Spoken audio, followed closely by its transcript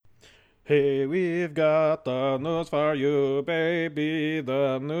Hey, we've got the news for you, baby.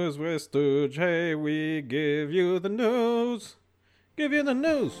 The news with Stooge. Hey, we give you the news. Give you the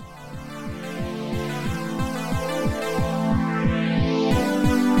news.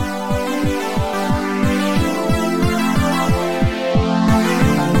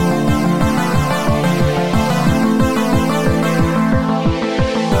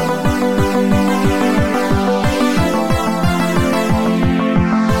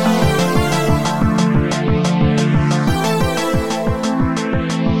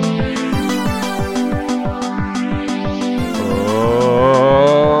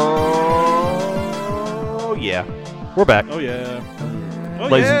 We're back. Oh, yeah. Oh,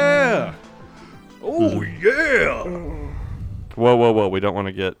 Ladies yeah. Oh, yeah. Whoa. We don't want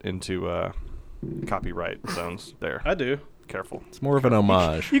to get into copyright zones there. I do. Careful. It's more of an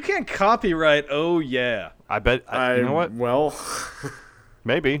homage. You can't copyright, oh, yeah. I bet. You know what? Well,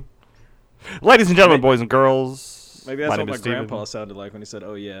 Maybe. Ladies and gentlemen, boys and girls. Maybe that's what name my is Steven. grandpa sounded like when he said,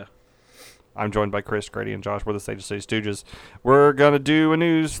 oh, yeah. I'm joined by Chris, Grady, and Josh. We're the Stage of Stage Stooges. We're going to do a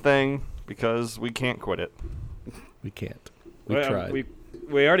news thing because we can't quit it. We can't. We tried.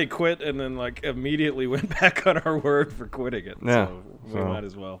 We already quit and then immediately went back on our word for quitting it. Yeah. So we might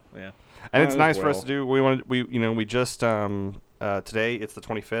as well. Yeah. And it's nice for us to do. We just today it's the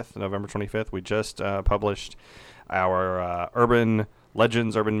 25th, November 25th. We just published our urban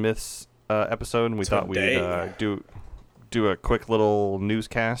legends, urban myths episode, and we thought we'd do a quick little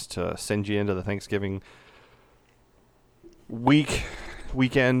newscast to send you into the Thanksgiving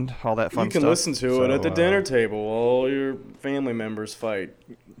weekend, all that fun stuff. you can listen to it at the dinner table while all your family members fight.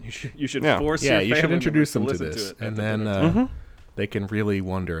 You should force your family you should introduce members them to to listen this, it and then they can really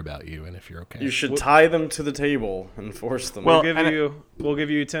wonder about you and if you're okay. You should tie them to the table and force them. We'll give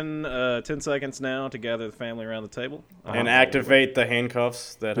you 10 seconds now to gather the family around the table. And activate the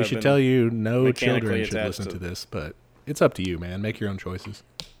handcuffs that we have should been tell you no mechanically children should attached listen to this, but it's up to you, man. Make your own choices.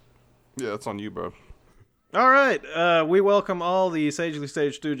 Yeah, it's on you, bro. All right, we welcome all the Sagely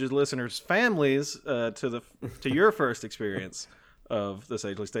Stage Stooges listeners' families to your first experience of the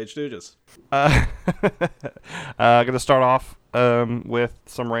Sagely Stage Stooges. Gonna start off with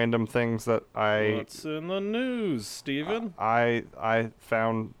some random things that What's in the news, Steven? I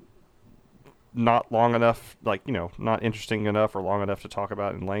found not long enough, not interesting enough or long enough to talk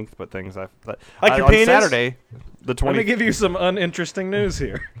about in length, but things your penis? On Saturday, the 20th. Let me give you some uninteresting news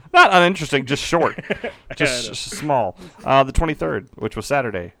here. Not uninteresting, just short, just small. The 23rd, which was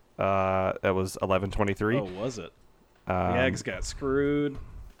Saturday, it was 11/23. Oh, was it? The eggs got screwed.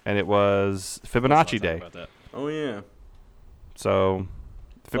 And it was Fibonacci Day. About that. Oh, yeah. So,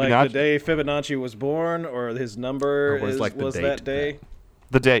 Fibonacci. Like the day Fibonacci was born, or his number was the that date day?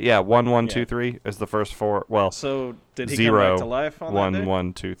 The day, yeah, 1 1 2 3 is the first four. Well, so did he 0, come back to life on 1 that day?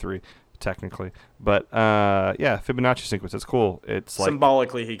 1 2 3, technically. But yeah, Fibonacci sequence. It's cool. It's like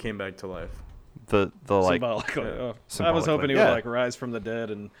Symbolically, he came back to life. the like Symbolically. I was symbolically, hoping he yeah. would rise from the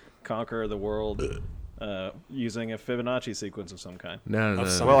dead and conquer the world using a Fibonacci sequence of some kind. No.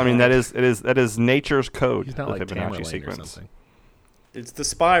 Well, I mean that is nature's code. He's not the like Fibonacci Tamerlane or sequence. something. It's the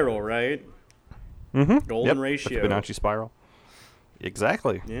spiral, right? Mm-hmm. Golden The ratio. Fibonacci spiral.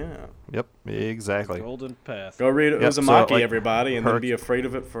 Exactly. Yeah. Yep. Exactly. Golden path. Go read Yep, Uzumaki, so, like, everybody, and then be afraid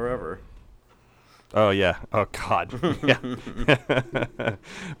of it forever. Oh yeah. Oh God. Yeah.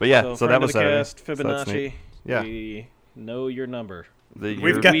 But yeah. So that was the Saturday. cast, So that's Fibonacci. neat. Yeah. We know your number.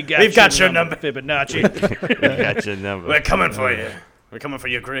 We've got your number, Fibonacci. We got your number. We're coming for you. We're coming for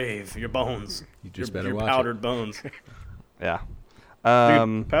your grave, your bones. You just your better watch powdered bones. Yeah.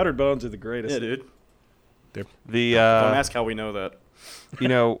 Dude, powdered bones are the greatest. Yeah, dude. it. The Don't ask how we know that.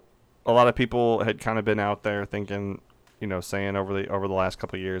 A lot of people had kind of been out there thinking, saying over the last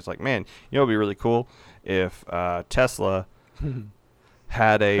couple of years, like, man, it'd be really cool if Tesla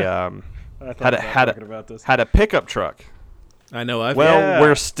had a had a pickup truck. I know.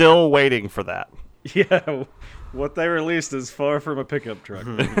 We're still waiting for that. Yeah, what they released is far from a pickup truck.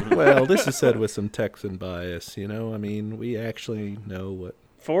 Well, this is said with some Texan bias. I mean, we actually know what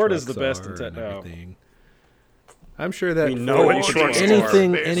Ford is the trucks best in are and tech. everything. I'm sure that We know what trucks are.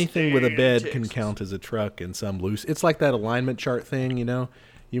 anything with a bed can count as a truck in some loose. It's like that alignment chart thing,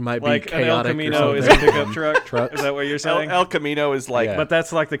 You might be like an El chaotic Camino or is something. a pickup truck. Trucks. Is that what you're saying? El Camino is like, Yeah. But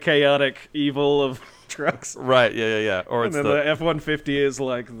that's like the chaotic evil of trucks. right? Yeah. Or And it's then the F-150 is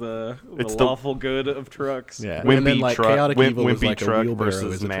like the It's the- lawful good of trucks. Yeah, Wimpy and then like truck- chaotic evil is wimpy like a truck wheelbarrow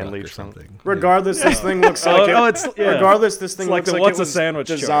versus is a manly truck or truck. something. Regardless, this thing looks like regardless, this thing It's like looks the like what's it a was sandwich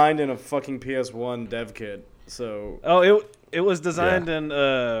chart. designed in a fucking PS1 dev kit. So It was designed in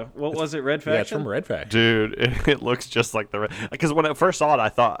what was it? Red Faction. Yeah, it's from Red Faction. Dude, it looks just like the because when I first saw it, I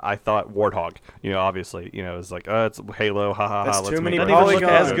thought Warthog. It's like it's Halo, That's let's too make many it. It doesn't look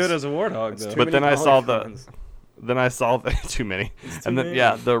polygons. as good as a Warthog It's though. too But many then I saw the polygons. too many, and then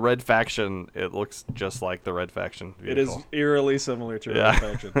many. the Red Faction. It looks just like the Red Faction. It is vehicle. eerily similar to Yeah. Red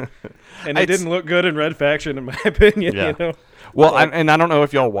Faction, and it It's- didn't look good in Red Faction, in my opinion. Yeah. You know? Well, Like- and I don't know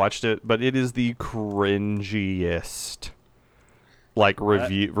if y'all watched it, but it is the cringiest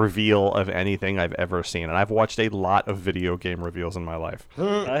reveal of anything I've ever seen, and I've watched a lot of video game reveals in my life.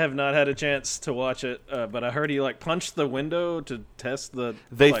 I have not had a chance to watch it, but I heard he punched the window to test the.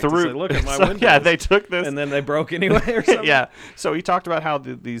 They to threw, say, look at my so, windows. yeah, they took this, and then they broke anyway, or something. yeah. So he talked about how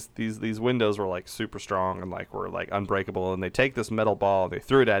these windows were super strong and were unbreakable, and they take this metal ball and they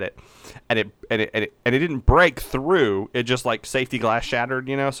threw it at it, and it didn't break through. It just safety glass shattered,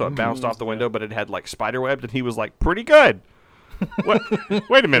 so it bounced off the window, but it had spider webbed, and he was pretty good. What?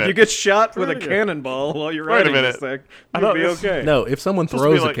 Wait a minute. If you get shot with a Pretty good. cannonball while you're Wait a riding this thing, I you'll thought be this- okay. No, if someone Supposed to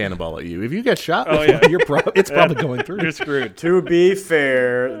be throws a like- cannonball at you, if you get shot, Oh, with yeah. it, it's probably going through. You're screwed. To be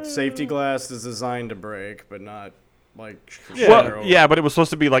fair, safety glass is designed to break, but not Yeah. shatter Well, over. yeah, but it was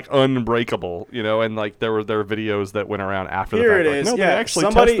supposed to be unbreakable, and there were videos that went around after Here the it fact. is. No, Yeah, they actually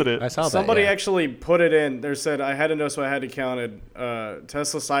somebody- tested it. I saw that. Somebody yeah. actually put it in. They said I had to know, so I had to count it.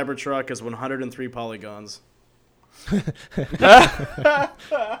 Tesla Cybertruck is 103 polygons.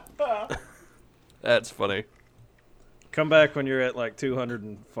 That's funny. Come back when you're at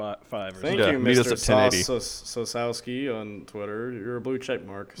 205 or Thank something. Yeah, you, meet us Mr. at 1080. Sosowski on Twitter. You're a blue check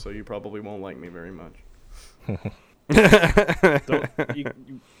mark, so you probably won't like me very much.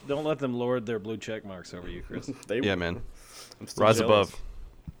 Don't let them lord their blue check marks over you, Chris. Yeah, man. I'm still Rise jealous.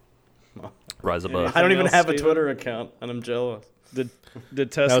 above. Rise above. I don't even Else, have a Steven? Twitter account, and I'm jealous.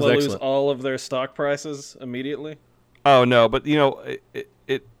 Did Tesla was lose excellent. all of their stock prices immediately? Oh no, but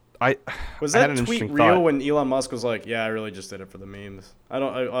I Was I had that an tweet interesting real thought. when Elon Musk was like, "Yeah, I really just did it for the memes"?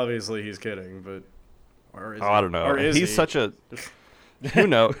 Obviously he's kidding, but or is I don't know. Or is He's he? such a who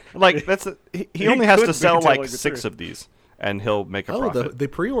knows? He only has could to be sell telling the 6 truth. of these, and he'll make a Oh, profit. the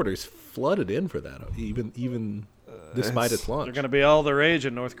pre-orders flooded in for that, even despite its They're launch. going to be all the rage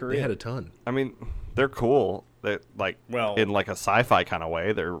in North They Korea. had a ton. I mean, they're cool. They Well- in a sci-fi kind of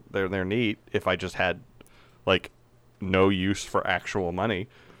way. They're neat. If I just had no use for actual money.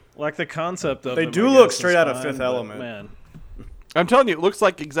 Like the concept of They them, do I look guess, straight is out of fine, Fifth but, Element. Man, I'm telling you, it looks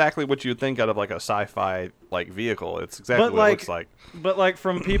like exactly what you'd think out of a sci-fi vehicle. It's exactly But, what it looks like. but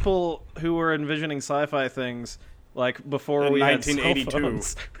from people who were envisioning sci-fi things before In we 1982. had cell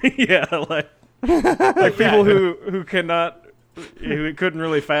phones. Yeah, like people who couldn't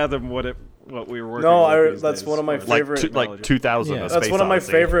really fathom what we were working No, with these that's days one of my as far as favorite- technology. 2000. Yeah. A That's Space one of my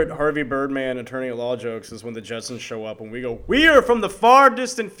Odyssey. favorite Harvey Birdman attorney at law jokes is when the Jetsons show up and we go, "We are from the far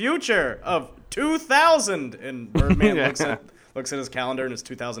distant future of 2000," and Birdman Yeah. looks at his calendar and it's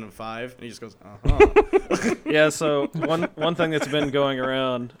 2005, and he just goes, "Uh-huh." Yeah, so one thing that's been going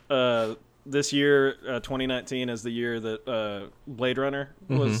around this year, 2019, is the year that Blade Runner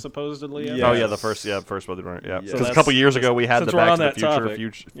was supposedly out. Yeah. Oh yeah, the first Blade Runner. Yeah, So because a that's- couple years ago we had since the we're Back on to the that Future,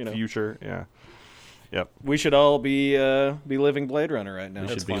 topic, future. Yeah. Yep. We should all be living Blade Runner right now. We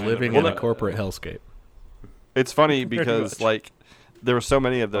That's should be fine. living Well, in a corporate hellscape. It's funny because there were so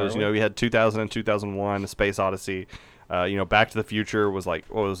many of those. Are we? We had 2000 and 2001, Space Odyssey. Back to the Future was what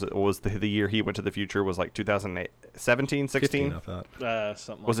was the year he went to the future was 2008, 17, 16? 15, I thought.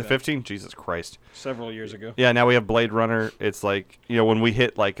 something Was like it that. 15? Jesus Christ. Several years ago. Yeah, now we have Blade Runner. It's when we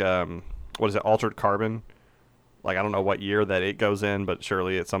hit what is it, Altered Carbon? I don't know what year that it goes in, but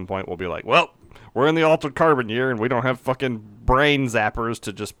surely at some point we'll be well, we're in the Altered Carbon year and we don't have fucking brain zappers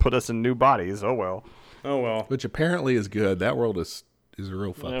to just put us in new bodies. Oh well. Oh well. Which apparently is good. That world is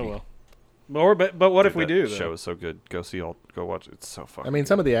real fucky. Yeah, well. But what if we That do? show Though? is so good. Go watch it. It's so fucking I mean,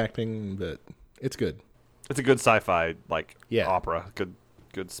 some of the acting, but it's good. It's a good sci-fi Yeah. opera.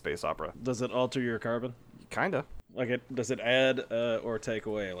 Good space opera. Does it alter your carbon? Kinda. Does it add or take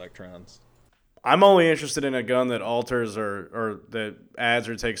away electrons? I'm only interested in a gun that alters or that adds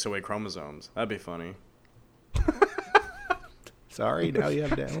or takes away chromosomes. That'd be funny. Sorry, now you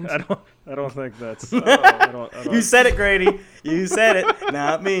have downs. I don't think that's. I don't, You said it, Grady. You said it,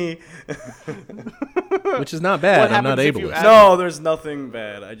 not me. Which is not bad. I'm not happens if you ableist. add- No, there's nothing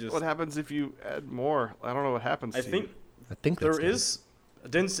bad. I just What happens if you add more? I don't know what happens. I to think you. I think that's there good. is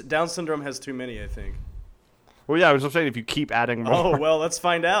Down syndrome has too many, I think. Well, yeah, I was saying if you keep adding more. Oh, well, let's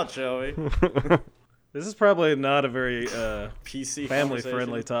find out, shall we? This is probably not a very PC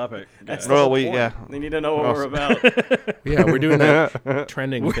family-friendly topic. That's Well, the whole point. They need to know what we're about. Yeah, we're doing that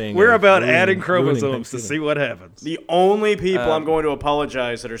trending thing. We're of about ruining- adding ruining chromosomes to see what happens. The only people I'm going to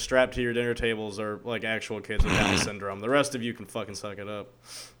apologize that are strapped to your dinner tables are like actual kids with Down syndrome. The rest of you can fucking suck it up.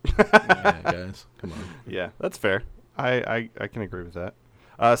 Yeah, guys, come on. Yeah, that's fair. I can agree with that.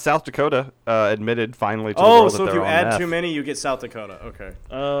 South Dakota admitted finally to the Oh, world so that if they're you on add meth. too many, you get South Dakota. Okay.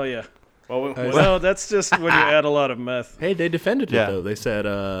 Oh, yeah. Well, No, that's just when you add a lot of meth. Hey, they defended Yeah. it though. They said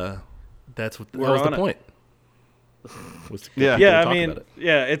that was We're the on it. point. Was to Yeah. get people Yeah, to I talk mean, about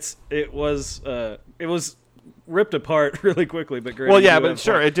it was ripped apart really quickly. But Well, yeah, granted, but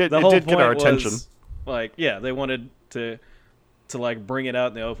sure, it did. the It whole did get our point attention. was, like, yeah, they wanted to like bring it out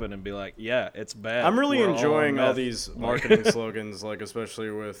in the open and be like, yeah, it's bad. I'm really We're all on enjoying all meth. these marketing slogans, like especially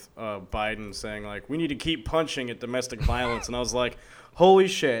with Biden saying like we need to keep punching at domestic violence, and I was like, holy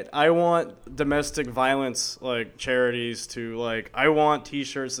shit, I want domestic violence like charities to like I want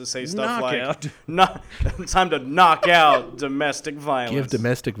T-shirts that say stuff Knockout. like not time to knock out domestic violence. Give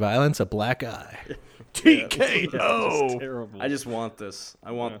domestic violence a black eye. TKO. Terrible. I just want this.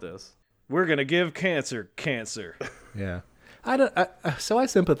 I want this. We're gonna give cancer. Yeah, so I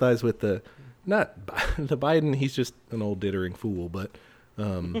sympathize with the Biden. He's just an old dittering fool, but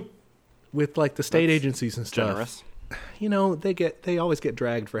with like the state agencies and stuff. Generous. You know, they always get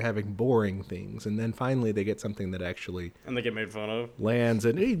dragged for having boring things, and then finally they get something that actually And they get made fun of. lands,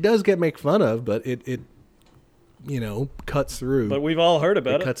 and it does get made fun of, but it cuts through. But we've all heard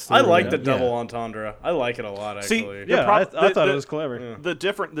about it. cuts through. I like yeah. the double entendre. I like it a lot See, actually. the Yeah, prob- I the- thought the- it was clever. The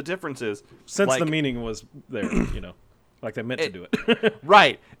difference is Since like, the meaning was there, like they meant to do it.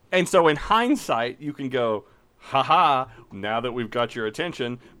 right, and so in hindsight, you can go, haha. Now that we've got your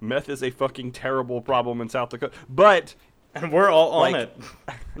attention, meth is a fucking terrible problem in South Dakota. But And we're all on Like, it.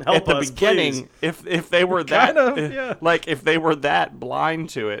 Help at the us, beginning, please. if they were that, Kind of, yeah. like if they were that blind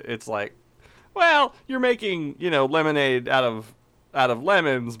to it, it's like, well, you're making lemonade out of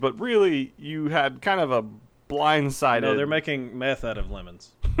lemons, but really you had kind of a blindsided. No, they're making meth out of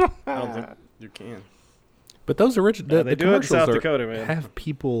lemons. I don't think you can. But those original Yeah, they the do it in commercials South are- Dakota, man. have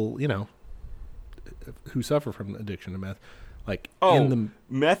people who suffer from addiction to meth, like Oh, in the.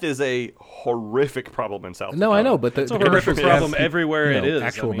 meth is a horrific problem in South Dakota. No, I know, but the It's a commercials horrific have problem people, everywhere it is.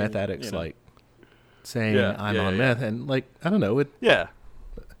 Actual I mean, meth addicts like saying Yeah, I'm yeah, on yeah. meth, and like I don't know, Yeah,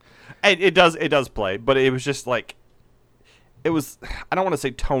 and it does play, but it was just like, it was. I don't want to say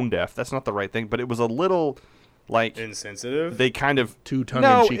tone deaf. That's not the right thing, but it was a little like Insensitive. they kind of too tongue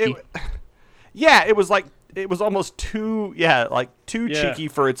in cheeky. Yeah, it was like it was almost too too Yeah. cheeky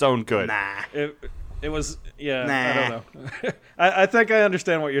for its own good. Nah. It was, yeah, Nah. I don't know. I think I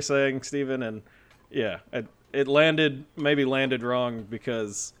understand what you're saying, Steven, and yeah, it maybe landed wrong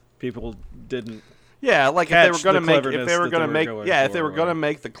because people didn't. Yeah, like if Catch they were gonna the make cleverness if they were that gonna they were make going if they for, were gonna or-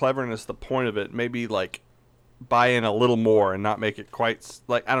 make the cleverness the point of it, maybe like buy in a little more and not make it quite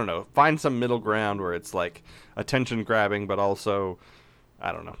like I don't know, find some middle ground where it's like attention grabbing, but also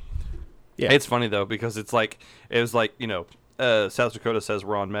I don't know. Yeah. It's funny though because it was like South Dakota says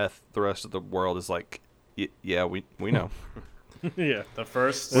we're on meth. The rest of the world is like, yeah, we know. Yeah. The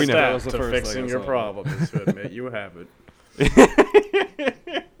first We know. That step was the to first thing fixing I your saw. problem is to admit you have it.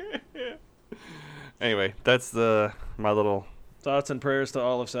 Anyway, that's my little Thoughts and prayers to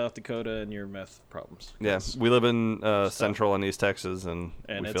all of South Dakota and your meth problems. yeah. We live in Central and East Texas, and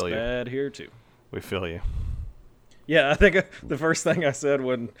And we it's feel you. bad here too. We feel you. Yeah, I think the first thing I said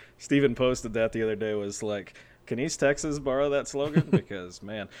when Steven posted that the other day was like, can East Texas borrow that slogan? Because,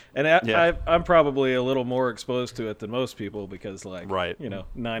 man. And Yeah. I'm probably a little more exposed to it than most people because, like, Right.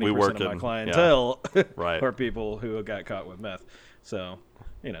 90% We work of my in- clientele Right. are people who got caught with meth. So,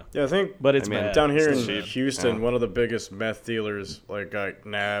 Yeah, I think but it's I mean, bad. down here It's in bad. Houston, Yeah. one of the biggest meth dealers got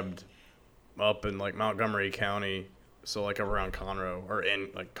nabbed up in like Montgomery County, so like around Conroe or in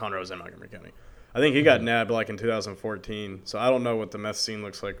like Conroe's in Montgomery County. I think he got nabbed like in 2014. So I don't know what the meth scene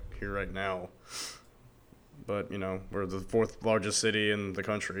looks like here right now. But we're the fourth largest city in the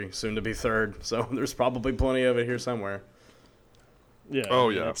country, soon to be third. So there's probably plenty of it here somewhere. Yeah. Oh, I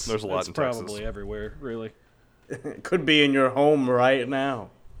mean, yeah. it's- There's a lot it's in Texas. probably everywhere, really. It could be in your home right now.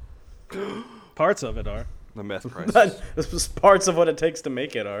 Parts of it are. The meth crisis. But this is parts of what it takes to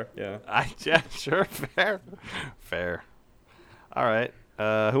make it are. Yeah. Yeah, sure, fair. All right.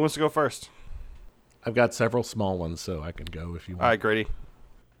 Who wants to go first? I've got several small ones, so I can go if you want. All right, Grady.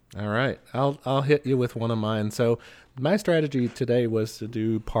 All right, I'll hit you with one of mine. So my strategy today was to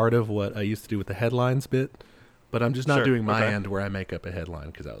do part of what I used to do with the headlines bit, but I'm just not Sure, doing my okay. end where I make up a headline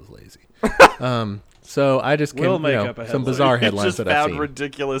because I was lazy. So I just We'll came, make up a some headline. bizarre You headlines just that I've found seen.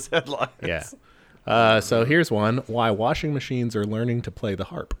 ridiculous headlines. Yeah. So here's one: why washing machines are learning to play the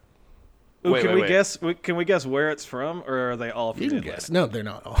harp. Ooh, Wait, can wait, we wait. guess? Can we guess where it's from, or are they all from You the can Atlantic? guess. No, they're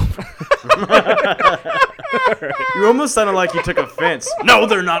not all. You almost sounded like you took offense. No,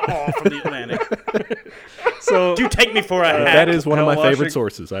 they're not all from the Atlantic. So Do you take me for a hat? That is one of How my favorite washing-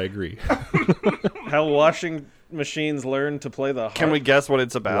 sources. I agree. how washing machines learn to play the harp. Can we guess what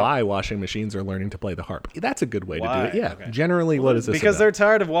it's about? Why washing machines are learning to play the harp. That's a good way to Why? do it. Yeah. Okay. Generally, what is this Because about? they're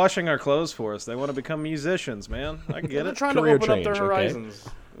tired of washing our clothes for us. They want to become musicians, man. I get They're it. trying to Career open up change, their okay? horizons.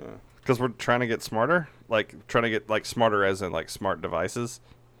 Because we're trying to get smarter, like trying to get like smarter as in like smart devices,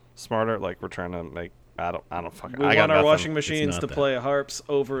 smarter. Like we're trying to make. I don't fucking. We I got want our nothing. washing machines not to that. play harps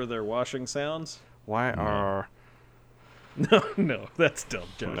over their washing sounds. Why are No, that's dumb,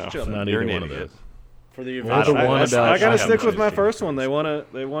 Josh. no? Shut up. Not You're either an one of idiot. those. For the Or the eventual- one about- I gotta I stick have with my no first one. They want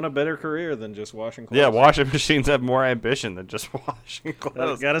a better career than just washing clothes. Yeah, washing machines have more ambition than just washing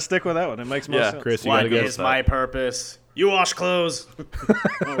clothes. Gotta stick with that one. It makes more Yeah, sense. Chris, you What gotta go. is my purpose? You wash clothes.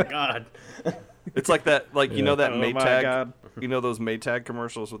 Oh God. It's like that, like you know that Oh, my Maytag. God. You know those Maytag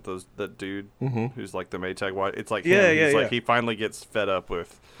commercials with that dude who's like the Maytag. It's like Yeah, him. yeah, He's yeah. like he finally gets fed up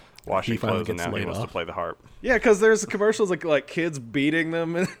with washing He finally clothes, and gets now he laid wants to off. play the harp. Yeah, because there's commercials like kids beating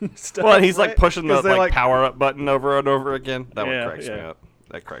them and stuff. Well, and he's right? like pushing the 'Cause they're like power up button over and over again. That Yeah, one cracks me yeah. up.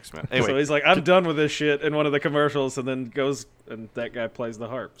 That cracks me up. So Anyway, he's like, I'm done with this shit in one of the commercials, and then goes and that guy plays the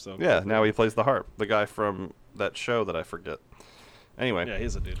harp. So yeah, now he plays the harp. The guy from that show that I forget. Anyway, yeah,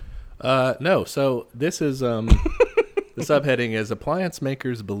 he's a dude. No, so this is the subheading is appliance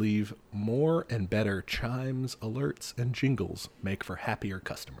makers believe more and better chimes, alerts, and jingles make for happier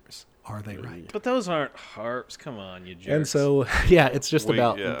customers. Are they right? But those aren't harps. Come on, you jerks. And so, yeah, it's just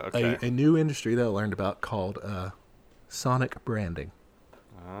about okay. a new industry that I learned about called sonic branding.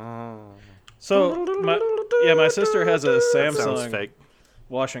 So my sister has a that sounds Samsung fake.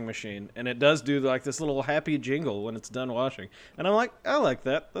 washing machine, and it does do like this little happy jingle when it's done washing. And I'm like, I like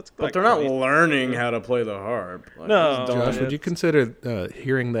that. That's But like, they're not pretty- learning how to play the harp. Like, No. don't- Josh, would you consider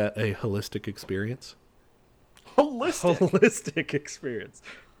hearing that a holistic experience? Holistic. holistic experience.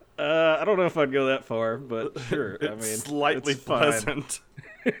 I don't know if I'd go that far, but sure. I mean, Slightly it's fine. pleasant.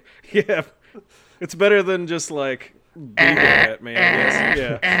 Yeah, it's better than just like beeping at me. I guess.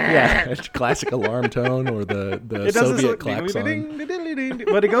 Yeah. Yeah, classic alarm tone or the It does this Soviet like, klaxon. ding-a-ding-ding-ding-ding-ding,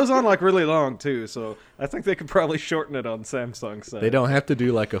 but it goes on like really long too. So I think they could probably shorten it on Samsung side. They don't have to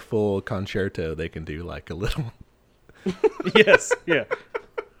do like a full concerto. They can do like a little. Yes. Yeah.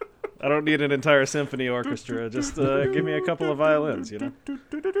 I don't need an entire symphony orchestra. Just give me a couple of violins. You know.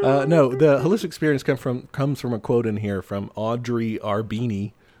 No, the holistic experience comes from a quote in here from Audrey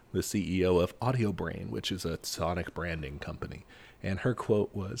Arbini, the CEO of AudioBrain, which is a sonic branding company. And her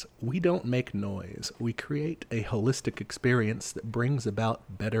quote was, "We don't make noise. We create a holistic experience that brings about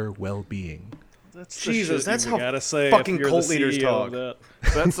better well-being." That's the Jesus, shit that's you how gotta say fucking if you're cult the leaders CEO of talk. That.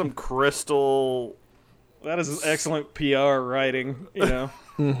 That's some crystal. That is excellent PR writing, you know.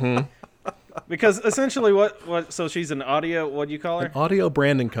 Mm-hmm. Because essentially, what? So she's an audio. What do you call her? An audio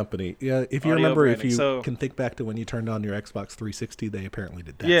branding company. Yeah, if you Audio remember, if branding, you so- can think back to when you turned on your Xbox 360, they apparently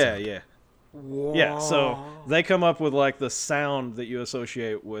did that. Yeah, sound. yeah. Yeah, so they come up with like the sound that you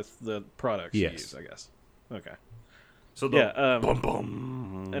associate with the products you Yes. use, I guess. Okay. So the Yeah, bum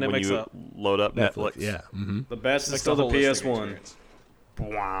bum and it when makes you a- load up Netflix. Yeah. Mm-hmm. The best is Makes still a the holistic PS1. experience.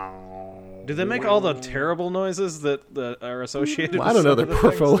 Do they make all the terrible noises that are associated Well, I with don't know some their of the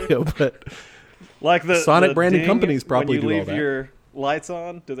things, portfolio, but like the Sonic the branding ding companies probably when you do all leave that. your lights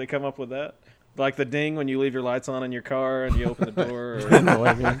on. Do they come up with that? Like the ding when you leave your lights on in your car and you open the door. Or, you know what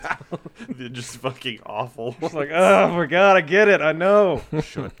I mean? They're just fucking awful. it's like, oh my god, I get it. I know.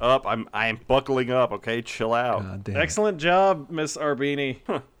 Shut up! I'm buckling up. Okay, chill out. God damn it. Excellent job, Miss Arbini.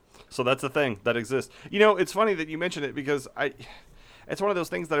 So that's the thing that exists. You know, it's funny that you mention it because it's one of those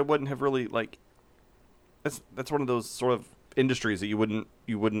things that I wouldn't have really like. That's one of those sort of industries that you wouldn't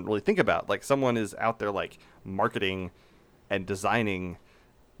really think about. Like someone is out there like marketing and designing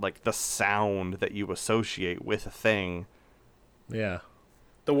like the sound that you associate with a thing. Yeah.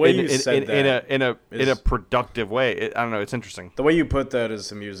 The way you said that in a is- productive way. I don't know. It's interesting. The way you put that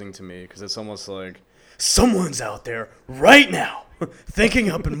is amusing to me because it's almost like someone's out there right now thinking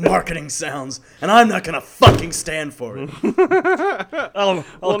up and marketing sounds, and I'm not gonna fucking stand for it. I'll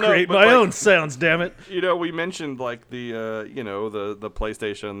Well, no, create but, my like- own sounds. Damn it. You know, we mentioned like the the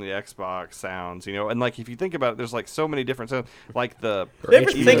PlayStation, the Xbox sounds. You know, and like if you think about it, there's like so many different sounds. Like the You ever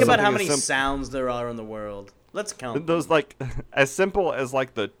Even think about something how as many sim- sounds there are in the world? Let's count. those like as simple as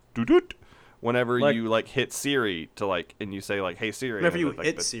like the doo-doot whenever Like- you like hit Siri to like and you say like hey Siri Whenever and you it's, like,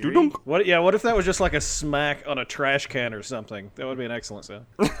 hit the Siri? doo-dunk. What? Yeah. What if that was just like a smack on a trash can or something? That would be an excellent sound.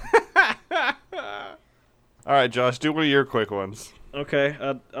 All right, Josh, do one of your quick ones. Okay,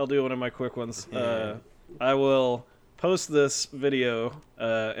 I'll do one of my quick ones. I will post this video,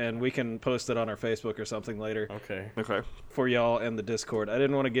 and we can post it on our Facebook or something later Okay. Okay. for y'all and the Discord. I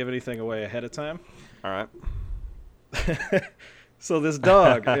didn't want to give anything away ahead of time. All right. So this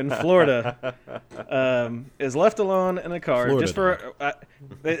dog in Florida is left alone in a car. Florida just for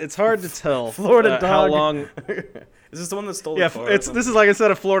it's hard to tell Florida how dog. long. Is this the one that stole Yeah, the car? this is like I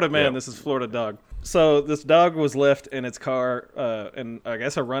said, a Florida man. Yep. This is Florida dog. So this dog was left in its car, in I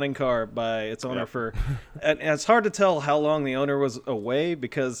guess a running car by its owner for, and it's hard to tell how long the owner was away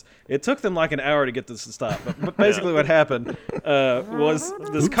because it took them like an hour to get this to stop. But basically, what happened was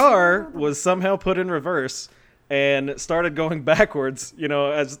this car was somehow put in reverse and started going backwards. You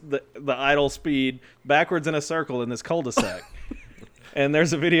know, as the idle speed backwards in a circle in this cul-de-sac. And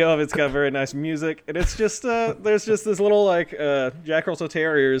there's a video of it. It's got very nice music, and it's just there's just this little like Jack Russell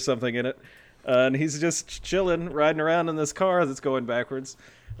Terrier or something in it, and he's just chilling, riding around in this car that's going backwards.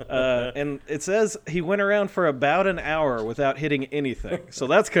 And it says he went around for about an hour without hitting anything. So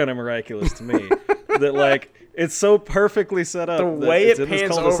that's kind of miraculous to me. That like it's so perfectly set up. the that way it's it in this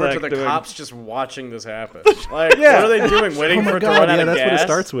pans over to cul-de-sac the doing- cops just watching this happen. Like, Yeah. what are they doing? Waiting Oh for my it to god, run out yeah, of that's gas? what it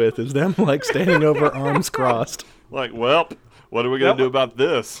starts with, is them like standing over, arms crossed. Like, well, what are we going to do about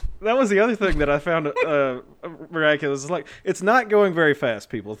this? That was the other thing that I found miraculous. It's like it's not going very fast.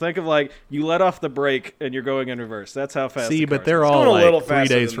 People think of like you let off the brake and you're going in reverse. That's how fast. See, the but car they're is. all going a little like 3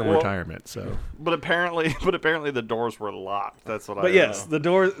 faster days than from that. retirement, so. But apparently the doors were locked. That's what I But yes, know. the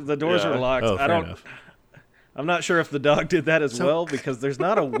doors Yeah. are locked. Oh, I fair don't. enough. I'm not sure if the dog did that as well because there's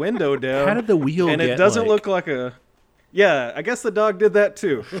not a window down. How did the wheel and get, it doesn't like- look like a. Yeah, I guess the dog did that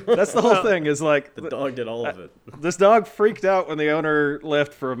too. That's the whole thing. Is like The dog did all of it. this dog freaked out when the owner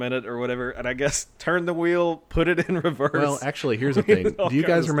left for a minute or whatever, and I guess turned the wheel, put it in reverse. Well, actually, here's the thing. All Do you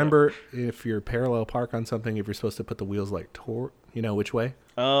kinds guys of remember if you're parallel park on something, if you're supposed to put the wheels like which way?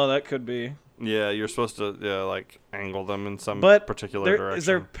 Oh, that could be. Yeah, you're supposed to like angle them in some But particular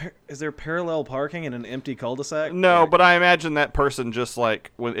direction. is there parallel parking in an empty cul-de-sac? No, but I imagine that person just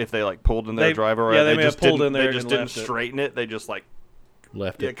like if they like pulled in their They- driveway, yeah, they may just have pulled didn't- in there They and just then didn't left it. straighten it. They just like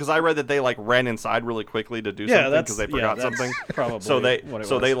Left yeah, it. because I read that they like ran inside really quickly to do Yeah, something because they forgot that's something. Probably So they what it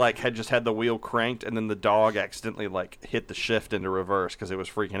so was. they like had just had the wheel cranked and then the dog accidentally like hit the shift into reverse because it was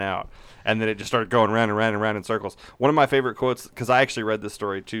freaking out and then it just started going round and round and round in circles. One of my favorite quotes because I actually read this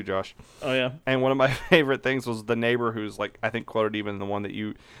story too, Josh. Oh yeah. And one of my favorite things was the neighbor who's like I think quoted even the one that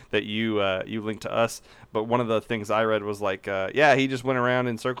you linked to us. But one of the things I read was like, yeah, he just went around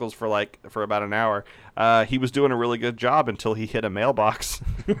in circles for about an hour. He was doing a really good job until he hit a mailbox.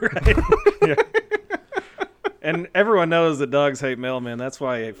 Right. Yeah. And everyone knows that dogs hate mailmen. That's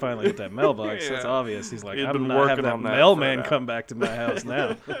why he finally hit that mailbox. That's Yeah. obvious. He's like, He'd I'm been not working having that on that for mailman an hour. come back to my house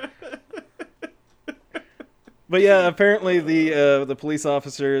now. But yeah, apparently the police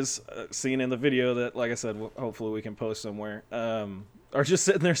officers seen in the video that, like I said, hopefully we can post somewhere, are just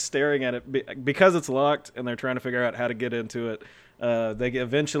sitting there staring at it because it's locked and they're trying to figure out how to get into it. They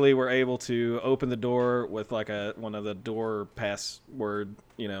eventually were able to open the door with like one of the door password,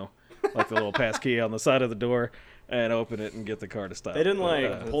 like the little pass key on the side of the door, and open it and get the car to stop. They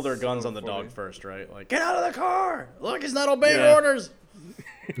didn't pull their it's guns so on the funny. dog first, right? Like, get out of the car! Look, he's not obeying Yeah. orders.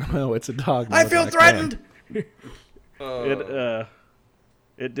 No, it's a dog. I not a feel black threatened. man.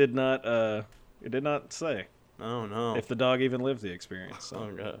 It did not say Oh no. if the dog even lived the experience. So.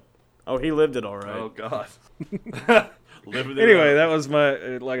 Oh god. Oh, he lived it all right. Oh God. Anyway, that was my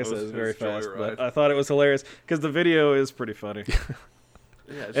like I said, was it was very his fast, joyride. but I thought it was hilarious because the video is pretty funny.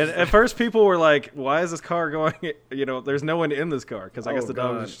 Yeah, it's And just at first, people were like, "Why is this car going?" There's no one in this car because I guess Oh, the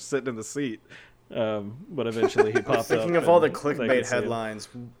dog was God. just sitting in the seat. But eventually, he popped up. Thinking of all the and they could clickbait see him. headlines,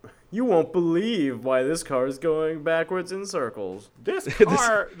 you won't believe why this car is going backwards in circles.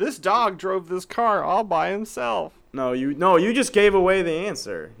 this dog drove this car all by himself. No, you just gave away the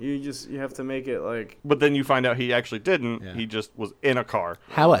answer. You have to make it like But then you find out he actually didn't. Yeah. He just was in a car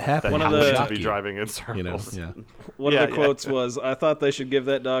How it that happened. One of happened the- to shock be you, driving in circles. Yeah. One Yeah, of the yeah. quotes was, "I thought they should give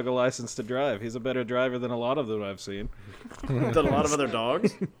that dog a license to drive. He's a better driver than a lot of them I've seen." than a lot of other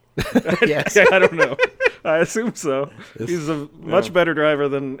dogs. Yes. Yeah, I don't know. I assume so. This- He's a much better driver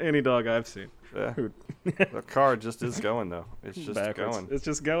than any dog I've seen. Yeah. The car just is going though. It's just Backwards. going. It's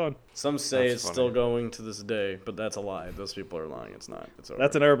just going. Some say That's it's funny. still going to this day, but that's a lie. Those people are lying. It's not. It's over.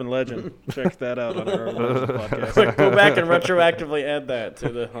 That's an urban legend. Check that out on our urban legend podcast. Go back and retroactively add that to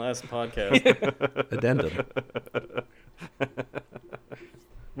the last podcast. Addendum.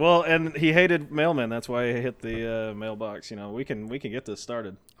 Well, and he hated mailmen. That's why he hit the mailbox. We can get this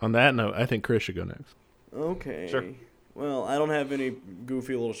started. On that note, I think Chris should go next. Okay. Sure. Well, I don't have any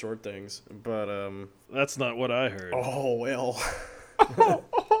goofy little short things, but That's not what I heard. oh well.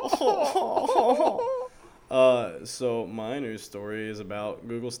 So my news story is about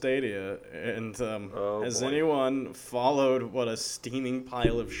Google Stadia, and has boy. anyone followed what a steaming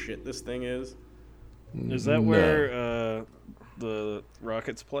pile of shit this thing is? Is that where the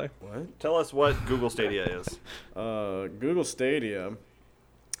Rockets play? What? Tell us what Google Stadia is. Google Stadia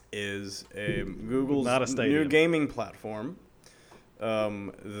is Google's Not a new stadium. gaming platform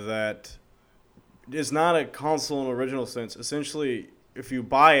that is not a console in the original sense. Essentially, if you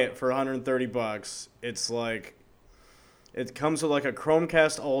buy it for $130, it's like it comes with like a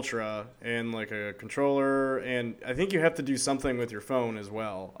Chromecast Ultra and like a controller, and I think you have to do something with your phone as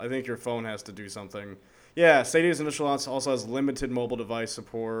well. I think your phone has to do something. Yeah, Stadia's initial launch also has limited mobile device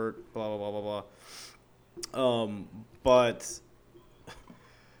support, blah blah blah blah blah. But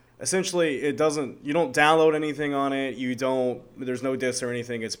essentially, you don't download anything on it. There's no discs or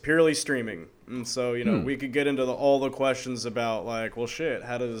anything. It's purely streaming. And so, we could get into all the questions about like, well, shit,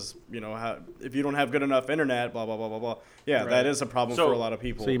 how does, if you don't have good enough internet, blah, blah, blah, blah, blah. Yeah, Right. That is a problem for a lot of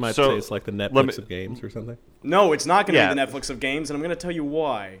people. So you might So, say it's like the let Netflix me- of games or something? No, it's not going to Yeah. be the Netflix of games, and I'm going to tell you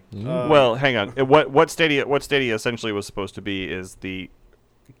why. Well, hang on. What Stadia essentially was supposed to be is the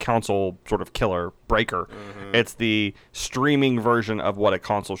console sort of killer breaker. It's the streaming version of what a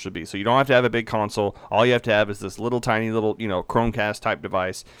console should be. So you don't have to have a big console. All you have to have is this little tiny little, Chromecast type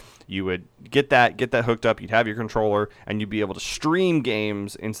device. You would get that hooked up. You'd have your controller, and you'd be able to stream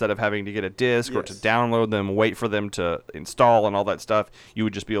games instead of having to get a disc or to Yes. download them, wait for them to install and all that stuff. You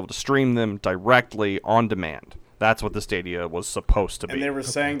would just be able to stream them directly on demand. That's what the Stadia was supposed to be. And they were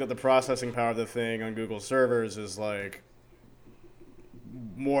saying that the processing power of the thing on Google servers is like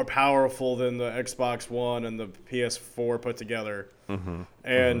more powerful than the Xbox One and the PS4 put together.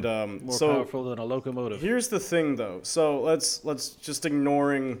 And More so powerful than a locomotive. here's the thing, though. So let's just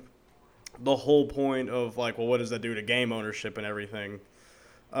ignoring the whole point of like, well, what does that do to game ownership and everything?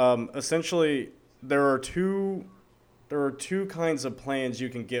 Essentially, there are two kinds of plans you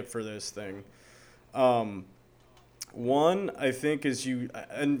can get for this thing. One, I think, is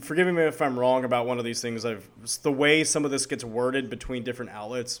and forgive me if I'm wrong about one of these things. The way some of this gets worded between different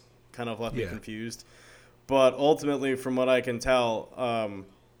outlets kind of left me confused. But ultimately, from what I can tell,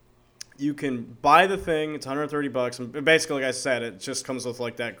 you can buy the thing. It's $130, and basically, like I said, it just comes with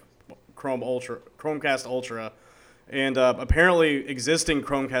like that Chromecast Ultra, and apparently, existing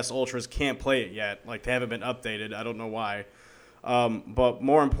Chromecast Ultras can't play it yet. Like they haven't been updated. I don't know why. But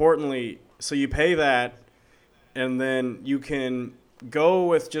more importantly, so you pay that. And then you can go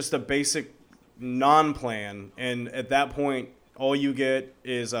with just a basic non-plan. And at that point, all you get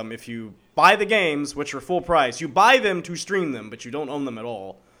is if you buy the games, which are full price, you buy them to stream them, but you don't own them at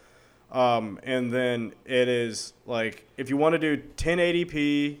all. And then it is like, if you want to do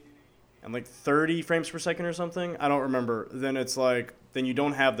 1080p and like 30 frames per second or something, I don't remember, then it's like, then you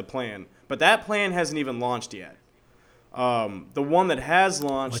don't have the plan. But that plan hasn't even launched yet. The one that has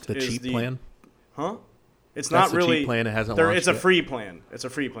launched Like the is cheap plan? Huh? It's That's not the really cheap plan. It hasn't It's launched a yet? free plan. It's a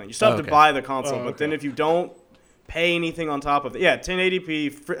free plan. You still have Oh, to okay. buy the console, Oh, but then okay. if you don't pay anything on top of it,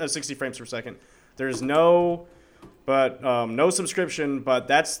 1080p, 60 frames per second. There's no subscription, but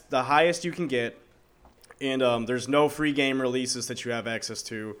that's the highest you can get, and there's no free game releases that you have access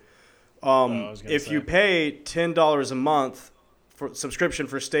to. was gonna If say. you pay $10 a month for subscription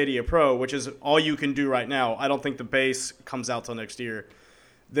for Stadia Pro, which is all you can do right now, I don't think the base comes out till next year.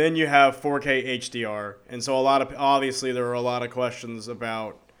 Then you have 4K HDR, and so obviously there are a lot of questions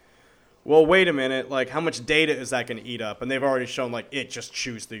about, well, wait a minute, like how much data is that going to eat up? And they've already shown like it just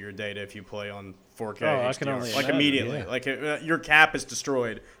chews through your data if you play on 4K Oh, I HDR, can only like imagine, immediately, yeah. like your cap is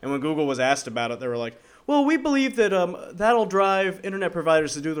destroyed. And when Google was asked about it, they were like, well, we believe that that'll drive internet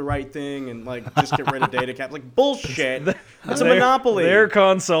providers to do the right thing and like just get rid of data cap. Like bullshit. It's a monopoly. Their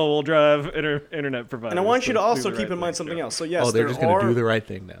console will drive internet providers. And I want you to do also the keep right in mind thing. something else. So yes, Oh, they're there just going are to do the right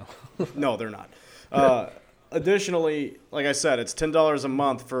thing now. No, they're not. Additionally, like I said, it's $10 a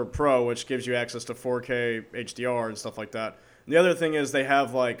month for Pro, which gives you access to 4K HDR and stuff like that. And the other thing is they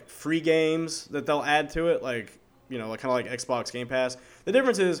have like free games that they'll add to it, like like kind of like Xbox Game Pass. The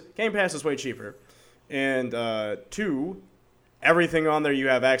difference is Game Pass is way cheaper, and two, everything on there you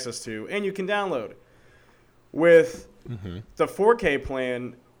have access to and you can download. With the 4K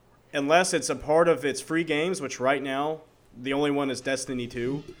plan, unless it's a part of its free games, which right now the only one is Destiny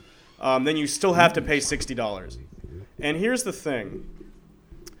 2. Then you still have to pay $60. And here's the thing.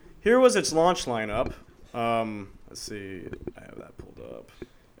 Here was its launch lineup. Let's see. I have that pulled up.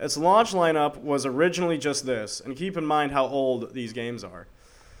 Its launch lineup was originally just this. And keep in mind how old these games are.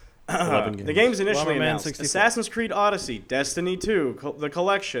 11 games. The games initially Bomberman announced: 64. Assassin's Creed Odyssey, Destiny 2, The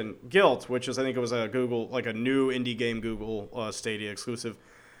Collection, Guilt, which is I think it was a Google, like a new indie game Google Stadia exclusive.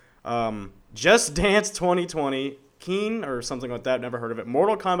 Just Dance 2020, Keen or something like that, never heard of it.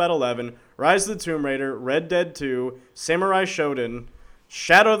 Mortal Kombat 11, Rise of the Tomb Raider, Red Dead 2, Samurai Shodown,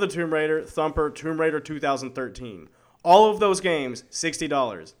 Shadow of the Tomb Raider, Thumper, Tomb Raider 2013. All of those games,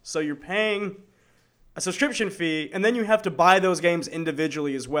 $60. So you're paying a subscription fee, and then you have to buy those games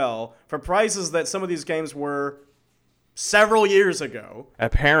individually as well for prices that some of these games were several years ago.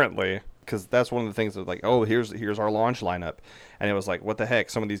 Apparently, because that's one of the things that like, oh, here's our launch lineup, and it was like, what the heck?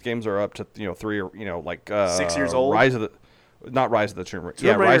 Some of these games are up to 3 or 6 years old. Rise of the Tomb Raider.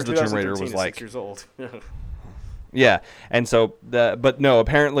 Yeah, Rise of the Tomb Raider was like 6 years old. yeah, and so but no,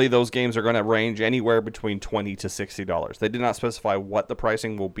 apparently those games are going to range anywhere between $20 to $60. They did not specify what the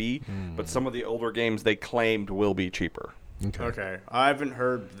pricing will be, but some of the older games they claimed will be cheaper. Okay, I haven't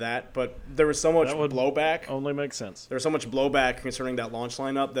heard that, but there was so much That would blowback. Only makes sense. There was so much blowback concerning that launch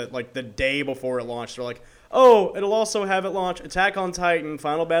lineup that, like, the day before it launched, they're like, oh, it'll also have it launch Attack on Titan,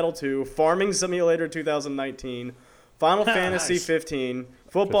 Final Battle 2, Farming Simulator 2019, Final Fantasy 15,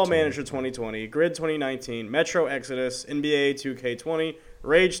 Football Manager 2020, Grid 2019, Metro Exodus, NBA 2K20,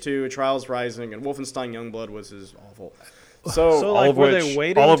 Rage 2, Trials Rising, and Wolfenstein Youngblood, which is awful. So like, of were which- they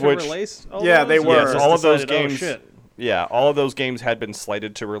waiting all of to which- release? Yeah, they were. Yes, all of those Decided, games. Oh, shit. Yeah, all of those games had been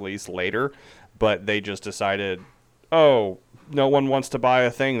slated to release later, but they just decided, oh, no one wants to buy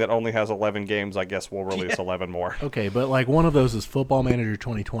a thing that only has 11 games. I guess we'll release 11 more. Okay, but like one of those is Football Manager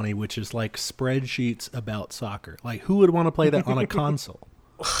 2020, which is like spreadsheets about soccer. Like, who would want to play that on a console?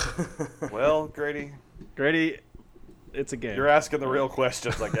 Well, Grady, It's a game. you're asking the real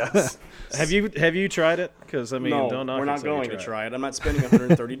questions, I guess. Have you tried it? Because I mean, no, don't knock we're it not till you going to try try it. I'm not spending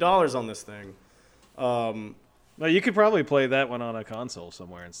 $130 on this thing. No, you could probably play that one on a console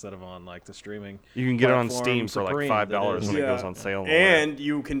somewhere instead of on like the streaming. You can get it on platform Steam for like Supreme $5 that is. when it goes on sale. And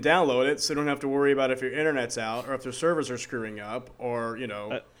you can download it, so you don't have to worry about if your internet's out or if their servers are screwing up or, Yeah,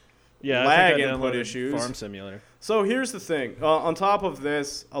 lag I think I input downloaded issues. Farm Simulator. So here's the thing. On top of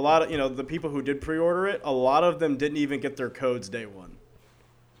this, a lot of, the people who did pre-order it, a lot of them didn't even get their codes day one.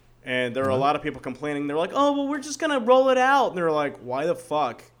 And there were a lot of people complaining. They're like, oh, well, we're just going to roll it out. And they're like, why the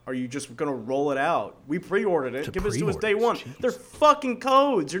fuck are you just going to roll it out? We pre-ordered it. Give it to us day one. Jeez. They're fucking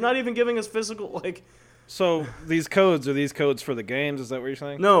codes. You're not even giving us physical, So these codes are these codes for the games? Is that what you're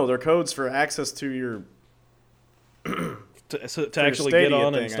saying? No, they're codes for access to your... To your actually get Stadia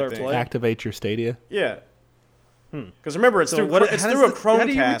on thing, and I start think. playing. Activate your Stadia. Yeah. Because remember, it's So through what- it's how through a does how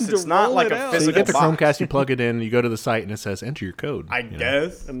do you Chromecast. even It's not roll like it a out? So you physical get the box. Chromecast, you plug it in, you go to the site, and it says enter your code. I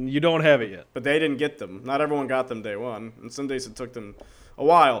guess. And you don't have it yet. But they didn't get them. Not everyone got them day one, and some days it took them a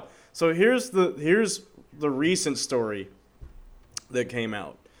while. So here's the recent story that came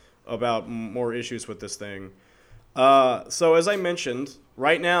out about more issues with this thing. So as I mentioned,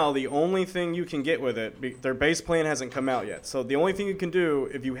 right now the only thing you can get with it, their base plan hasn't come out yet. So the only thing you can do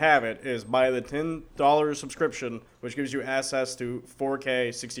if you have it is buy the $10 subscription, which gives you access to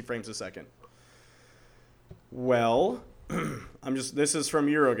 4K 60 frames a second. Well, this is from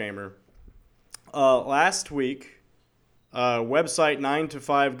Eurogamer. Last week, website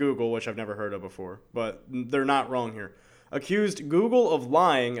 9to5 Google, which I've never heard of before, but they're not wrong here, accused Google of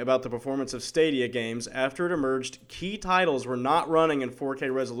lying about the performance of Stadia games after it emerged key titles were not running in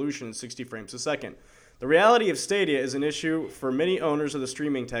 4K resolution and 60 frames a second. The reality of Stadia is an issue for many owners of the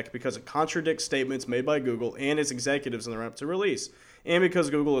streaming tech because it contradicts statements made by Google and its executives in the run-up to release, and because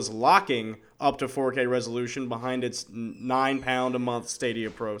Google is locking up to 4K resolution behind its £9 a month Stadia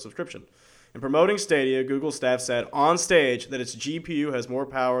Pro subscription. In promoting Stadia, Google staff said on stage that its GPU has more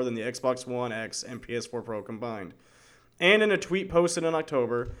power than the Xbox One X and PS4 Pro combined. And in a tweet posted in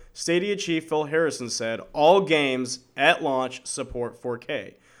October, Stadia chief Phil Harrison said, all games at launch support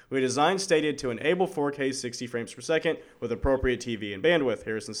 4K. We designed Stadia to enable 4K 60 frames per second with appropriate TV and bandwidth,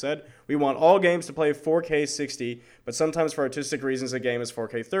 Harrison said. We want all games to play 4K 60, but sometimes for artistic reasons a game is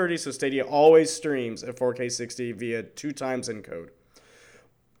 4K 30, so Stadia always streams at 4K 60 via 2 times encode.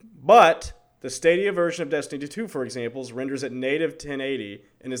 But the Stadia version of Destiny 2, for example, renders at native 1080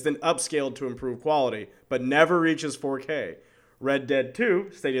 and is then upscaled to improve quality, but never reaches 4K. Red Dead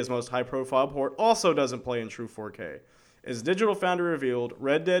 2, Stadia's most high-profile port, also doesn't play in true 4K. As Digital Foundry revealed,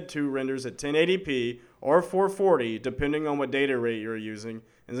 Red Dead 2 renders at 1080p or 440, depending on what data rate you're using,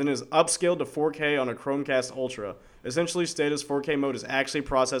 and then is upscaled to 4K on a Chromecast Ultra. Essentially, Stadia's 4K mode is actually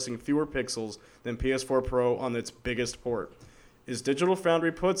processing fewer pixels than PS4 Pro on its biggest port. As Digital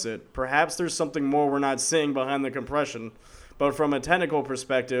Foundry puts it, perhaps there's something more we're not seeing behind the compression, but from a technical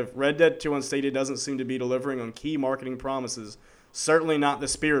perspective, Red Dead 2 on Stadia doesn't seem to be delivering on key marketing promises, Certainly not the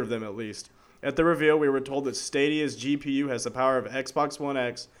spirit of them, at least. At the reveal, we were told that Stadia's GPU has the power of Xbox One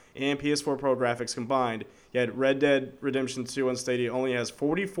X and PS4 Pro graphics combined, yet Red Dead Redemption 2 on Stadia only has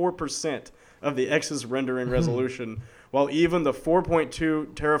 44% of the X's rendering resolution, while even the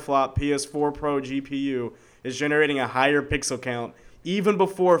 4.2 teraflop PS4 Pro GPU is generating a higher pixel count, even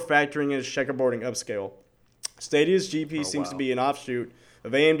before factoring in checkerboarding upscale. Stadia's GPU seems to be an offshoot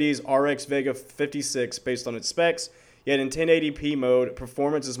of AMD's RX Vega 56 based on its specs, yet in 1080p mode,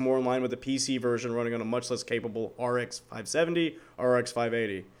 performance is more in line with the PC version running on a much less capable RX 570 or RX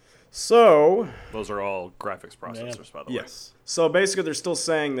 580. So... Those are all graphics processors, by the way. Yes. So basically they're still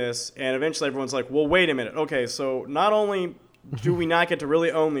saying this, and eventually everyone's like, well, wait a minute. Okay, so not only do we not get to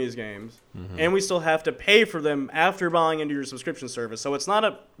really own these games, and we still have to pay for them after buying into your subscription service. So it's not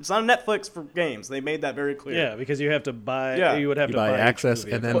a Netflix for games. They made that very clear. Yeah, because you have to buy. Yeah. You would have You to buy buy access each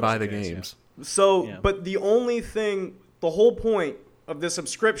movie and then plus buy the games, games. So, Yeah. but the only thing, the whole point of this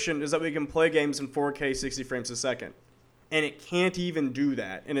subscription is that we can play games in 4K 60 frames a second. And it can't even do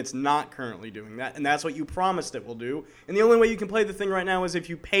that, and it's not currently doing that, and that's what you promised it will do. And the only way you can play the thing right now is if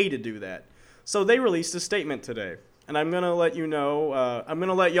you pay to do that. So they released a statement today, and I'm going to let you know, I'm going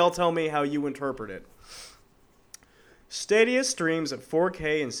to let y'all tell me how you interpret it. Stadia streams at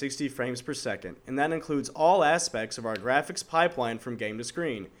 4K and 60 frames per second, and that includes all aspects of our graphics pipeline from game to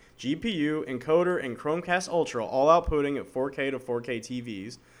screen. GPU, encoder, and Chromecast Ultra all outputting at 4K to 4K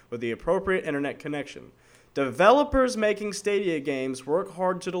TVs with the appropriate internet connection. Developers making Stadia games work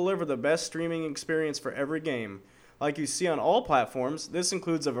hard to deliver the best streaming experience for every game. Like you see on all platforms, this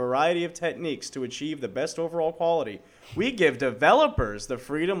includes a variety of techniques to achieve the best overall quality. We give developers the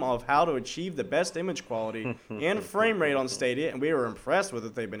freedom of how to achieve the best image quality and frame rate on Stadia, and we are impressed with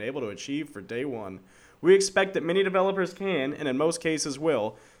what they've been able to achieve for day one. We expect that many developers can, and in most cases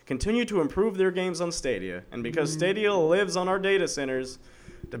will, continue to improve their games on Stadia. And because Stadia lives on our data centers,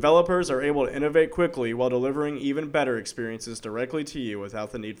 developers are able to innovate quickly while delivering even better experiences directly to you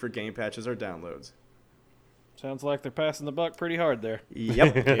without the need for game patches or downloads. Sounds like they're passing the buck pretty hard there.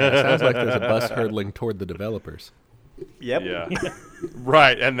 Yep. Yeah, it sounds like there's a bus hurdling toward the developers. Yep. Yeah.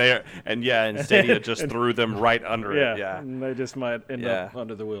 Right, and Stadia just threw them right under it. Yeah. And they just might end up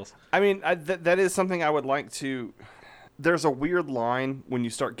under the wheels. I mean, that is something I would like to. There's a weird line when you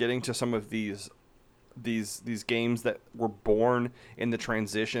start getting to some of these games that were born in the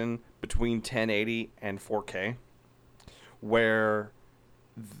transition between 1080 and 4K, where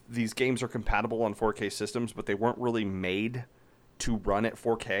these games are compatible on 4K systems, but they weren't really made to run at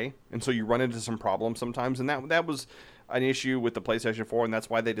 4K, and so you run into some problems sometimes, and that was an issue with the PlayStation 4, and that's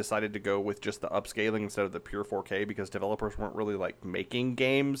why they decided to go with just the upscaling instead of the pure 4K, because developers weren't really like making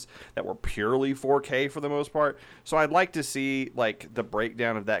games that were purely 4K for the most part. So I'd like to see like the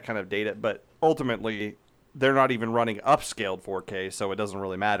breakdown of that kind of data, but ultimately they're not even running upscaled 4K, so it doesn't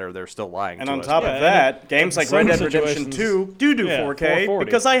really matter. They're still lying And to on us. top Yeah, of that, and games like some Red Dead Redemption situations- 2 do 4K 440.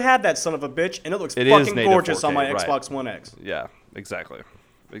 because I had that son of a bitch, and it looks It is fucking native gorgeous on 4K, my right. Xbox One X. Yeah, exactly.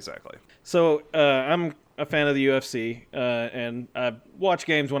 So I'm a fan of the UFC, and I watch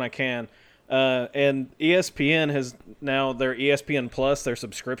games when I can. And ESPN has now their ESPN Plus, their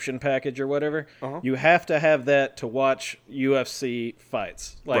subscription package or whatever. You have to have that to watch UFC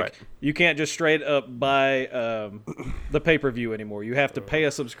fights. Like Right. you can't just straight up buy the pay-per-view anymore. You have to pay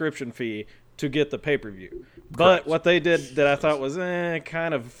a subscription fee to get the pay-per-view. But what they did that I thought was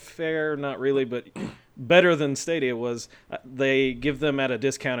kind of fair, not really, but better than Stadia was they give them at a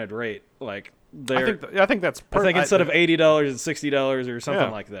discounted rate. Like I think that's I think instead of $80 it's $60 or something Yeah.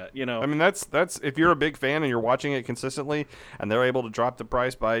 like that. You know, I mean, that's if you're a big fan and you're watching it consistently, and they're able to drop the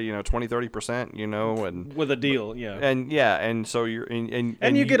price by 20-30%, and with a deal, yeah. and so you're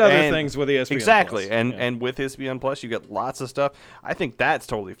and you get other things with ESPN exactly, Plus. and with ESPN Plus you get lots of stuff. I think that's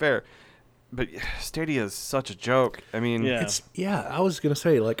totally fair, but Stadia is such a joke. I mean, Yeah. I was gonna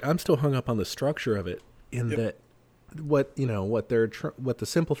say, like, I'm still hung up on the structure of it in that what the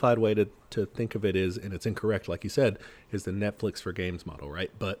simplified way to think of it is, and it's incorrect, like you said, is the Netflix for games model,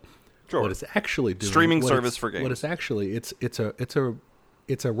 right? But Sure. what it's actually doing, Streaming service for games. What it's actually, it's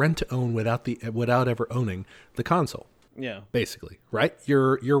a rent to own without ever owning the console. Yeah. Basically, right?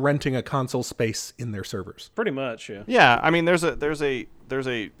 You're renting a console space in their servers. Pretty much, yeah. Yeah, I mean, there's a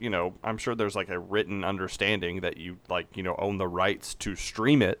I'm sure there's like a written understanding that you own the rights to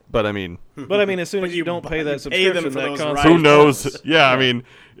stream it, but I mean, As soon as you don't pay that pay them subscription, for that those console, rights. who knows? Yeah, I mean,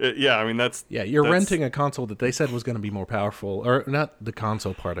 that's You're that's- renting a console that they said was going to be more powerful, or not the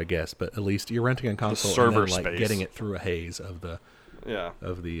console part, I guess, but at least you're renting a console server and then, space. getting it through a haze of the Yeah,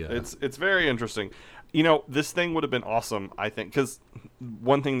 the. it's very interesting. This thing would have been awesome, I think, because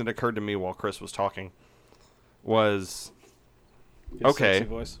one thing that occurred to me while Chris was talking was His okay, sexy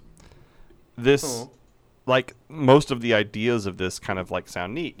voice. this Oh. like most of the ideas of this kind of like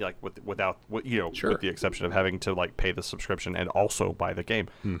sound neat, like without Sure. with the exception of having to like pay the subscription and also buy the game.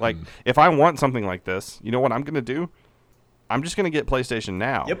 Like if I want something like this, you know what I'm gonna do? I'm just gonna get PlayStation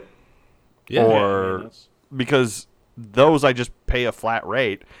Now. Yep. Yeah. Or that's- because those I just pay a flat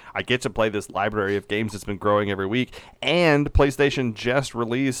rate. I get to play this library of games that's been growing every week, and PlayStation just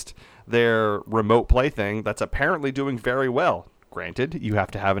released their remote play thing that's apparently doing very well. Granted, you have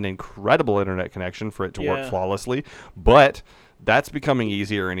to have an incredible internet connection for it to work Yeah. flawlessly, but that's becoming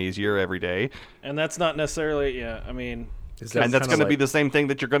easier and easier every day. and that's not necessarily. Yeah, I mean, Is And that's kinda going to be like- the same thing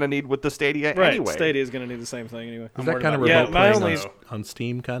that you're going to need with the Stadia right. anyway. Stadia is going to need the same thing anyway. Is that worried kind of about Yeah, remote my playing only- on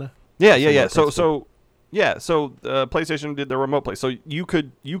Steam, kind of? Yeah. Similar So principle. PlayStation did the remote play. So you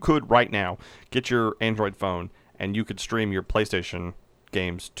could right now get your Android phone and you could stream your PlayStation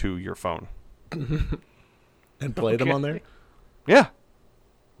games to your phone. And play them on there? Yeah.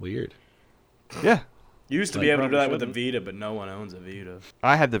 Weird. Yeah. You used to Like, be able to do that probably with the Vita, but no one owns a Vita.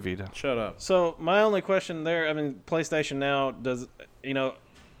 I had the Vita. Shut up. So my only question there, I mean, PlayStation Now does,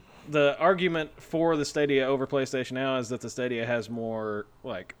 the argument for the Stadia over PlayStation Now is that the Stadia has more,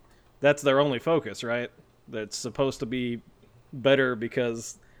 like, that's their only focus, right? That's supposed to be better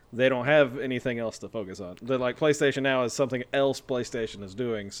because they don't have anything else to focus on. They're like, PlayStation Now is something else PlayStation is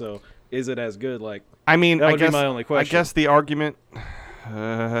doing, so is it as good? Like, I mean, That I would be guess my only question. I guess the argument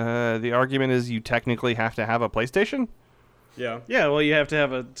is you technically have to have a PlayStation. Yeah. yeah, well, you have to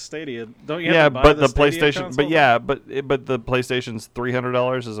have a Stadia. Don't you have Yeah, to buy but the Stadia PlayStation, console? but the PlayStation's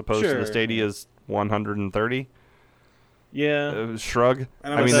 $300 as opposed to Sure. the Stadia's $130. Yeah. Shrug.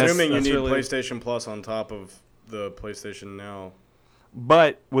 And I'm I mean, that's- assuming you that's need really- PlayStation Plus on top of the PlayStation Now.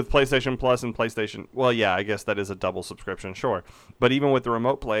 But with PlayStation Plus and PlayStation, well, yeah, I guess that is a double subscription, sure. But even with the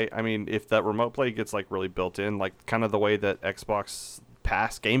remote play, I mean, if that remote play gets like really built in, like kind of the way that Xbox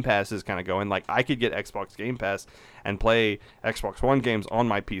Game Pass is kind of going, like I could get Xbox Game Pass and play Xbox One games on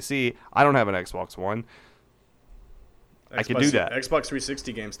my PC. I don't have an Xbox One. I could do that. Xbox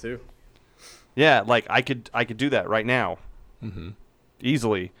 360 games too. Yeah, like I could do that right now,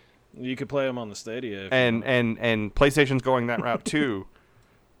 easily. You could play them on the Stadia. if you And want. and PlayStation's going that route too.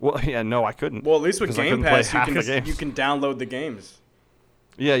 Well, yeah, no, I couldn't. Well, at least with 'Cause I Game couldn't play Pass, half the games. you can download the games.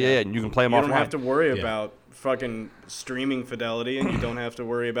 Yeah, and you can play them You offline. don't have to worry Yeah. about fucking streaming fidelity, and you don't have to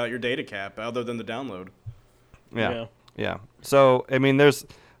worry about your data cap other than the download. Yeah. So, I mean, there's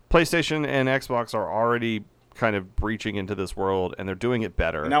PlayStation and Xbox are already kind of breaching into this world, and they're doing it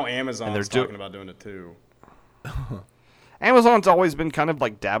better. And now Amazon's they're talking about doing it too. Amazon's always been kind of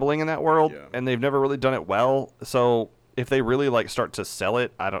like dabbling in that world, Yeah. and they've never really done it well. So, if they really like start to sell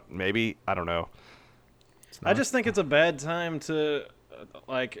it, I don't know. I just think it's a bad time to,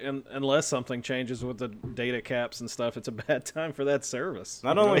 unless something changes with the data caps and stuff, it's a bad time for that service.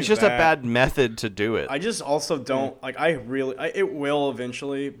 Not only It's just a bad method to do it. I just also don't like. It will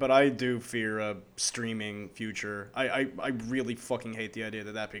eventually, but I do fear a streaming future. I really fucking hate the idea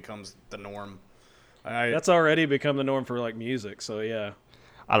that becomes the norm. That's already become the norm for like music, so yeah.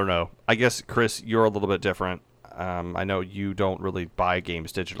 I don't know. I guess, Chris, you're a little bit different. I know you don't really buy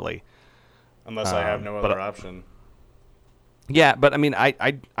games digitally. unless I have no but, other option. Yeah, but I mean,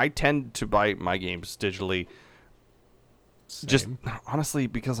 I tend to buy my games digitally. Just Same. honestly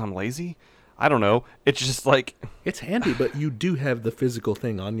because I'm lazy. I don't know. It's just like It's handy, but you do have the physical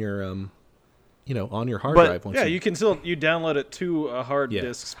thing on your on your hard But- drive. Once Yeah, you can still download it to a hard Yeah.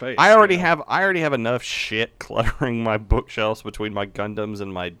 disk space. I already you know? have enough shit cluttering my bookshelves between my Gundams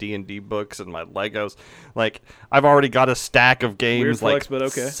and my D&D books and my Legos. Like I've already got a stack of games Weird like flex, but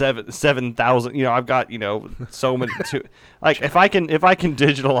okay. 7,000. I've got so many. Like if I can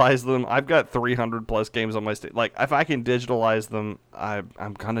digitalize them, I've got 300 plus games on my like if I can digitalize them,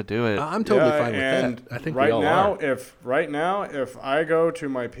 I'm gonna do it. I'm totally fine with and that. I think right we all now, are. if I go to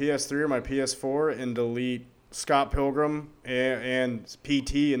my PS3 or my PS4 and delete Scott Pilgrim and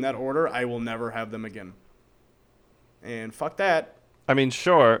PT in that order, I will never have them again. And fuck that. I mean,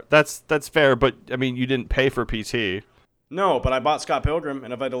 sure, that's fair, but I mean, you didn't pay for PT. No, but I bought Scott Pilgrim,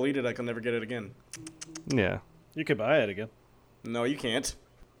 and if I delete it, I can never get it again. Yeah. You could buy it again. No, you can't.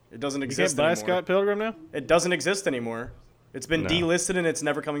 It doesn't You exist can't buy anymore. Scott Pilgrim now? It doesn't exist anymore. It's been No. delisted and it's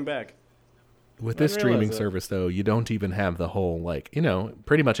never coming back. With I this didn't realize streaming that. service, though, you don't even have the whole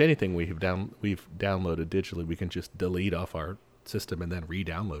pretty much anything we've downloaded digitally, we can just delete off our system and then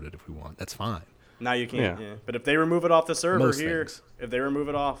re-download it if we want. That's fine. Now you can't. Yeah. Yeah. But if they remove it off the server Most here, things. if they remove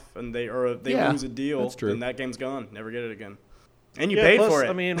it off and they Yeah, lose a deal, that's true. then that game's gone. Never get it again. And you Yeah, paid plus, for it.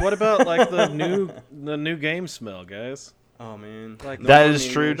 I mean, what about like the new game smell, guys? Oh man, Like That is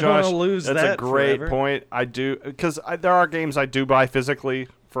true, you don't wanna Josh. lose That's a that great forever. point. I do, because there are games I do buy physically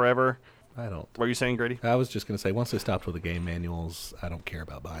forever. I don't. What are you saying, Grady? I was just going to say, once they stopped with the game manuals, I don't care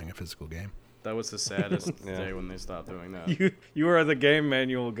about buying a physical game. that was the saddest Yeah. day when they stopped doing that. You are the game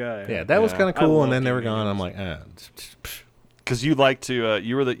manual guy. Yeah, that was Yeah. kind of I cool, love and then they game were gone. I'm manuals. like, Because you like to,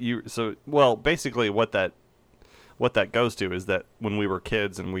 well, basically what that goes to is that when we were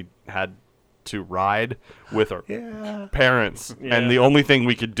kids and we had to ride with our yeah. parents, Yeah. and the only thing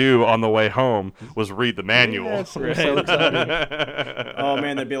we could do on the way home was read the manual. Yes, Right. so exciting. Oh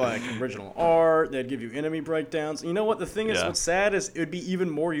man, they'd be like original art. They'd give you enemy breakdowns. You know what? The thing is, Yeah. what's sad is it would be even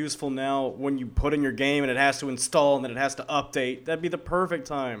more useful now when you put in your game and it has to install and then it has to update. That'd be the perfect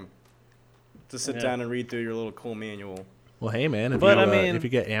time to sit Yeah. down and read through your little cool manual. Well, hey, man, But, I mean- if you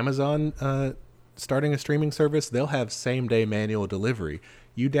get Amazon starting a streaming service, they'll have same-day manual delivery.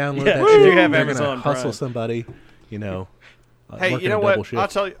 You download Yeah, that if shit, you you're have gonna Amazon hustle Prime. somebody, you know. Hey, working you know a double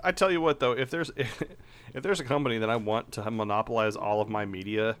what? shift. I tell you what though. If there's if there's a company that I want to monopolize all of my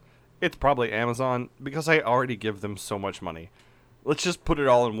media, it's probably Amazon, because I already give them so much money. Let's just put it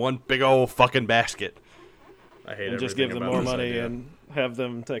all in one big old fucking basket. I hate And just everything give them about more this money idea. and have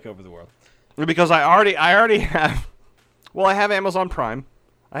them take over the world. Because I already have. Well, I have Amazon Prime.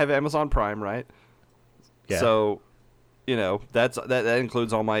 I have Amazon Prime, right? Yeah. So, you know, that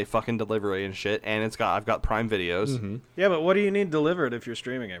includes all my fucking delivery and shit, and I've got Prime videos. Mm-hmm. Yeah, but what do you need delivered if you're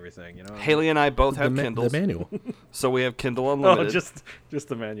streaming everything? You know. Haley and I both have the Kindles, manual. so we have Kindle Oh, Unlimited. just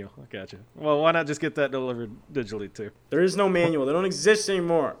the manual. I gotcha. Well, why not just get that delivered digitally too? There is no manual. They don't exist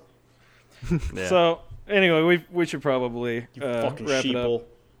anymore. Yeah. So anyway, we should probably You fucking wrap it up. sheeple.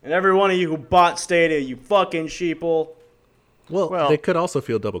 And every one of you who bought Stadia, you fucking sheeple. Well, they could also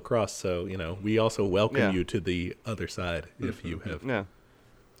feel double-crossed, so, you know, we also welcome Yeah. you to the other side if you have. yeah.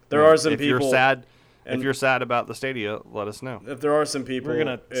 There are some if people. you're sad, if and- you're sad about the Stadia, let us know. If there are some people. We're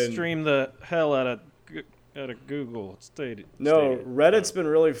gonna and- stream the hell out of Google Stadia. No, Stadia. Reddit's been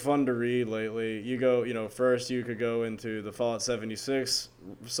really fun to read lately. You go, first you could go into the Fallout 76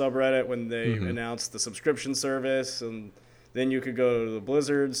 subreddit when they announced the subscription service, and then you could go to the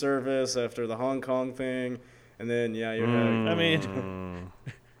Blizzard service after the Hong Kong thing, and then you had. I mean,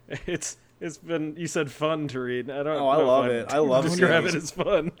 it's been, you said fun to read. I don't. Oh, I know if love I'd it. I love describe seeing it as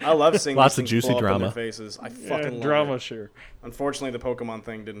fun. I love seeing Lots these of things juicy blow up in drama. their faces. I Yeah, fucking love drama, it. sure. Unfortunately, the Pokemon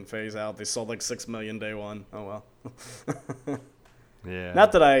thing didn't phase out. They sold like 6 million day one. Oh well. Yeah.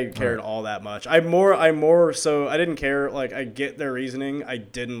 Not that I cared all that much. I more so I didn't care. Like, I get their reasoning. I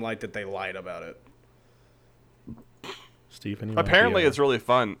didn't like that they lied about it. Stephen, Apparently, it's really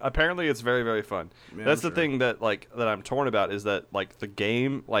fun. Apparently, it's very, very fun. Yeah, That's I'm the sure. thing that I'm torn about, is that like the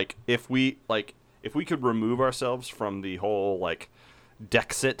game, like if we could remove ourselves from the whole like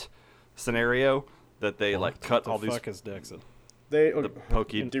Dexit scenario, that they like cut all the these fuck is Dexit? They. the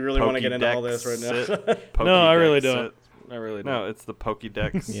pokey. Do you really wanna get into all this right now? No, I really Pokédex don't. it. I really No, don't. it's the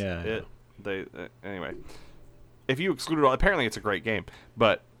Pokédex. Yeah. Anyway, if you exclude it all, apparently it's a great game,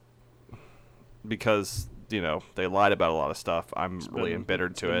 but because they lied about a lot of stuff, I'm really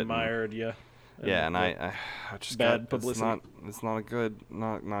embittered to it. Mired, yeah. Yeah, and I just Bad got, publicity. It's not a good,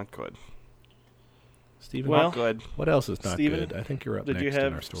 not good. Stephen, Well, Not good. what else is not Steven, good? I think you're up Did next you in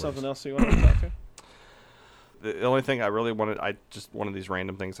our have stories. something else you wanted to talk to? The only thing I really wanted, one of these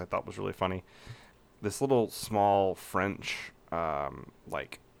random things I thought was really funny. This little small French,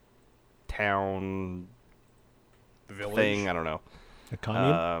 like town Village. thing. I don't know. A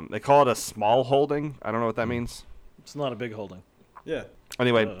commune? They call it a small holding. I don't know what that means. It's not a big holding. Yeah.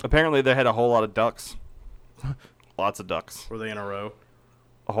 Anyway, apparently they had a whole lot of ducks. Lots of ducks. Were they in a row?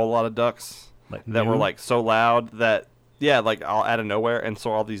 A whole lot of ducks Like that were noon? like so loud that like all out of nowhere, and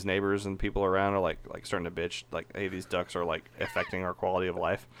so all these neighbors and people around are like starting to bitch, like, hey, these ducks are like affecting our quality of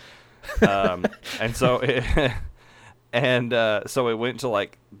life. And so so it went to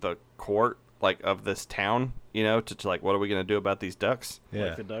like the court like of this town, to like, what are we gonna do about these ducks? Yeah.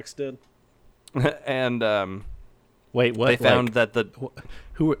 Like the Ducks did. And Wait, what? they found like, that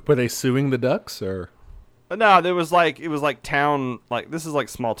who were they suing the ducks or no, it was like town, like this is like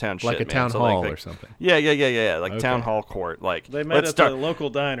small town shit, like a man. town So, hall like, or something? Yeah, like town Okay. hall court. Like, They met let's at start. the local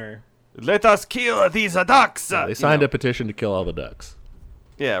diner. Let us kill these ducks. They signed a petition to kill all the ducks.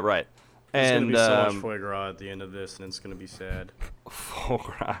 Yeah, right. There's And gonna be so much foie gras at the end of this, and it's gonna be sad. foie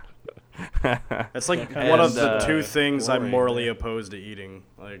gras. That's like And, one of the two uh, things I'm boring, morally yeah. opposed to eating.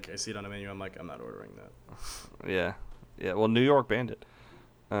 Like, I see it on a menu, I'm like, I'm not ordering that. Yeah. Well, New York banned it.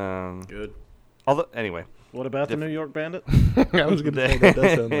 Good. Although, anyway, What about the New York Bandit? I was going to say that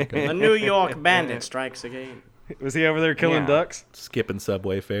does sound like The New York Bandit strikes again. Was he over there killing Yeah. ducks? Skipping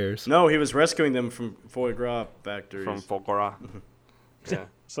subway fares. No, he was rescuing them from foie gras factories. From Folgora. Yeah.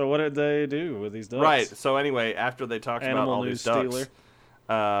 So what did they do with these ducks? Right. So anyway, after they talked about Animal all news these ducks,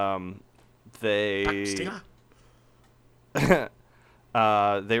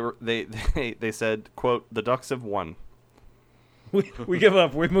 they said, quote, "The ducks have won." We give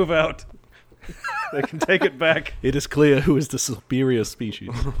up. We move out. They can take it back. It is clear who is the superior species.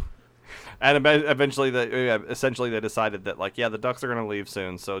 And eventually, essentially, they decided that, like, yeah, the ducks are going to leave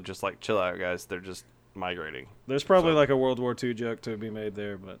soon, so just, like, chill out, guys. They're just migrating. There's probably like a World War II joke to be made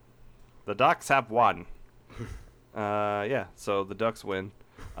there, but The ducks have won. Yeah, so the ducks win.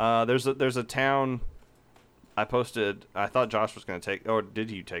 There's a town I posted. I thought Josh was going to take, or did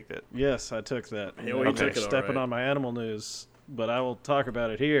you take it? yes, I took that. Yeah, well, he took it all Stepping right. on my animal news, but I will talk about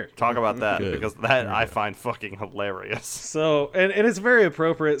it here. Talk about that, Good. because that I find fucking hilarious. So, and it's very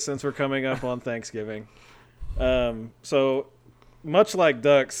appropriate since we're coming up on Thanksgiving. So, much like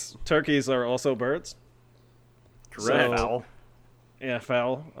ducks, turkeys are also birds. Correct. So- Foul. Yeah,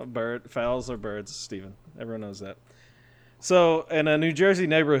 fowl, a bird. Fowls are birds, Stephen. Everyone knows that. So, in a New Jersey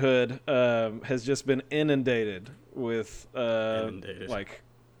neighborhood, has just been inundated with like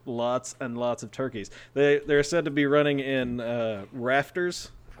lots and lots of turkeys. They're said to be running in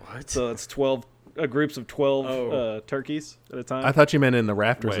rafters. What? So it's 12 groups of 12 turkeys at a time. I thought you meant in the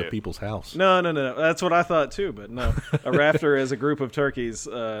rafters Wait. of people's house. No. That's what I thought too, but no. A rafter is a group of turkeys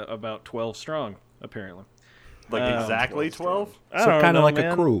about 12 strong, apparently. Like exactly 12? I So don't kind know, of like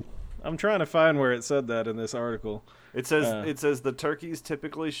man. a crew. I'm trying to find where it said that in this article. It says the turkeys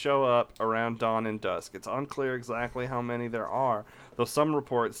typically show up around dawn and dusk. It's unclear exactly how many there are, though some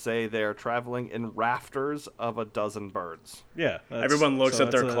reports say they are traveling in rafters of a dozen birds. Yeah. Everyone looks so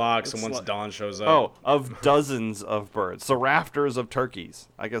at their it's clocks, and it's once like- dawn shows up, Oh, of dozens of birds. So rafters of turkeys.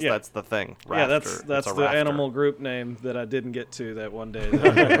 I guess Yeah. that's the thing. Yeah, Rafter. that's It's the a rafter. animal group name that I didn't get to that one day.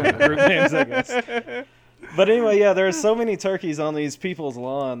 Group names, I guess. But anyway, yeah, there's so many turkeys on these people's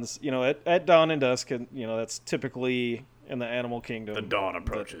lawns. You know, at dawn and dusk, and you know that's typically in the animal kingdom. the dawn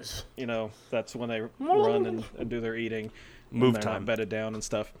approaches. You know, that's when they run and do their eating. when Move they're time. not bedded down and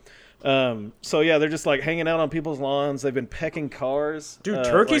stuff. So yeah, they're just like hanging out on people's lawns. They've been pecking cars. Dude,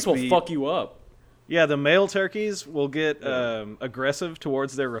 turkeys like will fuck you up. Yeah, the male turkeys will get aggressive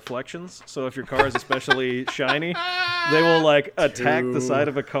towards their reflections. So if your car is especially shiny, they will like attack the side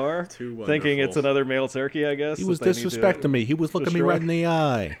of a car, too thinking it's wonderful. another male turkey. I guess He was that they need to disrespecting me. He was looking me destroy. right in the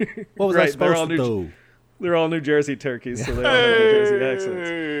eye. What was I Right, they're all supposed to do? They're all New Jersey turkeys, so they all have New Jersey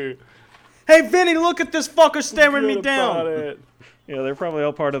accents. Hey, Vinny, look at this fucker staring me down. Yeah, they're probably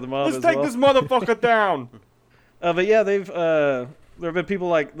all part of the mob Let's as take well. this motherfucker down. But yeah, there have been people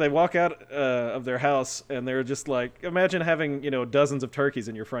like they walk out of their house and they're just like, imagine having dozens of turkeys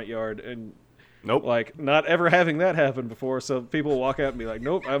in your front yard and Nope. like not ever having that happen before. So people walk out and be like,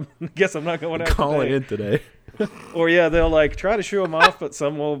 nope, I guess I'm not going out Calling today. in today. Or yeah, they'll like try to shoo them off, but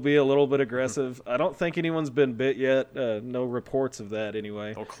some will be a little bit aggressive. I don't think anyone's been bit yet. No reports of that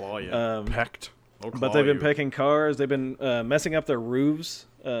anyway. They'll claw you. Pecked. They'll But claw they've been you. pecking cars. They've been messing up their roofs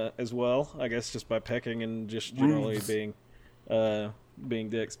as well. I guess just by pecking and just generally being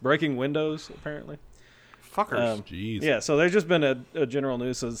dicks, breaking windows apparently. Fuckers. Jeez. Yeah, so they've just been a general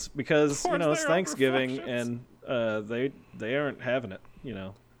nuisance because course it's they are Thanksgiving reflections. and they aren't having it.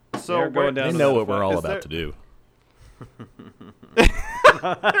 So they're going down They to know that what we're all Is about there- to do.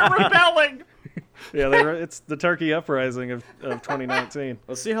 They're rebelling. Yeah, it's the turkey uprising of 2019.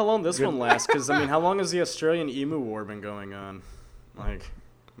 Let's see how long this one lasts, because, I mean, how long has the Australian Emu War been going on? Like,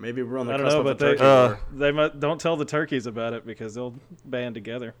 maybe we're on the I don't cusp know, of a but they turkey war. don't tell the turkeys about it because they'll band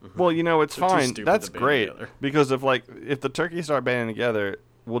together. Well, it's They're too fine. stupid That's to band great together. because if the turkeys start banding together,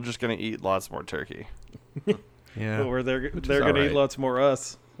 we're just gonna eat lots more turkey. Yeah. Or they're Which is going to alright. eat lots more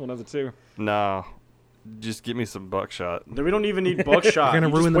us. One of the two. No, just give me some buckshot. Then we don't even need buckshot. You're gonna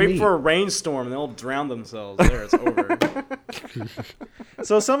You just ruin the wait meat. for a rainstorm and they'll drown themselves. There, it's over.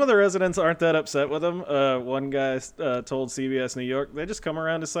 So some of the residents aren't that upset with them. One guy told CBS New York, they just come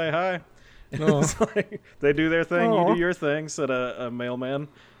around to say hi. Oh. It's like, they do their thing, Aw. you do your thing, said a mailman.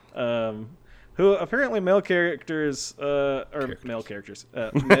 Who apparently male characters, mailman.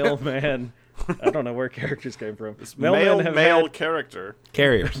 I don't know where characters came from. Male character.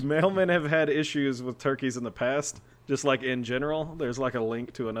 Carriers. Mailmen have had issues with turkeys in the past, just like in general. There's like a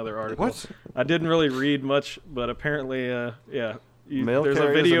link to another article. What? I didn't really read much, but apparently, yeah. Male there's a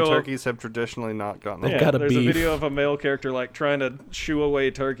carriers video and of, turkeys have traditionally not gotten They've yeah, along. got a there's beef. a video of a male character like trying to shoo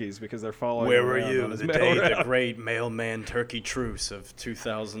away turkeys because they're following Where him were around you on his the mail day the route. great mailman turkey truce of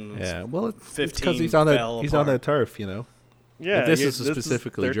 2000? Yeah. Well, it's 15 because he's on fell the apart. turf, Yeah, But this is a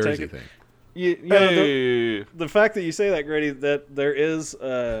specifically they're Jersey taking- thing. You know, the fact that you say that, Grady, that there is,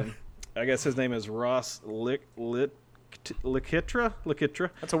 I guess his name is Ross Likitra.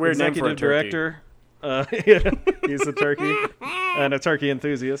 That's a weird name for a executive turkey. director. Yeah, he's a turkey and a turkey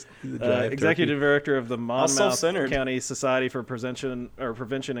enthusiast. Executive director of the Monmouth self-centered. County Society for Prevention and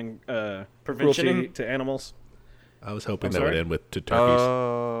Preventioning? Cruelty to Animals. I was hoping I'm that would sorry? end with to turkeys.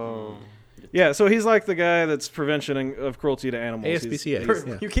 Oh. Yeah, so he's like the guy that's prevention of cruelty to animals. ASPCA.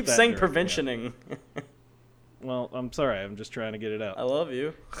 Yeah. You keep that saying director, preventioning. Well, I'm sorry. I'm just trying to get it out. I love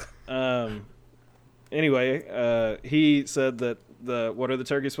you. Anyway, he said that what are the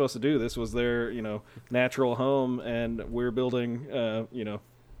turkeys supposed to do? This was their, natural home, and we're building,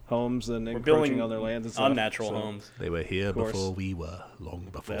 homes and We're encroaching building on their lands and stuff. unnatural So homes. They were here course. before we were, long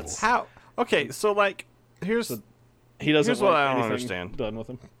before. That's- How? Okay, so like, here's He doesn't Here's what want I don't anything understand. done with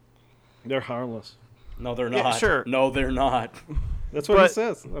them. They're harmless. No, they're Yeah, not. sure. No, they're not. That's what he But-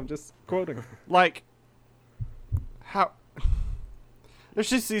 says. I'm just quoting. like how. There's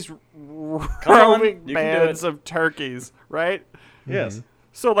just these on, roaming you can do bands it. of turkeys, right? Yes.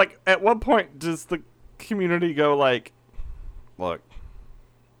 So, like, at what point does the community go, like, look,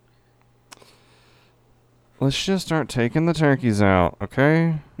 let's just start taking the turkeys out,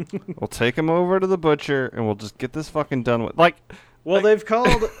 okay? We'll take them over to the butcher, and we'll just get this fucking done with. Like, Well, they've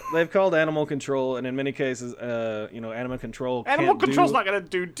called animal control, and in many cases, animal control. animal can't control's do, not going to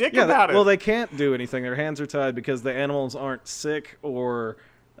do dick Yeah, about it. well, they can't do anything. Their hands are tied because the animals aren't sick or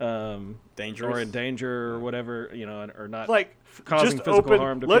Dangerous. or in danger or whatever, or not like, causing just physical open,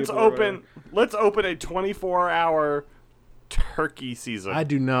 harm to let's people. or whatever. let's open a 24-hour turkey season. I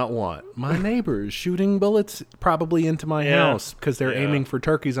do not want my neighbors shooting bullets probably into my Yeah. house because they're Yeah. aiming for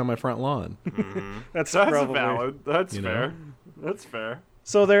turkeys on my front lawn. That's That's probably valid. That's You fair. know? That's fair.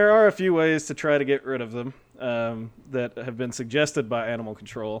 So there are a few ways to try to get rid of them that have been suggested by animal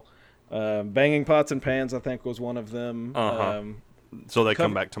control. Banging pots and pans, I think, was one of them. Uh-huh. So they come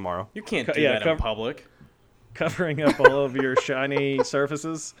Cover- back tomorrow. You can't Co- do yeah, that in cover- public. Covering up all of your shiny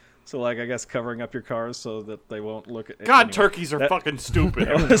surfaces. So, like, I guess covering up your cars so that they won't look at. God, anyway, turkeys are that- fucking stupid.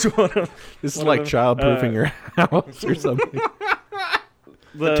 That was one of This is one like of them. childproofing your house or something.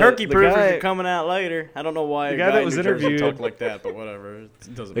 the Turkey proofers guy- are coming out later. I don't know why The a guy guy that in was New Jersey interviewed- talked like that, but whatever.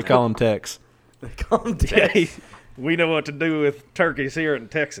 It doesn't They matter. call them Tex. They call him Yeah, Tex. we know what to do with turkeys here in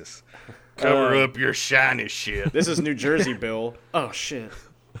Texas. Cover up your shiny shit. This is New Jersey, Bill. Oh, shit.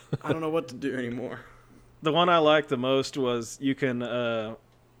 I don't know what to do anymore. The one I liked the most was you can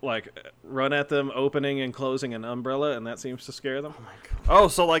run at them opening and closing an umbrella, and that seems to scare them. Oh,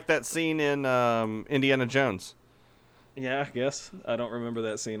 so like that scene in Indiana Jones Yeah, I guess. I don't remember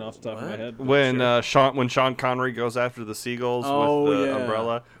that scene off the top of my What? head. but when sure. when Sean Connery goes after the seagulls Oh, with the yeah.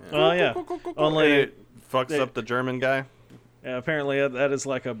 umbrella. Oh, yeah. And Only, it fucks they- up the German guy. yeah, apparently that is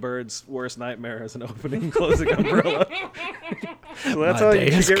like a bird's worst nightmare as an opening and closing umbrella. So that's My how day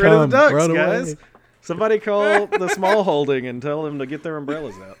you has get rid of come. the ducks, Run guys. away. Somebody call the small holding and tell them to get their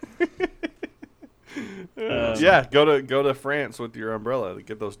umbrellas out. Yeah, go to France with your umbrella to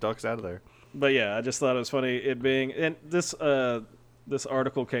get those ducks out of there. But yeah, I just thought it was funny it being and this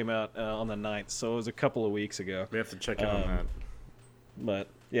article came out on the 9th, so it was a couple of weeks ago. We have to check in on that. But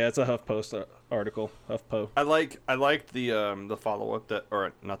yeah, it's a HuffPost article. HuffPo. I liked the follow up that,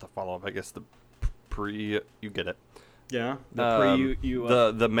 or not the follow up. I guess the pre. You get it. Yeah.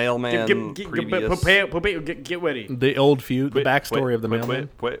 The mailman previous. Get ready. The old feud, the backstory of the mailman.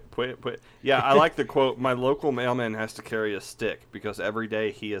 Yeah, I like the quote. My local mailman has to carry a stick because every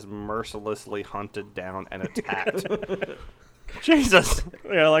day he is mercilessly hunted down and attacked. Jesus.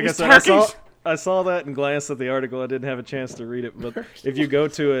 Yeah, like These I said, turkeys. I saw that and glanced at the article. I didn't have a chance to read it, but if you go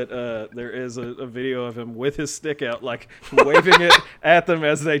to it, there is a video of him with his stick out, like waving it at them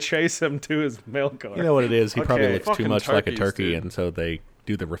as they chase him to his mail car. You know what it is? He probably Okay. looks too Fucking much like a turkeys, turkey, dude. and so they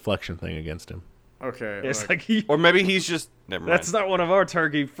do the reflection thing against him. Okay. It's like, like Or maybe he's just. Never mind. that's not one of our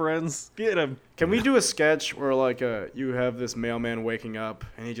turkey friends. Get him. can we do a sketch where you have this mailman waking up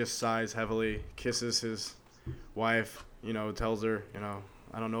and he just sighs heavily, kisses his wife, tells her,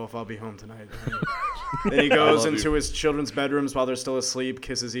 I don't know if I'll be home tonight. Then he goes love into his children's bedrooms while they're still asleep,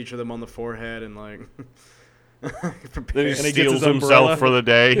 kisses each of them on the forehead, and Then he And he gets steals his himself umbrella. for the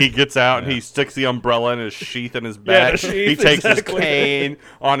day. He gets out and he sticks the umbrella in his sheath in his back. the sheath, He takes exactly. his cane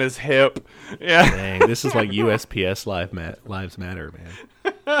on his hip. Yeah. Dang, this is like USPS Lives Matter,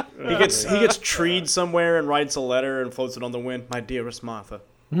 man. He gets treed somewhere and writes a letter and floats it on the wind. My dearest Martha,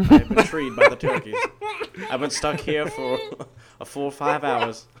 I have been treed by the turkeys. I've been stuck here for a full 5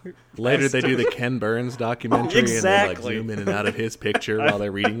 hours. Later, they do the Ken Burns documentary, and they Exactly. zoom in and out of his picture while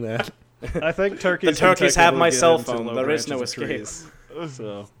they're reading that. I think turkeys. The turkeys can have my technically cell get into phone. low There is no branches of escape. trees.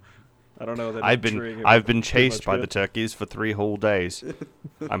 So I don't know that I've been chased by the turkeys for 3 whole days.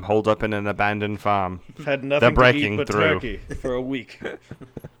 I'm holed up in an abandoned farm. Had They're nothing to breaking eat but through. turkey for a week.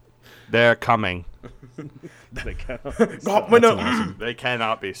 They're coming. They cannot They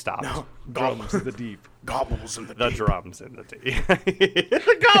cannot be stopped. drums in the deep. Gobbles in the The deep. drums in the deep.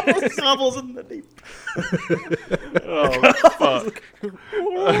 Gobbles in the deep. Oh, fuck.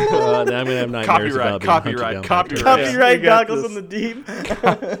 Now I'm gonna have nightmares about being hunted down by Copyright. Copyright we got goggles this. in the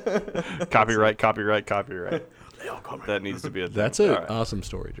deep. Copyright. They all come That needs to be a thing. That's an All right. awesome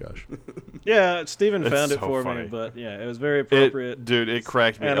story, Josh. Yeah, Steven It's found it so for funny. me, but yeah, it was very appropriate. Dude, it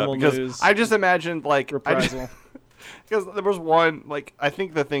cracked me Animal up because news. I just imagined reprisal. because there was one I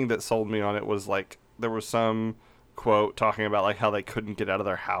think the thing that sold me on it was there was some quote talking about how they couldn't get out of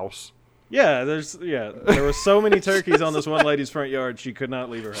their house. Yeah, there were so many turkeys on this one lady's front yard, she could not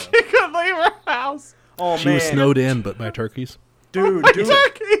leave her house. She couldn't leave her house. Oh She man, was snowed in, but by turkeys. dude.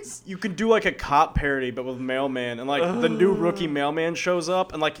 Turkeys. You could do a cop parody, but with mailman, and the new rookie mailman shows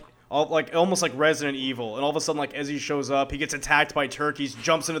up, and almost like Resident Evil, and all of a sudden as he shows up, he gets attacked by turkeys,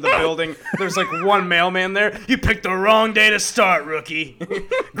 jumps into the building. There's one mailman there. You picked the wrong day to start, rookie.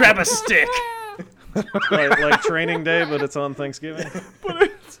 Grab a stick. like Training Day, but it's on Thanksgiving.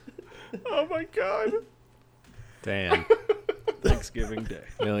 Oh my god. Damn. Thanksgiving Day.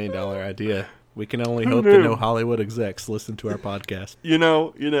 $1 million idea. We can only hope that no Hollywood execs listen to our podcast.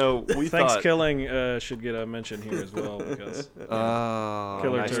 We Thanks thought. Killing should get a mention here as well because Oh,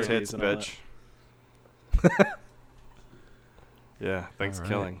 Killer nice turkeys tits, and all bitch. Yeah, thanks All right.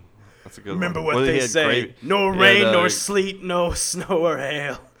 killing. That's a good Remember one. what Well, he they had say: gravy- no he had, rain, nor sleet, no snow or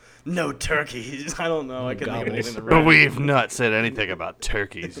hail, no turkeys. I don't know. I couldn't think of anything to But rhyme. we've not said anything about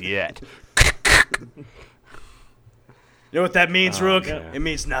turkeys yet. You know what that means, Rook? man. It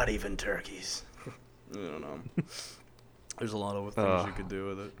means not even turkeys. I don't know. There's a lot of things you could do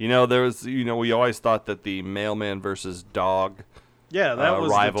with it. There was, we always thought that the mailman versus dog yeah, that was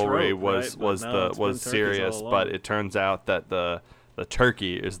rivalry the trope, was right? But was no, the it's been was turkeys serious, all along. but it turns out that the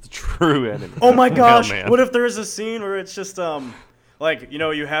turkey is the true enemy. Oh my gosh! Mailman. What if there is a scene where it's just you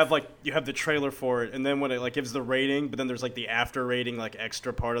have the trailer for it, and then when it gives the rating, but then there's the after rating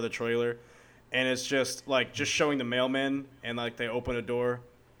extra part of the trailer, and it's just showing the mailman and they open a door.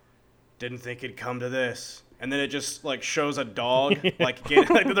 Didn't think it'd come to this. And then it just shows a dog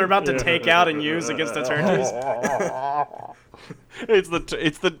that they're about to take out and use against the turkeys.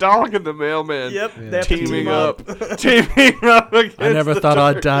 It's the dog and the mailman. Yep, they have to teaming team up. Teaming up against I never the thought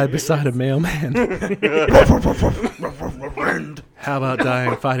I'd die beside a mailman. How about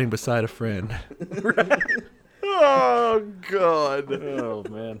dying fighting beside a friend? Oh god. Oh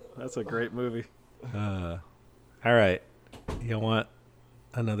man, that's a great movie. All right. You want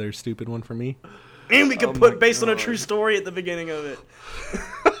another stupid one for me? And we could put based on a true story at the beginning of it.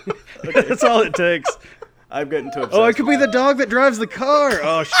 That's all it takes. I'm getting too obsessed. Oh, it could be the dog that drives the car.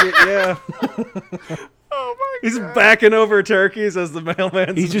 Oh shit, yeah. Oh my He's backing over turkeys as the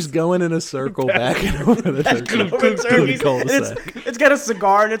mailman's. He's just going in a circle back and over the turkey. Over turkeys. Cul-de-sac. It's got a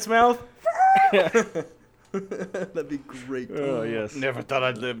cigar in its mouth. That'd be great. Oh yes. Never thought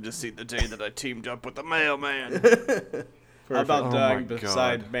I'd live to see the day that I teamed up with the mailman. How about Oh dying my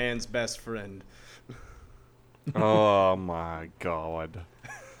beside God. man's best friend? Oh my god.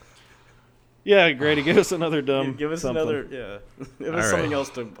 Yeah, Grady, give us another dumb. Give us something. another, yeah. Give us All something right. else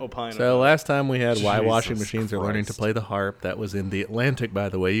to opine So on. last time we had why Jesus washing machines are learning to Christ. play the harp. That was in The Atlantic, by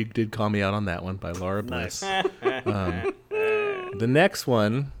the way. You did call me out on that one by Laura Bliss. The next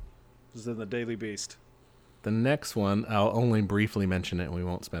one, This is in the Daily Beast. I'll only briefly mention it, and we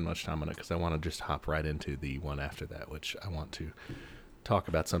won't spend much time on it because I want to just hop right into the one after that, which I want to talk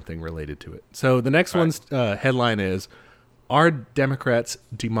about something related to it. So the next one's headline is, "Are Democrats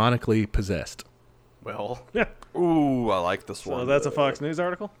demonically possessed?" Well, Ooh, I like this So one. that's a Fox News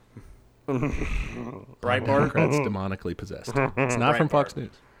article. Are Breitbart. Democrats demonically possessed? It's not from Fox News.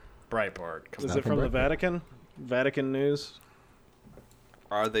 Breitbart. Come Is on. it from the Vatican? Vatican News.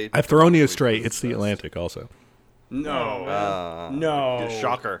 Are they? I've thrown you straight. It's The Atlantic also. No. No.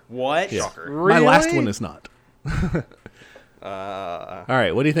 Shocker. What? Yeah. Shocker. My last one is not. All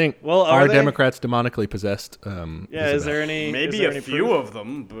right, what do you think? Well, are they? Democrats demonically possessed? Yeah, is there any? Maybe is there a any few proof? of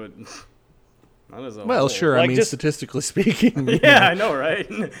them, but not as a Well, whole. sure. I Like mean, just- statistically speaking. Yeah, I know, right?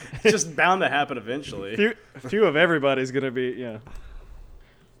 It's just bound to happen eventually. Few of everybody's gonna be. Yeah.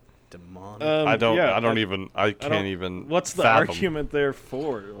 demonic. I don't. Yeah, I don't even. I can't don't- even. What's the fathom. argument there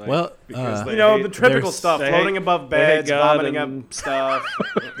for? Like, Well, because they you know, hate- the typical there's- stuff: they floating hate- above they hate beds, God vomiting and up stuff,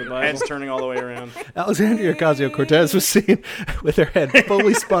 the Bible. heads turning all the way around. Alexandria Ocasio-Cortez was seen with her head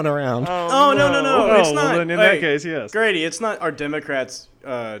fully spun around. Oh, no, Oh, it's well, not. then in Hey, that case, yes. Grady, it's not our Democrats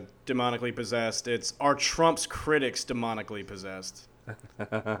demonically possessed. It's our Trump's critics demonically possessed.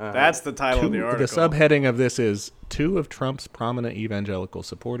 That's the title of the article. The subheading of this is 2 of Trump's prominent evangelical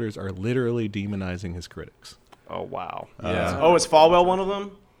supporters are literally demonizing his critics. Oh wow. Yeah. Is Falwell one of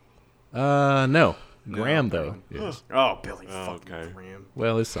them? No. Graham, though, is. Oh, Billy Oh, fucking okay. Graham.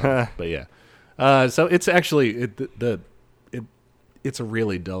 Well, it's some, but yeah. So it's actually it's a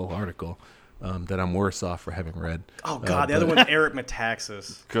really dull article that I'm worse off for having read. Oh God, the other one's Eric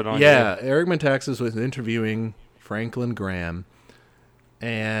Metaxas. Good on Yeah, Eric Metaxas was interviewing Franklin Graham,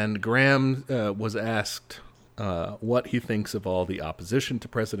 and Graham was asked what he thinks of all the opposition to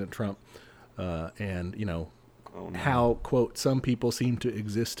President Trump, and how, quote, some people seem to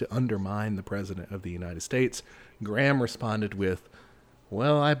exist to undermine the President of the United States. Graham responded with,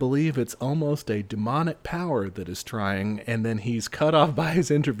 well, I believe it's almost a demonic power that is trying, and then he's cut off by his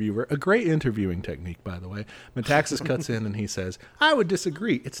interviewer. A great interviewing technique, by the way. Metaxas cuts in and he says, I would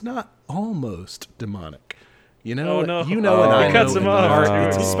disagree. It's not almost demonic. You know, Oh, no. and I He know cuts in him the off. art,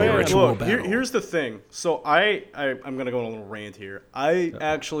 it's a Oh. spiritual Look, battle. here's the thing. So I'm gonna go on a little rant here. I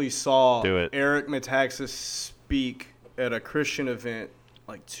actually saw Do it. Eric Metaxas speak at a Christian event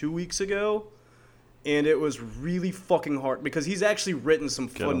like 2 weeks ago, and it was really fucking hard because he's actually written some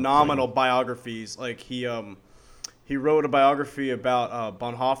phenomenal biographies. Like he wrote a biography about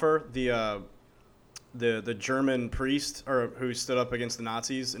Bonhoeffer, the German priest who stood up against the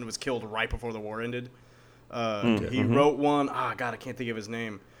Nazis and was killed right before the war ended. He wrote one. I can't think of his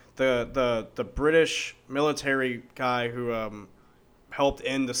name. The British military guy who helped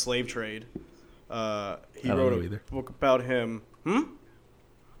end the slave trade. He wrote a book about him.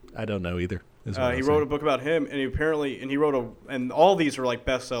 I don't know either. He wrote a book about him, and and all these are like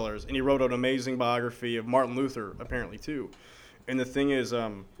bestsellers. And he wrote an amazing biography of Martin Luther, apparently too. And the thing is,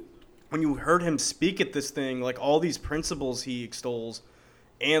 when you heard him speak at this thing, like all these principles he extols.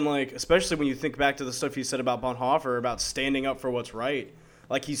 And, like, especially when you think back to the stuff he said about Bonhoeffer, about standing up for what's right,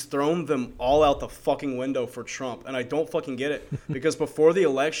 like, he's thrown them all out the fucking window for Trump. And I don't fucking get it. Because before the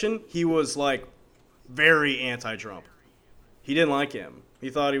election, he was, like, very anti-Trump. He didn't like him. He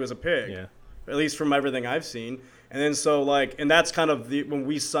thought he was a pig. Yeah. At least from everything I've seen. And then so, like, and that's kind of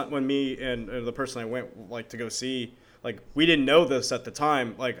when me and the person I went, like, to go see, like, we didn't know this at the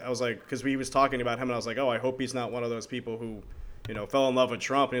time. Like, I was like, because he was talking about him, and I was like, oh, I hope he's not one of those people who, fell in love with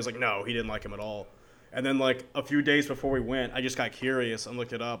Trump. And he was like, no, he didn't like him at all. And then, like, a few days before we went, I just got curious and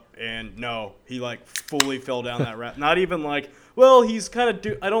looked it up. And no, he, like, fully fell down that rat. Not even like, well, he's kind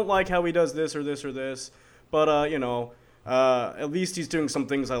of, I don't like how he does this or this or this. But, at least he's doing some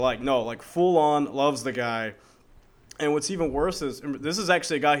things I like. No, like, full on loves the guy. And what's even worse is, this is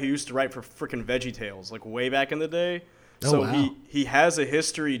actually a guy who used to write for freaking VeggieTales, like, way back in the day. So wow. he has a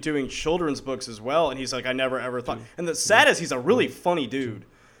history doing children's books as well, and he's like, I never ever thought. And the sad is, he's a really funny dude.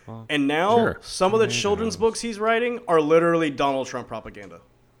 And now some of the children's books he's writing are literally Donald Trump propaganda.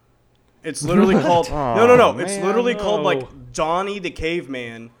 It's literally called no. It's literally called like Donnie the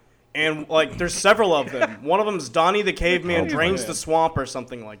Caveman, and like there's several of them. One of them is Donnie the Caveman drains the swamp or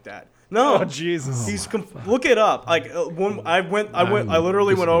something like that. No, Oh, Jesus. he's look it up. Like when I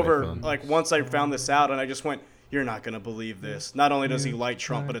literally went over like once I found this out, and I just went, you're not gonna believe this. Not only does he like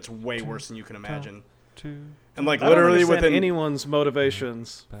Trump, but it's way worse than you can imagine. And like I don't literally understand within anyone's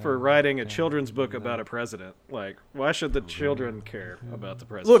motivations for writing a children's book about a president. Like, why should the children care about the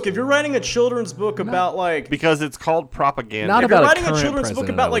president? look, if you're writing a children's book about like Because it's called propaganda. Not if you're about a writing a current children's book president,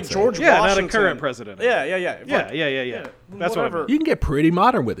 I about would like say. George Yeah, Washington, not a current president. Yeah. Yeah. That's whatever. what You can get pretty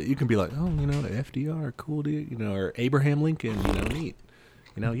modern with it. You can be like, oh, FDR, cool dude, or Abraham Lincoln, neat.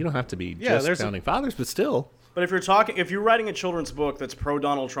 You don't have to be just there's founding fathers, but still. But if you're writing a children's book that's pro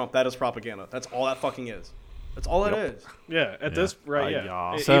Donald Trump, that is propaganda. That's all that fucking is. That's all that is. Yeah, at this right, yeah. Yeah.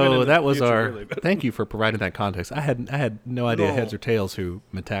 Even in So the that was future, our. really, but- Thank you for providing that context. I had no idea No. heads or tails who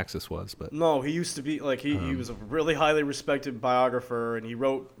Metaxas was, but No, he used to be like he was a really highly respected biographer, and he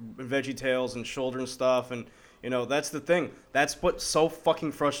wrote VeggieTales and children's stuff, and that's the thing. That's what so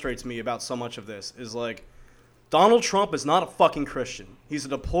fucking frustrates me about so much of this is like Donald Trump is not a fucking Christian. He's a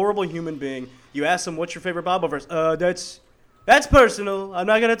deplorable human being. You ask him what's your favorite Bible verse? That's personal. I'm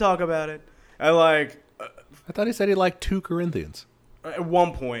not gonna talk about it. And like I thought he said he liked 2 Corinthians. at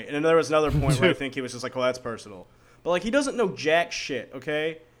one point, and then there was another point where I think he was just like, well, that's personal. But like he doesn't know jack shit,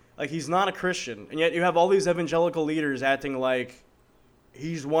 okay? Like he's not a Christian, and yet you have all these evangelical leaders acting like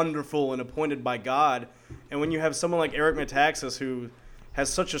he's wonderful and appointed by God. And when you have someone like Eric Metaxas who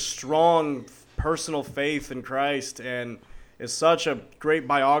has such a strong personal faith in Christ and is such a great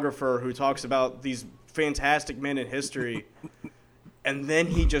biographer who talks about these fantastic men in history, and then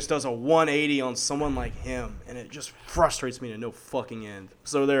he just does a 180 on someone like him, and it just frustrates me to no fucking end.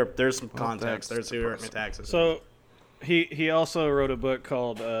 So there's some context. There's who Eric Metaxas is. So he also wrote a book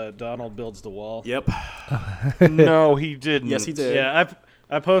called Donald Builds the Wall. Yep. No, he didn't. Yes, he did. Yeah,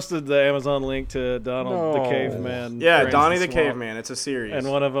 I posted the Amazon link to Donald the Caveman. Yeah, Drains Donnie the Swamp. Caveman. It's a series. And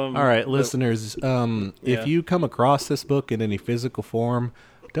one of them. All right, listeners, if you come across this book in any physical form,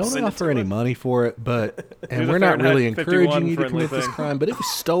 don't Send it offer to any us. money for it. But and the we're not really Fahrenheit 51 encouraging you to friendly commit this thing. crime. But if you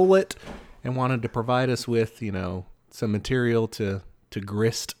stole it and wanted to provide us with, some material to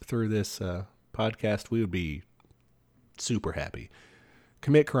grist through this podcast, we would be super happy.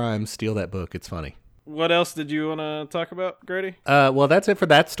 Commit crimes, steal that book. It's funny. What else did you want to talk about, Grady? Well, that's it for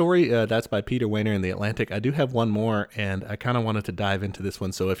that story. That's by Peter Wayner in The Atlantic. I do have one more, and I kind of wanted to dive into this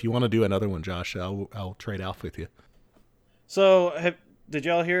one. So if you want to do another one, Josh, I'll trade off with you. So, did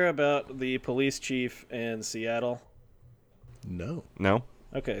y'all hear about the police chief in Seattle? No. No.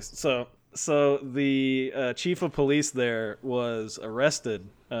 Okay, so the chief of police there was arrested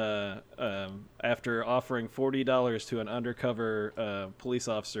after offering $40 to an undercover police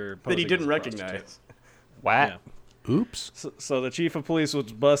officer that he posing didn't as a recognize. prostitute. What? Yeah. Oops. So the chief of police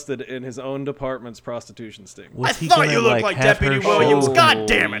was busted in his own department's prostitution sting. Was I he thought gonna, you looked like have Deputy her Williams. show- God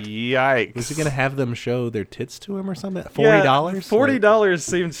damn it. Yikes. Was he going to have them show their tits to him or something? $40? Yeah, Like- $40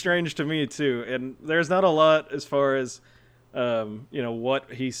 seemed strange to me too, and there's not a lot as far as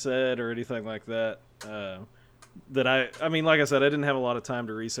what he said or anything like that. That I mean, like I said, I didn't have a lot of time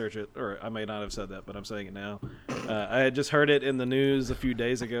to research it, or I may not have said that, but I'm saying it now. I had just heard it in the news a few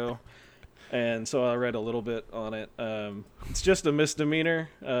days ago, and so I read a little bit on it. It's just a misdemeanor,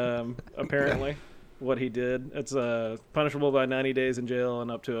 apparently, what he did. It's punishable by 90 days in jail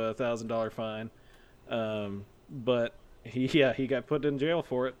and up to a $1,000 fine. But he got put in jail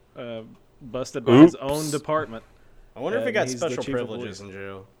for it, busted by his own department. I wonder if he And got he's the special chief of privileges police. in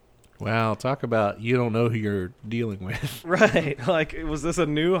jail. Wow, talk about you don't know who you're dealing with. Right. Like, was this a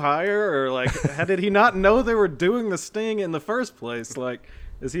new hire, or like, how did he not know they were doing the sting in the first place? Like,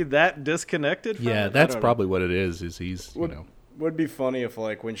 is he that disconnected from Yeah, it? that's I don't probably what it is he's, Would be funny if,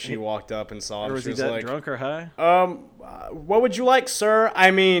 like, when she walked up and saw know. him, Or was she he was that like, drunk or high? what would you like, sir? I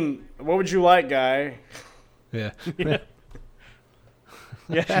mean, what would you like, guy? yeah.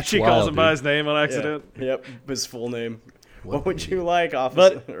 Yeah, That's she calls wild, him by dude. his name on accident. Yep, his full name. What would you like,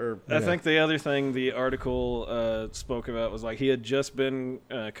 officer? I think the other thing the article spoke about was like he had just been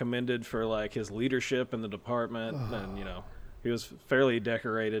commended for like his leadership in the department, and he was fairly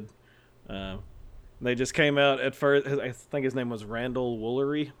decorated. They just came out at first. I think his name was Randall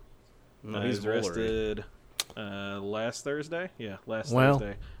Woolery. He was arrested last Thursday. Yeah, last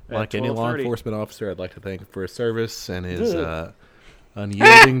Thursday. at Like any law 12:30. enforcement officer, I'd like to thank him for his service and his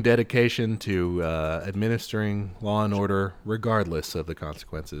unyielding dedication to administering law and order, regardless of the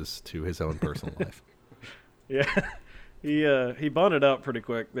consequences to his own personal life. Yeah, he bonded out pretty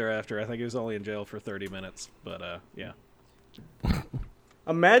quick thereafter. I think he was only in jail for 30 minutes, but yeah.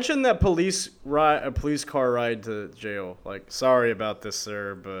 Imagine that police car ride to jail. Like, sorry about this,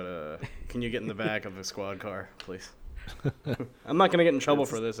 sir, but can you get in the back of the squad car, please? I'm not gonna get in trouble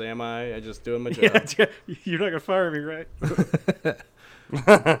for this, am I? I just doing my job. Yeah, you're not gonna fire me, right?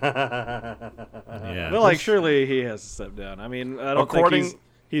 Yeah. Well, like surely he has to step down. I mean, I don't think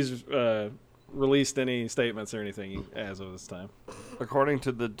he's released any statements or anything as of this time. According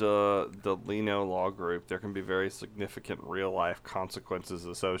to the Lino Law Group, there can be very significant real-life consequences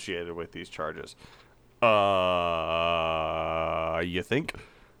associated with these charges. You think?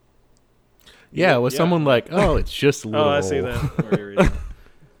 Yeah, with someone like, it's just a little. Oh, I see that. Where you're reading.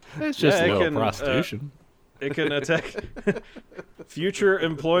 It's just Yeah, a it little can, prostitution. It can attack future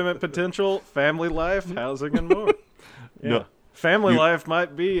employment potential, family life, housing, and more. Yeah. No. Family life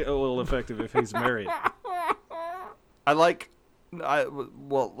might be a little effective if he's married. Last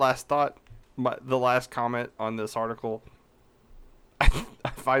thought, the last comment on this article, I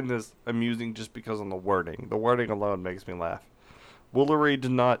find this amusing just because on the wording. The wording alone makes me laugh. Woolery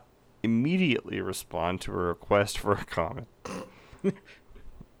did not immediately respond to a request for a comment.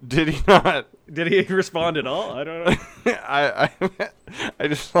 Did he not? Did he respond at all? I don't know. I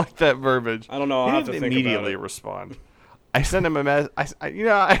just like that verbiage. I don't know. I'll He have to didn't think immediately about respond. I sent him a message.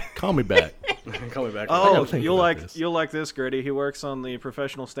 Call me back. it. Call me back. Oh, gotta think you'll about like this. you'll like this, Grady. He works on the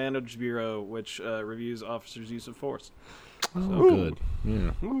Professional Standards Bureau, which reviews officers' use of force. Oh, good.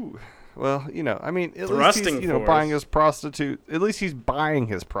 Yeah. Ooh. Well, I mean, at least Thrusting he's, force. buying his prostitute. At least he's buying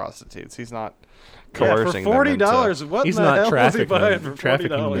his prostitutes. He's not Yeah, for coercing them into- $40, what He's in the not hell was he trafficking buying them- for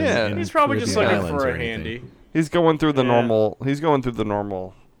trafficking $40? them Yeah. in He's probably just Caribbean looking islands for or a anything. handy. He's going through the Yeah. normal. He's going through the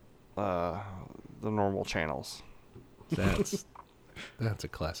normal channels. That's a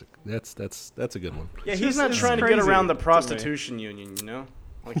classic. That's a good one. Yeah, he's not It's trying to get crazy around the to me. prostitution union,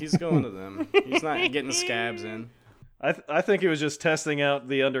 Like, he's going to them. He's not getting scabs in. I think he was just testing out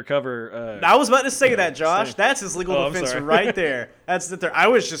the undercover. I was about to say that, Josh. Same. That's his legal Oh, I'm defense sorry. right there. I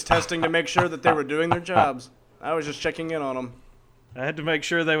was just testing to make sure that they were doing their jobs. I was just checking in on them. I had to make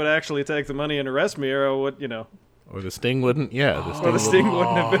sure they would actually take the money and arrest me, or would Or the sting wouldn't. Yeah, the sting. or the sting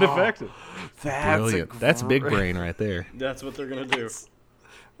wouldn't have been effective. That's Brilliant. That's big brain right there. That's what they're going to do.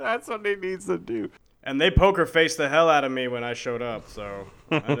 That's what he needs to do. And they poker faced the hell out of me when I showed up, so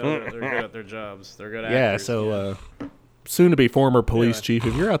I know they're good at their jobs. They're good actors. Yeah. So, soon to be former police Yeah. chief,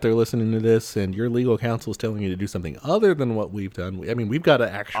 if you're out there listening to this and your legal counsel is telling you to do something other than what we've done, we've got an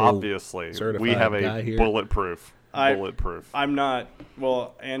actual. Obviously, certified we have guy a here. bulletproof. I- Bulletproof. I'm not,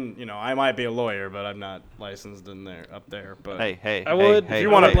 well, and, I might be a lawyer, but I'm not licensed up there. But Hey, I would- Hey, if you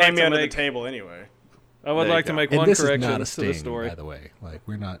want to I'd pay like me to under the make- table anyway. I would There you like to go. make And one this is correction not a to sting, the story, by the way. Like,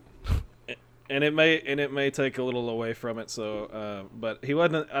 we're not. and it may take a little away from it. So, but he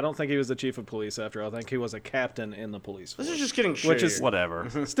wasn't. I don't think he was the chief of police after all. I think he was a captain in the police This force. is just getting shittier. Which is- whatever.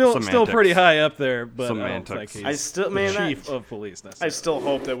 Still Semantics. pretty high up there, but Semantics. I don't think I he's still, the man, chief of police I necessarily. still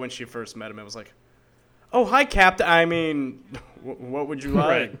hope that when she first met him, it was like, oh, hi, Captain. I mean, what would you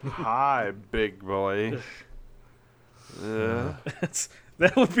like? Hi, big boy.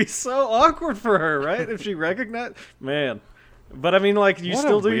 That would be so awkward for her, right? If she recognized, man. But I mean, like, you What a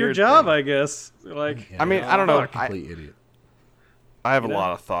still do your weird job, thing. I guess. Like, Yeah, I mean, I don't know. Complete idiot. I have a You know?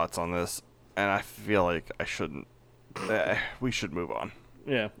 lot of thoughts on this, and I feel like I shouldn't. We should move on.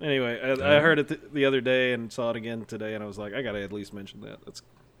 yeah. Anyway, I heard it the other day and saw it again today, and I was like, I gotta at least mention that. That's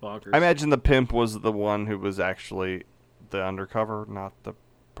bonkers. I imagine the pimp was the one who was actually the undercover, not the.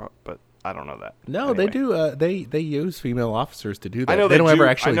 But I don't know that. No, Anyway. they do. They use female officers to do that. I know they they don't do. ever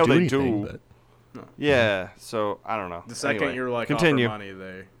I actually know do they anything. do. But Yeah. So I don't know. The second Anyway, you're like, continue. offer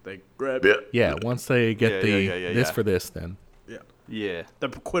money, they grab it. yeah, once they get Yeah, this yeah. for this, then Yeah. Yeah. The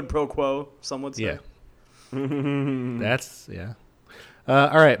quid pro quo, some would say. yeah, that's yeah.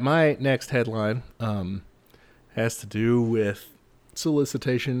 All right, my next headline has to do with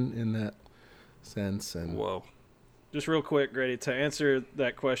solicitation in that sense, and Whoa. Just real quick, Grady, to answer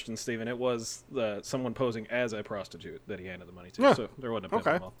that question, Stephen, it was someone posing as a prostitute that he handed the money to, Yeah. so there wasn't a pimp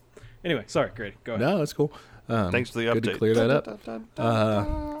Okay. involved. Anyway, sorry, Grady, go ahead. no, that's cool. Thanks for the update. Good to clear that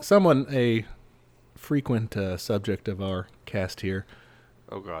up. Someone a frequent subject of our cast here,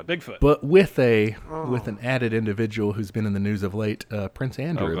 Oh God. Bigfoot. but with an added individual who's been in the news of late, Prince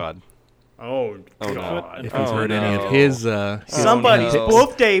Andrew. Oh God. Oh, Oh, God. no. If you've Oh, heard any no. of his Somebody's no.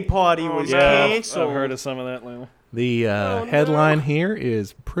 birthday party was Yeah, I've canceled. heard of some of that lately. The headline here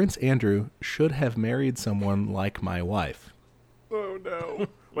is Prince Andrew should have married someone like my wife. Oh no.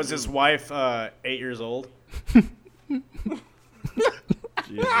 Was his wife 8 years old?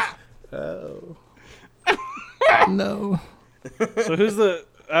 No. So who's the?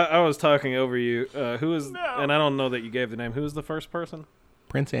 I was talking over you. Who is? And I don't know that you gave the name. Who was the first person?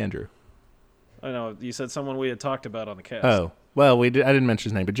 Prince Andrew. I know you said someone we had talked about on the cast. Oh, well, I didn't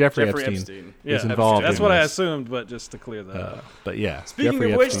mention his name, but Jeffrey Epstein, yeah, is involved That's in what I this. assumed, but just to clear that up. But yeah. Speaking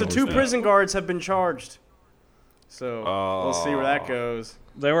Jeffrey of which, Epstein the two was- prison guards have been charged. So we'll see where that goes.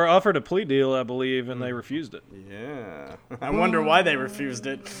 They were offered a plea deal, I believe, and they refused it. Yeah. I wonder why they refused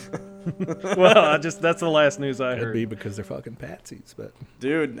it. Well, that's the last news I Could heard. be because they're fucking patsies, but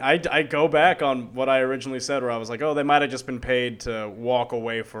Dude, I go back on what I originally said where I was like, oh, they might have just been paid to walk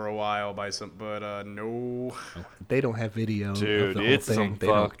away for a while by some, but no. they don't have video of Dude, the whole it's thing. some They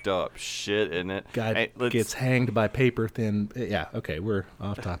don't. fucked up shit, isn't it? Guy Hey, let's- gets hanged by paper thin. Yeah, okay, we're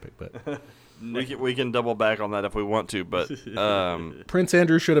off topic, but we can double back on that if we want to, but Prince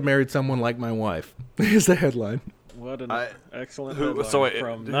Andrew should have married someone like my wife. Is the headline. What an I- excellent who- headline so wait,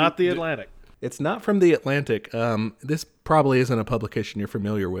 from who- not the who- Atlantic. It's not from the Atlantic. This probably isn't a publication you're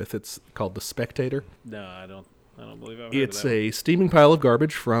familiar with. It's called The Spectator. No, I don't believe I've heard It's of that a steaming pile of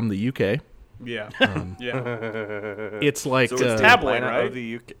garbage from the UK. Yeah. yeah. It's like so it's tabloid, Atlanta right? of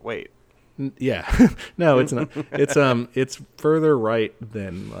the UK. Wait, yeah. No, it's not. It's further right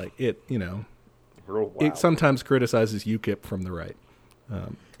than like it. You know, wow. it sometimes criticizes UKIP from the right.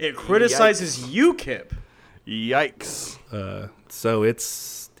 It criticizes UKIP. Yikes! So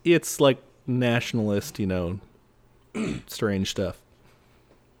it's like nationalist, you know, strange stuff.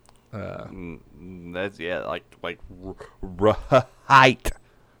 That's like right.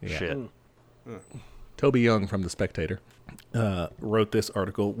 Yeah. Shit. Toby Young from The Spectator wrote this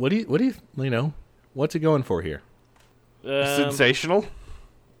article. What do you know? What's he going for here? Sensational.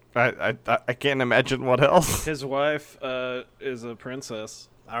 I can't imagine what else. His wife is a princess.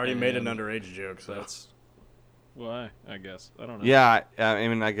 I already made an underage joke, so That's why, I guess. I don't know. Yeah, I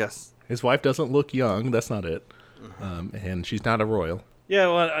mean, I guess. His wife doesn't look young. That's not it. And she's not a royal. Yeah,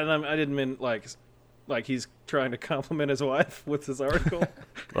 well, and I didn't mean like he's trying to compliment his wife with his article.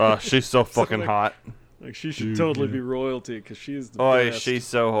 She's so fucking like- hot. Like she should totally be royalty because she's the Oh, best. she's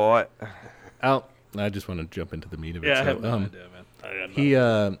so hot. I just want to jump into the meat of it. Yeah, I So, have no idea, man. he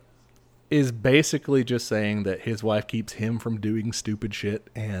is basically just saying that his wife keeps him from doing stupid shit,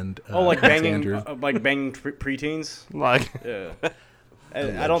 and like Prince banging, Andrew- preteens. Like, Yeah.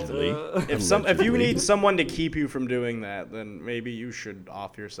 I don't. If you need someone to keep you from doing that, then maybe you should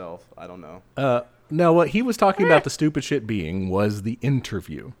off yourself. I don't know. No, what he was talking about the stupid shit being was the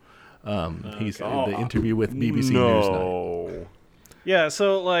interview. He's the interview with BBC Newsnight. no. Yeah,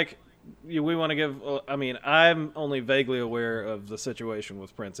 so like we want to give. I mean, I'm only vaguely aware of the situation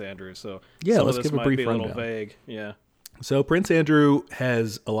with Prince Andrew, so Yeah, some let's of this give a might brief be a little rundown. vague. Yeah. So Prince Andrew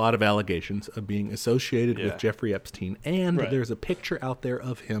has a lot of allegations of being associated with Jeffrey Epstein, and Right. there's a picture out there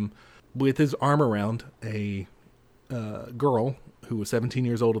of him with his arm around a girl who was 17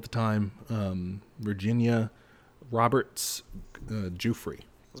 years old at the time, Virginia Roberts Giuffre.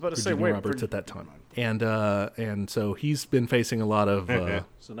 I was about to say, Virginia wait, Roberts at that time, and so he's been facing a lot of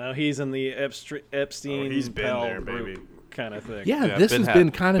So now he's in the Epstein he's been pal there, group baby. kind of thing. yeah, Yeah, this been has had-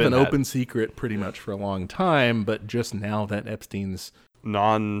 been kind of been an had. open secret pretty much for a long time, but just now that Epstein's Yeah,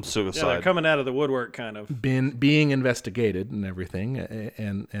 Non-suicide. they're coming out of the woodwork, kind of. being investigated and everything,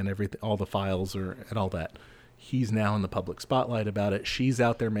 and everything, all the files and all that. He's now in the public spotlight about it. She's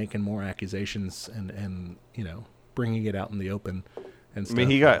out there making more accusations and bringing it out in the open and I stuff. mean,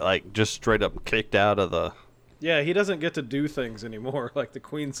 he got like just straight up kicked out of the. Yeah, he doesn't get to do things anymore. Like the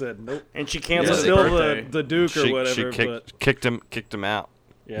Queen said, nope. And she He's canceled his still birthday. the Duke or whatever. She but kicked him out.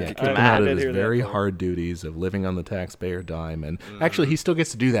 Yeah, yeah, kicked I him out of did his hear that very part. hard duties of living on the taxpayer dime, and actually, he still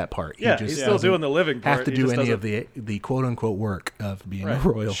gets to do that part. Yeah, he he's just still doesn't doing the living part. have to He do just any of doesn't- the quote unquote work of being a right,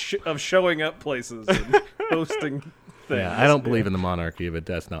 royal. of showing up places and hosting things. Yeah, I don't believe in the monarchy, but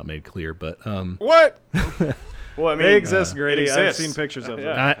that's not made clear. But What? Well, I mean, They exist, Grady. it I've exists. seen pictures of them.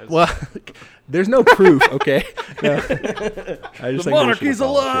 Yeah. well, there's no proof. Okay, No. I just The think we should monarchy's a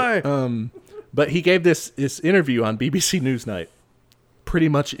abolish it. lie. But he gave this interview on BBC Newsnight pretty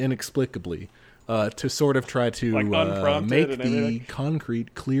much inexplicably to sort of try to Like unprompted make and the everything?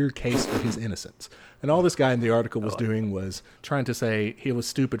 concrete, clear case for his innocence. And all this guy in the article was doing was trying to say it was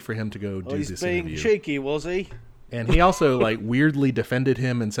stupid for him to go do this interview. cheeky, was he? And he also like weirdly defended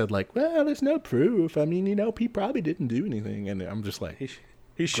him and said like, well, there's no proof. I mean, he probably didn't do anything. And I'm just like,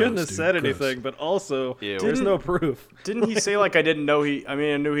 He shouldn't Gross, have said dude, gross. anything, but also Yeah, there's didn't- no proof. Didn't he say like I didn't know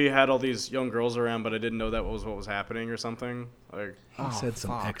I knew he had all these young girls around, but I didn't know that was what was happening or something. Like he said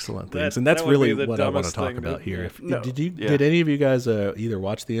some excellent That- things, and that's that would really be the what I want to dumbest talk thing to- about here. yeah. If, No. Did any of you guys either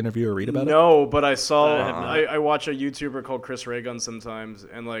watch the interview or read about it? no, but I saw I have not. I watch a YouTuber called Chris Raygun sometimes,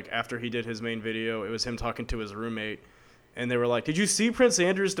 and like after he did his main video, it was him talking to his roommate, and they were like, "Did you see Prince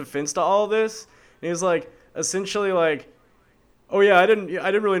Andrew's defense to all this?" And he was like, essentially like, "Oh yeah, I didn't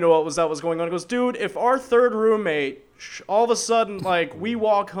really know what was going on." He goes, "Dude, if our third roommate all of a sudden like we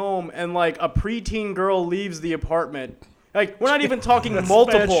walk home and like a preteen girl leaves the apartment." Like, we're not even talking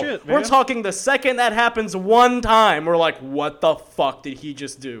multiple. shit, We're man. talking the second that happens one time, we're like, what the fuck did he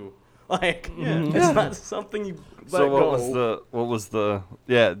just do? Like, it's not something you let So go. what was the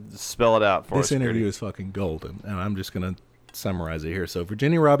spell it out for us. This interview Grady. is fucking golden, and I'm just going to summarize it here. So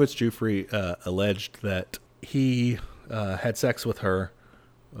Virginia Roberts Giuffre alleged that he had sex with her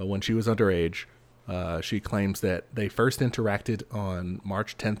when she was underage. She claims that they first interacted on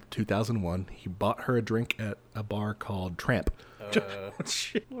March 10th, 2001. He bought her a drink at a bar called Tramp.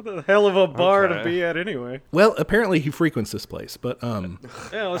 What the hell of a bar to Okay. be at anyway? Well, apparently he frequents this place, but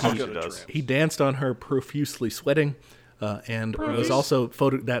Yeah, let's just go to does. Tramp. he danced on her profusely sweating, and was also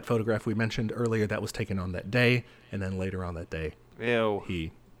that photograph we mentioned earlier that was taken on that day, and then later on that day Ew.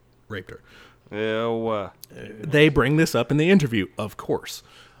 he raped her. Ew. They bring this up in the interview, of course,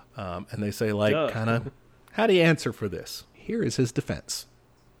 and they say like, Duh. kind of, how do you answer for this? Here is his defense.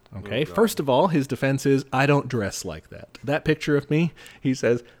 Okay, first of all, his defense is, I don't dress like that. That picture of me, he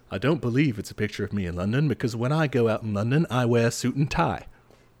says, I don't believe it's a picture of me in London because when I go out in London, I wear a suit and tie.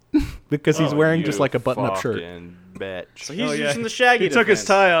 Because he's wearing just like a button-up shirt. Fucking bitch. So he's using the Shaggy He took his defense.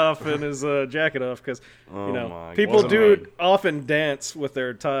 tie off and his jacket off because Oh my people God. do often dance with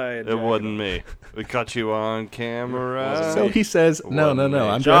their tie. And It jacket wasn't off. me. We caught you on camera. So he says, no, wasn't me.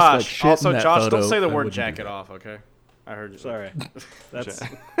 I'm dressed like Josh, shit also in that Josh, photo. don't say the I word wouldn't do jacket that." off, okay? I heard you. Sorry, that's Ja-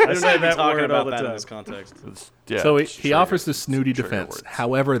 I say that talking word all about the that in time. this context. Yeah, So it's he offers trigger- this snooty trigger defense. words.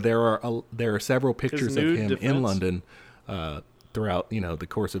 However, there are several pictures of nude him in defense? London throughout the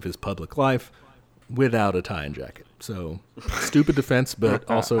course of his public life without a tie and jacket. So stupid defense, but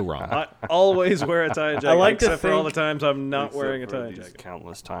also wrong. I always wear a tie and jacket, like to except for all the think- times I'm not Except wearing a for tie and these jacket.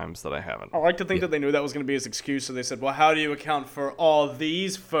 Countless times that I haven't. I like to think that they knew that was going to be his excuse, so they said, well, how do you account for all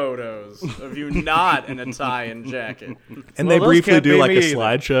these photos of you not in a tie and jacket? And Well, they those briefly can't do be like a me either.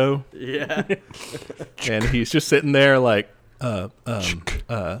 slideshow, Yeah. and he's just sitting there like, And the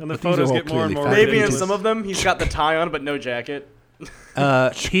but these are photos all get more and clearly more fabricated. Maybe in ridiculous. some of them, he's got the tie on, but no jacket.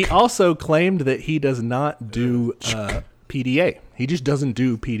 He also claimed that he does not do PDA. He just doesn't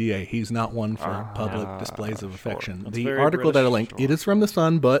do PDA. He's not one for public displays of affection. The very article that I British. linked, it is from The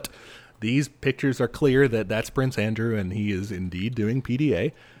Sun, but these pictures are clear that that's Prince Andrew, and he is indeed doing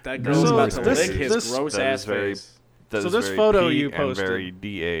PDA. That girl's So about to this- lick his this- gross That ass is very. face. That So is this very photo P you and posted- very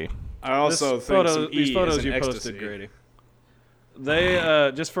DA. I also This think photo, some these E photos is in you ecstasy. posted, Grady.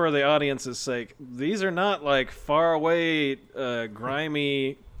 They just for the audience's sake, these are not like far away,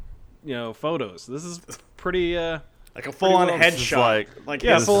 grimy, photos. This is pretty, Like a full-on well. This is headshot. like-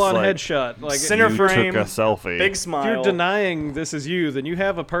 yeah, This full on is like headshot. Like center You frame, took a selfie. big if smile. you're denying this is you, then you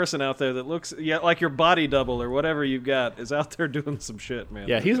have a person out there that looks like your body double or whatever you've got is out there doing some shit, man.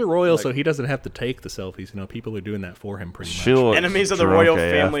 Yeah, he's a royal, so he doesn't have to take the selfies. People are doing that for him pretty She much. looks Enemies of the drunk royal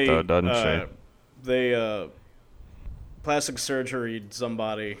AF family, though, doesn't she? they plastic surgery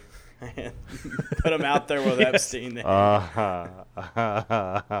somebody and put him out there with Epstein. I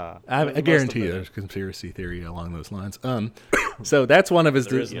guarantee you there's a conspiracy theory along those lines. So that's one of his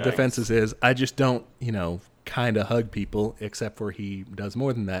There is defenses is, I just don't, kind of hug people, except for he does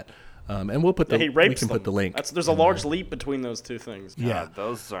more than that. And we'll put Yeah, he we rapes can them. put the link. There's a large leap between those two things. Yeah. God,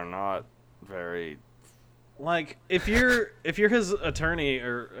 those are not very. Like if you're his attorney,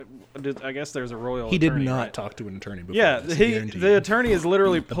 or I guess there's a royal. He did attorney, not right? talk to an attorney before. Yeah, this, I guarantee the you. attorney is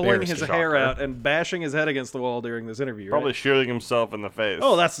literally pulling his barrister. hair out and bashing his head against the wall during this interview. Probably Right? shooting himself in the face.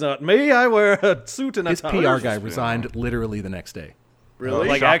 Oh, that's not me. I wear a suit and a His tie. PR guy resigned literally the next day. Really?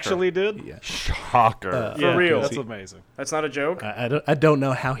 Like Shocker. actually did. Yeah. Shocker. Yeah, real. That's amazing. That's not a joke? I don't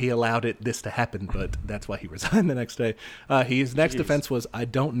know how he allowed this to happen, but that's why he resigned the next day. His next defense was, I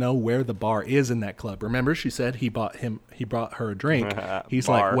don't know where the bar is in that club. Remember, she said he brought her a drink. He's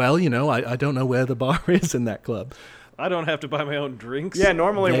Bar. like, well, I don't know where the bar is in that club. I don't have to buy my own drinks. Yeah,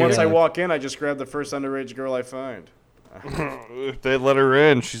 normally They, once I uh, walk in, I just grab the first underage girl I find. If they let her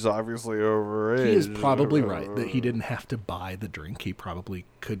in, she's obviously overage. He is probably right that he didn't have to buy the drink. He probably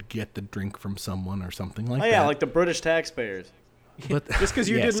could get the drink from someone or something like Oh, that. yeah, like the British taxpayers. But, Just because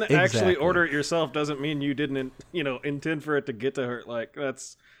you yes, didn't actually exactly. order it yourself doesn't mean you didn't, intend for it to get to her. Like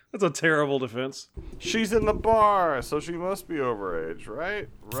that's a terrible defense. She's in the bar, so she must be overage, right?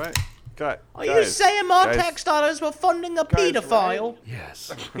 Right. Are you saying my guys- tax dollars were funding a guys, paedophile?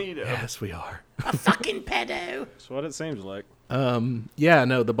 Yes, Pedo. yes, we are. A fucking pedo? That's what it seems like. Yeah,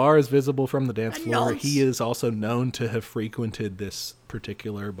 no, the bar is visible from the dance floor. nonce. He is also known to have frequented this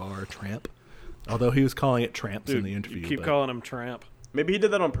particular bar, Tramp. Although he was calling it Tramps in Dude, the interview. you keep but- calling him Tramp. Maybe he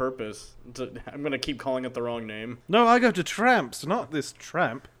did that on purpose. I'm going to keep calling it the wrong name. No, I go to Tramps, not this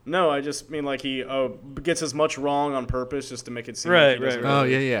Tramp. No, I just mean like he gets as much wrong on purpose just to make it seem Right, like he doesn't right, Oh,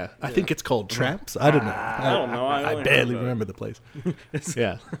 really- yeah. I think it's called Tramps. I don't know. I don't know. I I only barely heard about remember the place.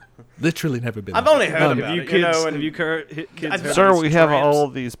 Yeah. Literally never been I've there. only heard about You it, kids, and have you kids I've- heard Sir, of we these have Tramps? all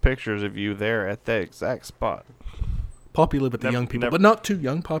these pictures of you there at the exact spot. Popular with the Never- young people, never- but not too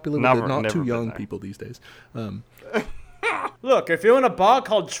young. Popular with Never- the not never too been young there. people these days. look, if you're in a bar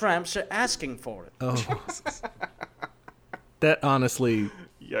called Tramps, you're asking for it. That honestly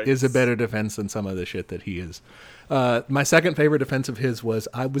Yikes. is a better defense than some of the shit that he is. My second favorite defense of his was,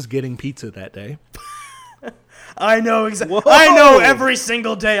 I was getting pizza that day. I know exactly. I know every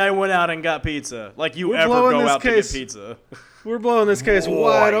single day I went out and got pizza. Like you We're ever blowing go this out case. to get pizza. We're blowing this case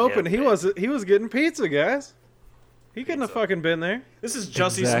wide I open. get He was getting pizza, guys. He couldn't have fucking been there. This is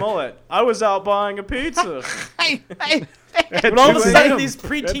Jussie Exact- Smollett. I was out buying a pizza. Hey, But all of a 2 sudden, a.m. these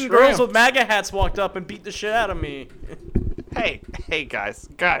preteen That's girls Tramp. with MAGA hats walked up and beat the shit out of me. Hey, guys,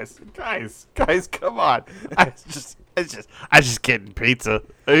 come on. I just, I just getting pizza.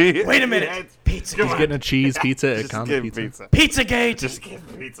 Wait a minute. Pizza. He's getting a cheese pizza at Just Common getting Pizza. pizza. Pizzagate. Just getting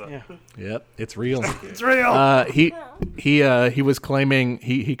pizza. Yep, it's real. It's real. He was claiming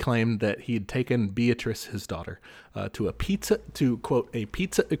he claimed that he had taken Beatrice, his daughter, to quote a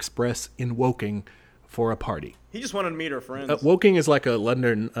Pizza Express in Woking for a party. He just wanted to meet her friends. Woking is like a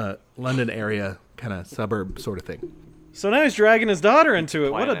London area kind of suburb sort of thing. So now he's dragging his daughter into it.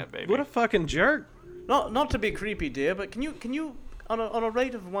 Planet, baby. What a fucking jerk. Not to be creepy, dear, but can you on a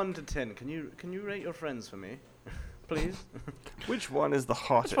rate of 1 to 10, can you rate your friends for me, please? Which one is the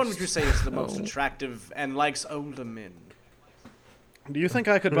hottest? Which one would you say is the most attractive and likes older men? Do you think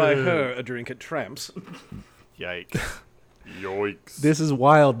I could buy her a drink at Tramps? Yikes. Yoinks. This is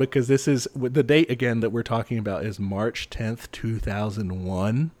wild because this is the date again that we're talking about is March 10th,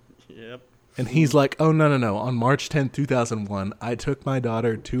 2001. Yep. And he's like, oh, no. On March 10th, 2001, I took my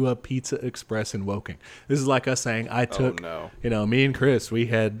daughter to a Pizza Express in Woking. This is like us saying I took, me and Chris, we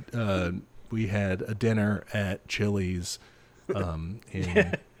had a dinner at Chili's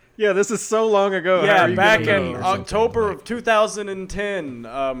in... Yeah, this is so long ago. Yeah, How are you back gonna in know? October of 2010,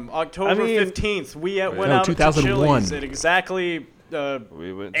 October 15th, we went out to 2001. Chili's at exactly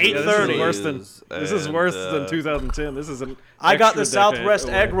We went 8:30. This is worse than 2010. This is an I got the extra decade Southwest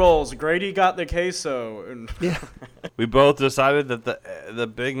away. egg rolls. Grady got the queso. And Yeah. We both decided that the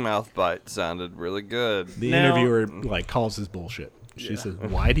Big Mouth bite sounded really good. The Now- interviewer calls his bullshit. She says,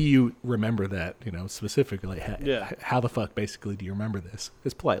 "Why do you remember that? Specifically, how the fuck basically do you remember this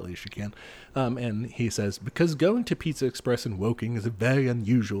as politely as you can?" And he says, "Because going to Pizza Express in Woking is a very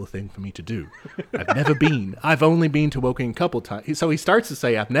unusual thing for me to do. I've never been. I've only been to Woking a couple times." So he starts to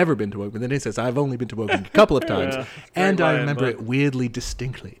say, "I've never been to Woking," but then he says, "I've only been to Woking a couple of times, and I line, remember but- it weirdly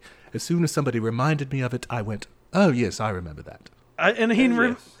distinctly. As soon as somebody reminded me of it, I went, oh yes, I remember that."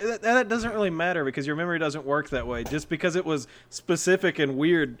 That doesn't really matter because your memory doesn't work that way. Just because it was specific and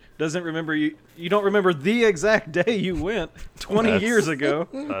weird doesn't remember you don't remember the exact day you went 20 years ago.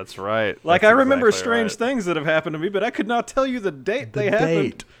 That's right. Like That's I remember exactly strange right. things that have happened to me, but I could not tell you the date they happened.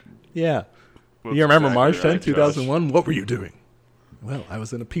 Date. Yeah. That's You remember exactly March 10th, right, 2001? What were you doing? Well, I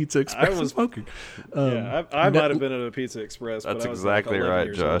was in a Pizza Express was- smoking. I might have been at a Pizza Express. That's but I was exactly like 11 right,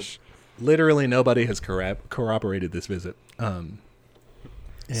 years Josh. Literally nobody has corroborated this visit. And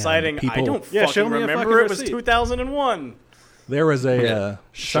citing, I don't Yeah, show fucking me a remember. fucking It was receipt. 2001. There was some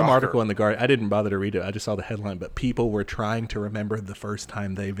Shocker. article in the Guardian. I didn't bother to read it. I just saw the headline. But people were trying to remember the first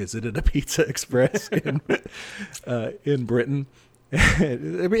time they visited a Pizza Express in Britain. I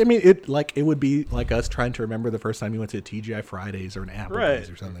mean, it would be like us trying to remember the first time you went to a TGI Fridays or an Applebee's Right.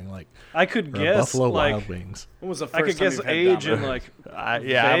 or something like. I could Or a guess Buffalo like Wild Wings. When was the first I could time guess you've had age Domino's? and like I have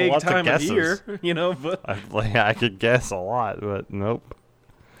vague lots of time of guesses. year, but I could guess a lot, but nope.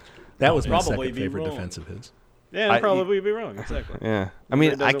 That was my probably second be favorite wrong. defense of his. yeah, I'd I- probably be wrong. Exactly. Yeah, I It mean,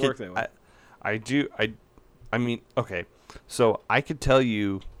 doesn't I could. work that way. I do. I mean, okay. So I could tell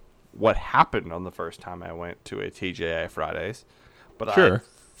you what happened on the first time I went to a TGI Fridays, but I, Sure.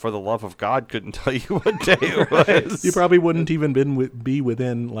 for the love of God, couldn't tell you what day it was. You probably wouldn't even be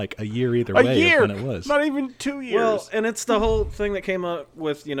within like a year either a way year, of when it was. not even 2 years. Well, and it's the whole thing that came up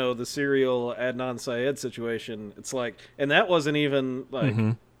with the serial Adnan Syed situation. It's like, and that wasn't even like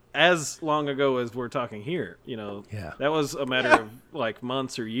as long ago as we're talking here. Yeah. that was a matter of like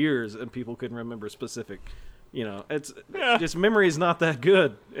months or years, and people couldn't remember specific. It's just memory is not that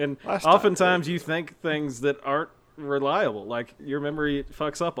good, and Last time, oftentimes you think things that aren't reliable. Like your memory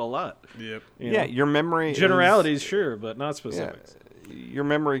fucks up a lot. Yep. you yeah, know? your memory generalities, sure, but not Yeah, specifics. your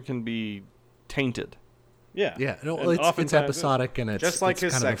memory can be tainted. Yeah, Yeah, no, And it's oftentimes episodic and it's Just like it's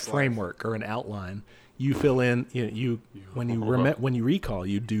his kind of a sex life. framework or an outline. You fill in, when you recall,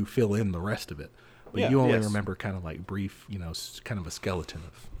 you do fill in the rest of it, but Yeah, you only yes. remember kind of like brief, kind of a skeleton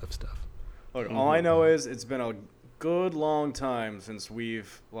of stuff. Look, all I know is it's been a good long time since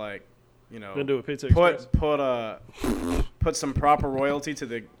we've Been to a Pizza Express. put some proper royalty to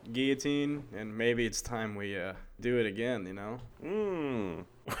the guillotine, and maybe it's time we do it again.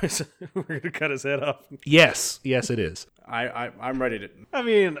 We're gonna cut his head off. Yes, it is. I'm ready to. I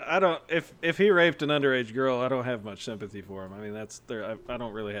mean, I don't. If he raped an underage girl, I don't have much sympathy for him. I mean, that's there. I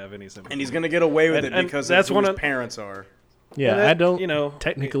don't really have any sympathy. And he's gonna get away with And- it and because that's that's one who of- his parents are. Yeah, that, I don't, you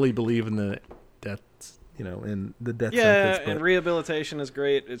technically believe in the deaths, in the death Yeah, sentence, and but rehabilitation is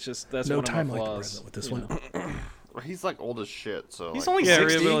great. It's just that's no one time of my like the flaws. present with this you one. know. He's like old as shit. So He's like, only Yeah,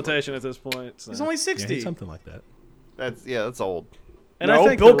 60. rehabilitation at this point. So. He's only Yeah, 60. something like that. that's old. And no, I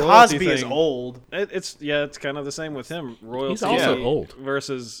think Bill the royalty Cosby is thing- old. It's kind of the same with him. Royalty He's also old.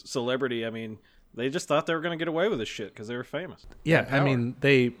 versus celebrity. I mean, They just thought they were going to get away with this shit because they were famous. Yeah, Had I power. mean,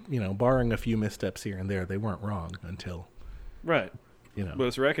 they, barring a few missteps here and there, they weren't wrong until, Right. But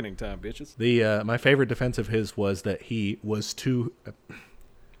it's reckoning time, bitches. my favorite defense of his was that he was too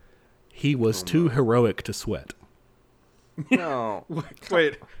heroic to sweat. No.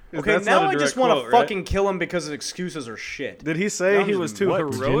 Wait. Okay, that's now not a I just direct want to quote, right? fucking kill him because his excuses are shit. Did he say Now he I'm was just- too what?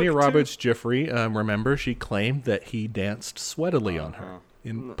 heroic? Virginia to- Roberts Giffrey, remember, she claimed that he danced sweatily on her.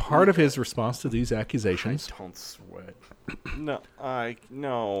 In part of his response to these accusations, Don't sweat.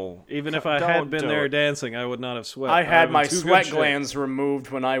 No. Even if I Don't had been do there it. dancing, I would not have sweat. I had I'm my in too good sweat shape. glands removed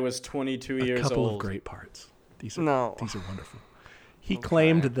when I was 22 a years couple old. of great parts. These are No. wonderful. He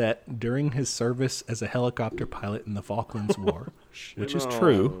claimed that during his service as a helicopter pilot in the Falklands War, which is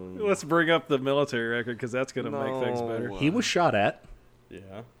true, Let's bring up the military record because that's going to make things better. he was shot at, Yeah,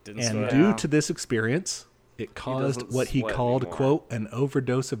 didn't and sweat. due to this experience, it caused doesn't what he sweat called, anymore. quote, an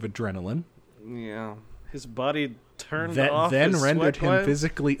overdose of adrenaline Yeah. His body turned that off then his rendered sweat him glands?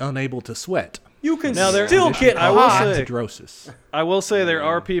 physically unable to sweat. You can Now there- still get I will hot. say- Hydrosis. I will say there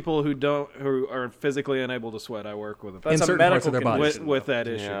are people who are physically unable to sweat. I work with them That's in a certain parts medical of their body. condition. with that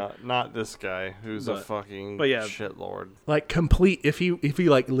issue. Yeah, not this guy who's a But- fucking but yeah. shitlord. Like complete, if he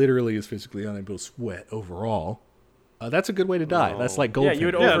like literally is physically unable to sweat overall, that's a good way to die. That's like Yeah, you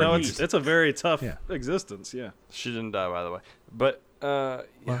would Goldfinger. Yeah, no, overheat. it's a very tough Yeah. existence. Yeah. She didn't die, by the way. But yeah,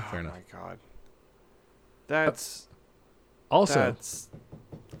 fair oh enough. my god, that's Also,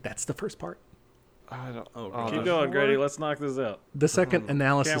 that's the first part. I don't. God. Keep going, Grady. Let's knock this out. The second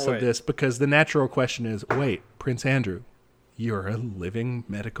analysis Can't of wait. this, because the natural question is, wait, Prince Andrew, you're a living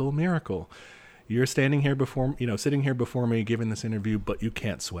medical miracle. You're standing here before, sitting here before me giving this interview, but you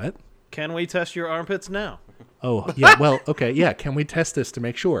can't sweat? Can we test your armpits now? Oh, yeah, well, okay, yeah, can we test this to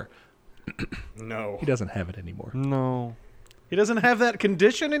make sure? No. He doesn't have it anymore. No. He doesn't have that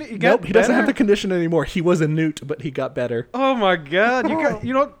condition. He got Nope, he doesn't have the better? condition anymore. He was a newt, but he got better. Oh my God!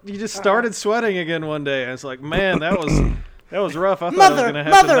 You just started sweating again one day. And it's like, man, that was rough. I thought I was Mother, gonna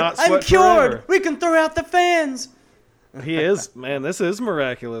have to mother, not sweat I'm cured. forever. We can throw out the fans. He is, man. This is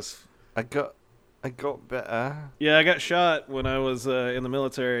miraculous. I got better. Yeah, I got shot when I was in the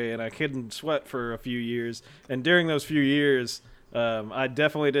military, and I couldn't sweat for a few years. And during those few years, I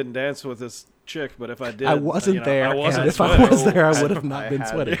definitely didn't dance with this chick. But if I did, I wasn't there, I wasn't and if I sweating. was there, I would have not been had-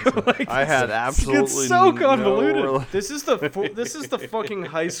 sweating. I had absolutely so convoluted. no This is the fucking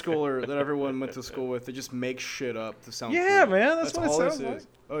high schooler that everyone went to school with. They just make shit up to sound Yeah, cool. man, that's what it all sounds this like. is.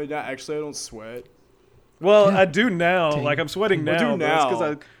 Oh, yeah, actually, I don't sweat. Well, Yeah. I do now. Ting. Like I'm sweating I do now. now.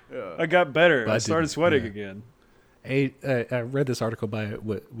 Because Yeah. I got better. But I I started didn't, sweating yeah. again. I read this article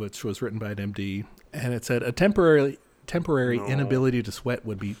which was written by an MD, and it said a temporary inability to sweat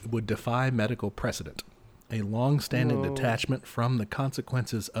would defy medical precedent. A long-standing detachment from the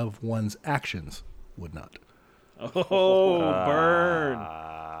consequences of one's actions would not. Oh, burn!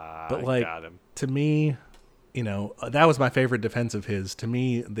 But I like got him. to me, that was my favorite defense of his. To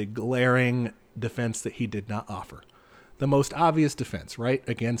me, the glaring defense that he did not offer, the most obvious defense, right,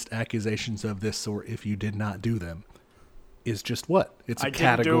 against accusations of this sort, if you did not do them, is just what? It's a I didn't do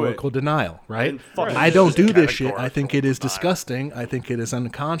it. categorical denial, right? didn't fucking I do don't it. do this shit. I think it Categorical is denial. disgusting. I think it is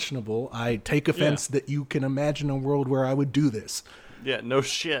unconscionable. I take offense that you can imagine a world where I would do this. Yeah, no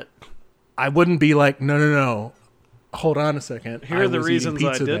shit. I wouldn't be like, no. Hold on a second. Here are the was eating reasons I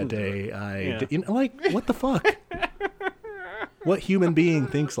pizza didn't that do day. it. Yeah. Like, what the fuck? What human being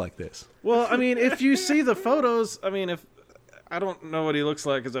thinks like this? Well, I mean, if you see the photos, if I don't know what he looks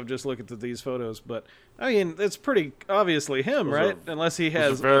like because I've just looked at these photos, but I mean, it's pretty obviously him, right? Unless he Those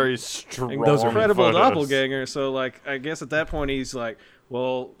has are very strong. Those are incredible photos. doppelganger. So, like, I guess at that point he's like,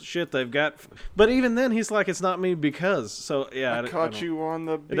 well, shit, they've got. But even then, he's like, it's not me because. So yeah, I caught you on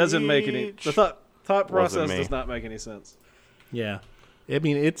the beach. It doesn't make any. The thought process me. does not make any sense. Yeah. I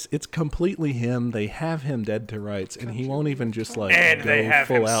mean, it's completely him. They have him dead to rights, and he won't even just like And go they have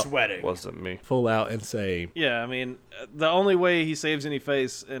full him out, sweating. Wasn't me. full out and say, Yeah, I mean, the only way he saves any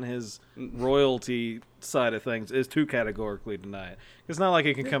face in his royalty side of things is to categorically deny it. It's not like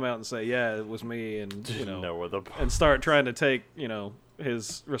he can come out and say, "Yeah, it was me," and know where the and start trying to take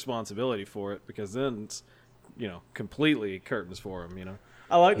his responsibility for it, because then it's completely curtains for him.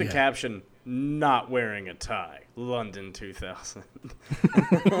 I like the Yeah. caption, not wearing a tie, London 2000.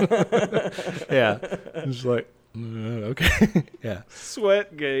 yeah, it's like, okay, yeah.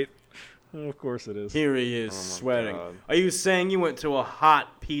 Sweatgate. Of course it is. Here he is, sweating. God. Are you saying you went to a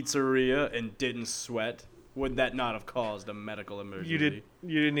hot pizzeria and didn't sweat? Would that not have caused a medical emergency?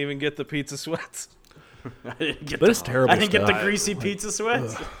 You didn't even get the pizza sweats. I didn't get But the, it's terrible I didn't get the stuff. greasy pizza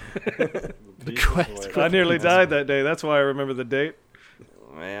sweats. The quest. I nearly died that day. That's why I remember the date.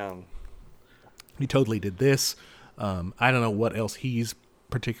 Man. He totally did this. I don't know what else he's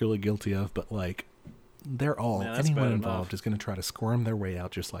particularly guilty of, but like, they're all, Man, that's anyone bad involved enough. is going to try to squirm their way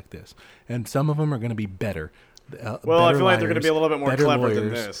out just like this. And some of them are going to be better. Well, I better feel like they're going to be a liars, little bit more better clever than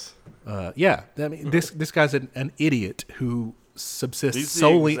lawyers. this. Yeah, I mean, this guy's an idiot who subsists He's the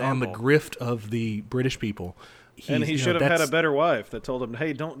solely on the example. grift of the British people. And he you know, should have had a that's- better wife that told him,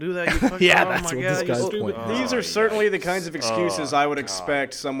 "Hey, don't do that." You fucking, Yeah, oh that's my what God, this you guy's stupid." point. These are certainly the kinds of excuses I would God.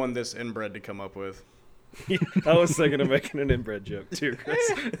 expect someone this inbred to come up with. I was thinking of making an inbred joke too,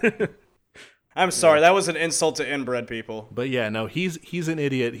 Chris. I'm sorry, that was an insult to inbred people. But yeah, no, he's an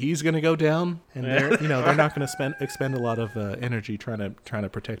idiot. He's going to go down, and they're not going to expend a lot of energy trying to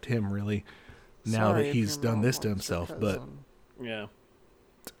protect him really. Now that he's done this to himself, but Yeah.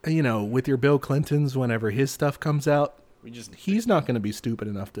 with your Bill Clintons, whenever his stuff comes out, We just he's not going to be stupid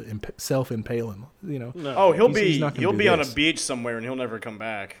enough to self-impale him. No. Oh, he'll He's not gonna he'll do be on a this. beach somewhere and he'll never come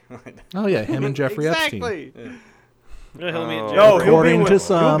back. Oh yeah, him and Jeffrey Epstein. Exactly. Yeah, he'll meet Oh. Jeff. No, he'll be According with, to he'll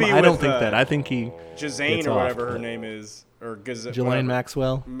some, be I don't with, think that. I think he Jazane gets or off, whatever her but- name is, or Ghislaine whatever.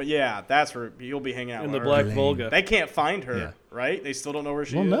 Maxwell. But yeah, that's where he'll be hanging out in with the her. Black Elaine. Volga. They can't find her, Yeah. right? They still don't know where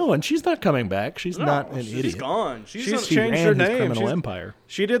she Well, is. no, and she's not coming back. She's not an she's idiot. gone. She's She's She changed ran her his name. criminal She's- empire.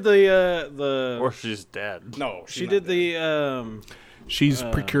 She did the Or she's dead. no. she did the She's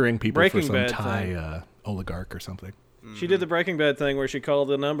procuring people for Breaking some Bad Thai thing. oligarch or something. she did the Breaking Bad thing where she called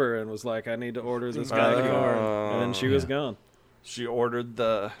the number and was like, "I need to order this guy a car," and then she was gone. She ordered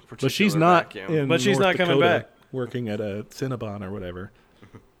the particular But she's not vacuum. in But she's North not coming Dakota back. working at a Cinnabon or whatever.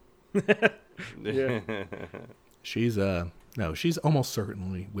 Yeah. She's no, she's almost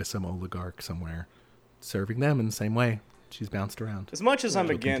certainly with some oligarch somewhere, serving them in the same way. She's bounced around. As much as I'm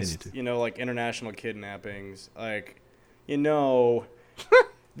She'll continue against, to. like international kidnappings, like,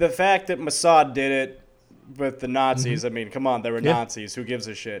 the fact that Mossad did it with the Nazis, I mean, come on, they were Yeah. Nazis. Who gives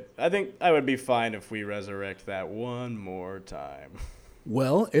a shit? I think I would be fine if we resurrect that one more time.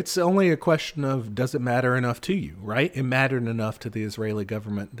 Well, it's only a question of does it matter enough to you, right? It mattered enough to the Israeli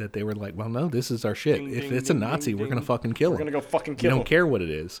government that they were like, well, no, this is our shit. Ding, If ding, it's a ding, Nazi, ding, we're going to ding. fucking kill We're him. gonna go fucking We kill don't him. care what it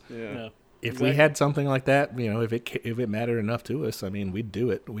is. Yeah. Yeah. If we had something like that, if it mattered enough to us, I mean, we'd do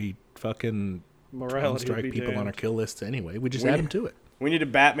it. We fucking Morality would strike be people on our damned. kill lists anyway. We just We- add them to it. We need to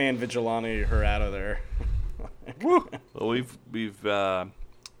Batman vigilante her out of there. Well, we've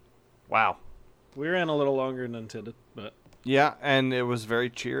wow. We ran a little longer than intended, but Yeah, and it was very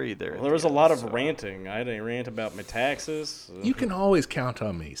cheery there. Well, there was a lot of ranting. I had a rant about my taxes. You can always count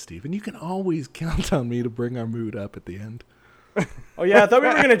on me, Stephen. You can always count on me to bring our mood up at the end. Oh yeah, I thought we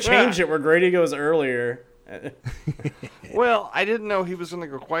were gonna change it where Grady goes earlier. Well, I didn't know he was going to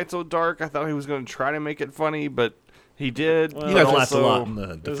go quite so dark. I thought he was going to try to make it funny, but he did. Well, You But guys laughed a also- lot in the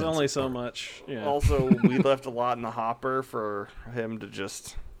there's defense only so part. much. Yeah. Also, we left a lot in the hopper for him to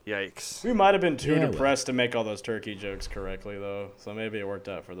just yikes. We might have been too Yeah, well. depressed to make all those turkey jokes correctly, though. So maybe it worked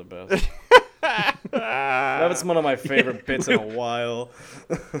out for the best. That was one of my favorite bits in a while.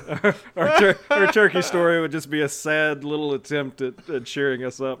 Our turkey story would just be a sad little attempt at cheering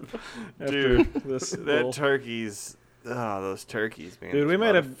us up. After Dude, this that little- turkeys. Oh, those turkeys, man. dude, we Those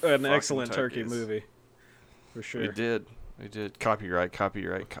made an motherfucking excellent turkey turkeys. movie, for sure. We did. Copyright.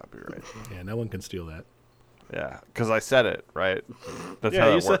 Yeah, no one can steal that. Yeah, because I said it, right? That's Yeah, how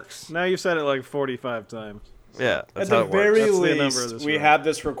you it said, works. now you've said it like 45 times. Yeah, that's At how the it very works. That's the number of least, this we room. have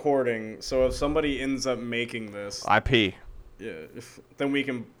this recording. So if somebody ends up making this, IP. yeah, then we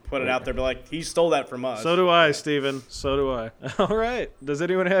can put it out there. Be like, he stole that from us. So do I, Steven. So do I. All right. Does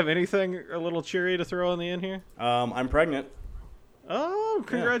anyone have anything a little cheery to throw in the end here? I'm pregnant. Oh,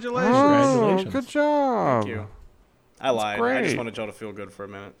 congratulations. Congratulations. Good job. Thank you. I lied. I great. just wanted y'all to feel good for a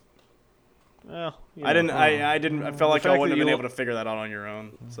minute. Well, you I know. didn't. I didn't. I felt like fact y'all wouldn't that have been you- able to figure that out on your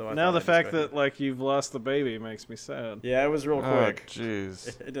own. So I Now thought the I'd just fact go ahead. that like you've lost the baby makes me sad. Yeah, it was real Oh, quick. jeez.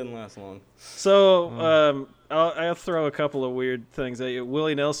 It didn't last long. So, I'll throw a couple of weird things at you.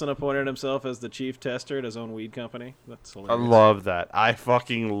 Willie Nelson appointed himself as the chief tester at his own weed company. That's I hilarious. love that. I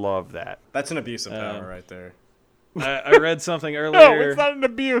fucking love that. That's an abuse of power right there. I read something No, earlier. it's not an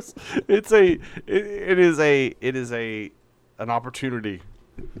abuse. It's it is an opportunity.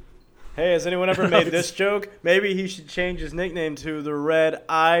 Hey, has anyone ever made this joke? Maybe he should change his nickname to the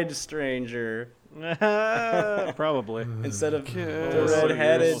Red-Eyed Stranger Probably. instead of the Kiss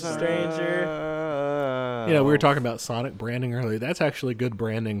Red-Headed yourself. Stranger. We were talking about Sonic branding earlier. That's actually good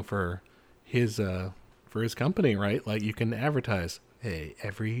branding for his company, right? Like you can advertise, hey,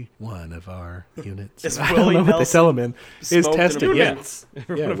 every one of our units. Is I don't Willie know what they Nelson sell them in. Is smoked and tested. Yeah,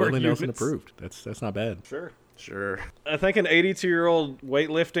 approved? yeah, of our Willie Nelson units. approved. That's not bad. Sure. Sure. I think an 82-year-old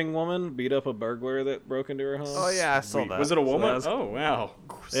weightlifting woman beat up a burglar that broke into her home. Oh yeah, I saw that. Was it a woman? was- Oh, wow.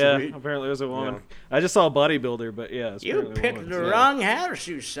 Yeah, Sweet. apparently it was a woman. I just saw a bodybuilder, but yeah, it's You apparently a picked woman. the So- wrong house,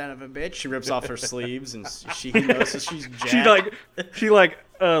 you son of a bitch. She rips off her sleeves and she notices she's jacked. She like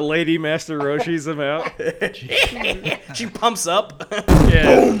Lady Master Roshi's him out. She pumps up.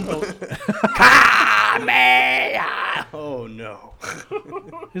 Yeah. Oh, no.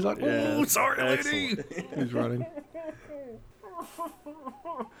 He's like, oh, sorry, lady. He's running.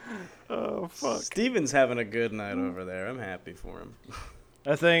 Oh fuck. Steven's having a good night over there. I'm happy for him.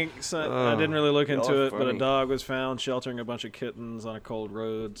 I think I didn't really look into y'all are it, but a funny. dog was found sheltering a bunch of kittens on a cold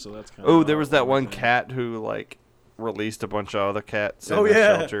road, so that's kind of. Oh, there was that one cat who like released a bunch of other cats in Oh, the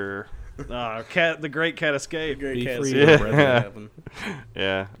yeah. shelter. The great cat escaped. Great Be cat free. see Yeah. what happened.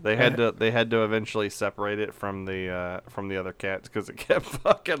 Yeah, they had to eventually separate it from the other cats because it kept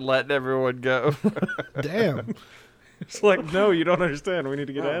fucking letting everyone go. Damn. It's like, no, you don't understand. We need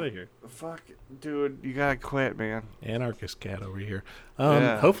to get out of here. Fuck, dude, you gotta quit, man. Anarchist cat over here.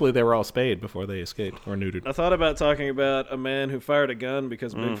 Yeah. Hopefully they were all spayed before they escaped or neutered. I thought about talking about a man who fired a gun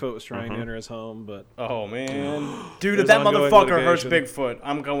because Bigfoot was trying to enter his home, but Oh, man. Dude, There's if that ongoing motherfucker hurts litigation. Bigfoot,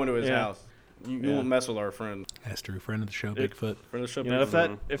 I'm going to his Yeah. house. You won't mess with our friend. That's true. Friend of the show, Bigfoot. Friend of the show, you know,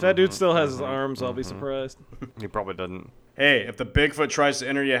 Bigfoot. if that dude still has his arms, I'll be surprised. He probably doesn't. Hey, if the Bigfoot tries to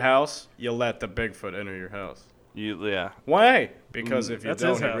enter your house, you let the Bigfoot enter your house. Yeah. Why? Because if you That's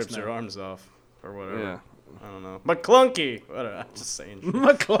don't, his he house rips now. your arms off or whatever. Yeah. I don't know. McClunky. Whatever. I'm just saying. shit.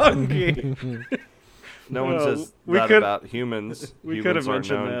 McClunky. No one Well, says we that could- about humans. we Humans could have are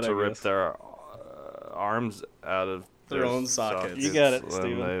mentioned known that, to I rip guess. their arms out of Their own sockets. You got it, when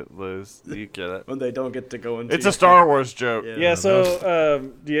Steven. they lose. You get it. When they don't get to go into It's a Star Wars joke. Yeah. Yeah,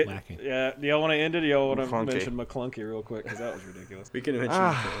 so do Lacking. y'all want to end it, or y'all want to McClunky. mention McClunky real quick because that was ridiculous. We can mention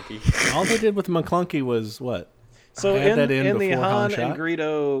Ah. McClunky. All they did with McClunky was what? So Had that in the before Han shot? and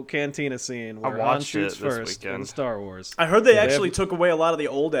Greedo cantina scene where Han watched shoots it this first in weekend. Star Wars. I heard they have- actually took away a lot of the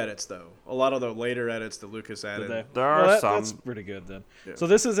old edits, though. A lot of the later edits that Lucas Did added. they? There are some. That's pretty good then. Yeah. So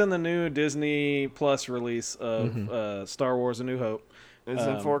this is in the new Disney Plus release of Star Wars: A New Hope. It's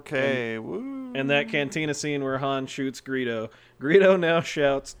in 4K. Woo. And that cantina scene where Han shoots Greedo. Greedo now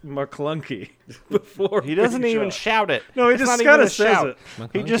shouts McClunky before He doesn't being even shot. shout it. No, he It's just not even kinda a says shout. it.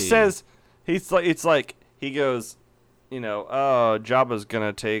 He just McClunky. says it's like he goes, oh, Jabba's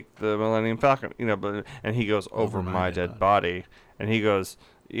gonna take the Millennium Falcon, and he goes over my dead body, and he goes,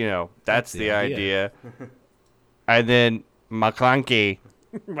 that's the idea. And then McClunky,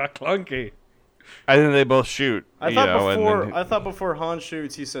 McClunky. and then they both shoot. I thought and before then- I thought before Han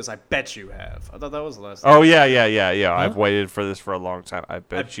shoots, he says, "I bet you have." I thought that was the last. Oh yeah. I've waited for this for a long time. I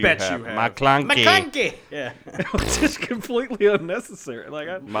bet you have. McClunky. McClunky. Yeah. It's just completely unnecessary. Like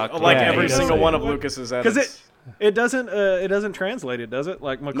McClunky. Like Yeah, every he single does. one of Lucas's edits. because it doesn't translate it, does it?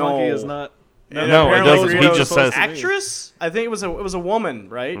 Like McClunky No. is not. And No, it apparently doesn't. He Greedo just was supposed says- to be. Actress? I think it was a woman,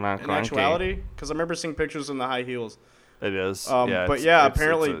 right? In McClunky. actuality, because I remember seeing pictures in the high heels. It is. But it's- yeah, it's-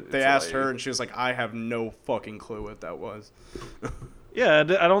 apparently it's a they asked lady. her, and she was like, "I have no fucking clue what that was." Yeah,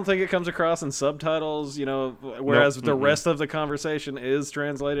 I don't think it comes across in subtitles. Whereas the rest of the conversation is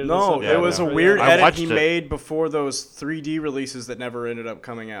translated. No, in Yeah, it was no. a weird I edit watched he it. made before those 3D releases that never ended up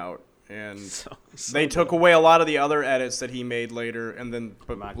coming out, and So they took away a lot of the other edits that he made later, and then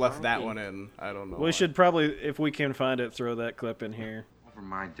left that one in. I don't know. We why. should probably, if we can find it, throw that clip in here. Over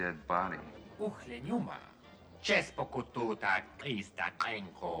my dead body. Uchleniuma. Chespokututa Krista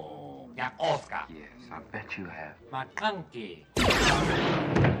Krenko. Jak Oscar. Yes, I bet you have. Makanki.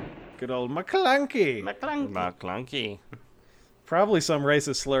 Good old McClunky. McClunky. Probably some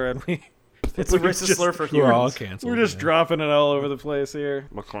racist slur, and It's a racist slur for We're all humans. canceled. we're just yeah. dropping it all over the place here.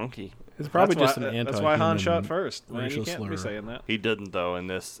 McClunky. It's probably That's just why, an anti. that's why Han shot first. Man, racial you can't slur. be saying that. He didn't though in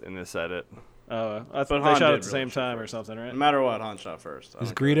this edit. I But thought Han they shot did at the same really shoot time or first. something, right? No matter what, Han shot first. I Is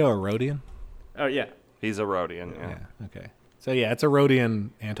don't care. Greedo a Rhodian? Oh yeah. He's a Rhodian. Yeah. Yeah. Okay. So yeah, it's a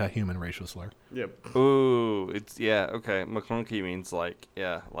Rhodian anti-human racial slur. Yep. Ooh, it's okay. McClunky means like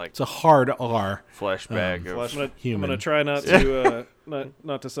It's a hard R. flesh bag of. flesh- I'm Human. gonna try not to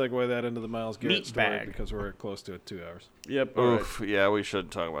not to segue that into the Miles Garrett Meat story bag. because we're close to 2 hours. Yep. all right. Oof. Yeah, we should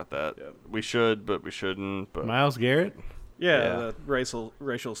talk about that. Yep. We should, but we shouldn't. But Miles Garrett. Yeah, Yeah. the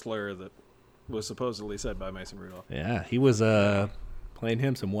racial slur that was supposedly said by Mason Rudolph. Yeah, he was playing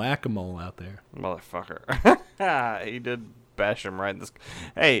him some whack-a-mole out there. motherfucker, he did bash him right in this.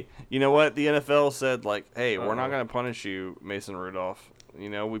 Hey, you know what? The NFL said like, hey, we're not gonna punish you, Mason Rudolph.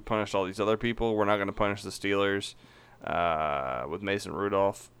 We punished all these other people. We're not gonna punish the Steelers with Mason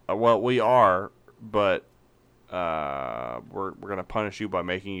Rudolph. Well, we are, but we're gonna punish you by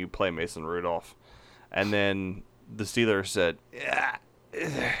making you play Mason Rudolph. And then the Steelers said, "Yeah,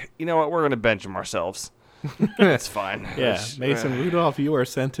 you know what? We're going to bench them ourselves. That's fine." Yeah, Mason Rudolph, you are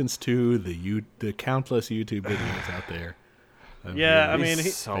sentenced to the countless YouTube videos out there. of Yeah, your I mean,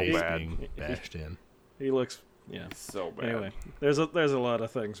 face so bad. being bashed in. He looks, So bad. Anyway, there's a lot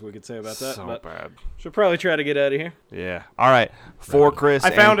of things we could say about that, So but bad. should probably try to get out of here. Yeah. All right. For Chris I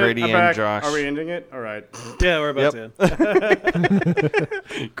found and it. Grady I'm and back. Josh. Are we ending it? All right. Yeah, we're about to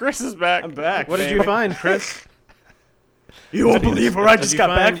end. Chris is back. I'm back. What did you find, Chris? You won't believe where I just you got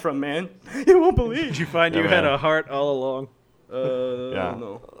back find- from, man. You won't believe. Did you find Yeah, you had man. a heart all along? Yeah.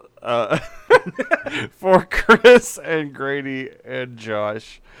 No. For Chris and Grady and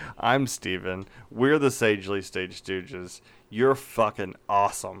Josh, I'm Steven. We're the Sagely Stage Stooges. You're fucking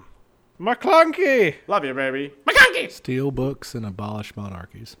awesome. McClunky! Love you, baby. Steal books and abolish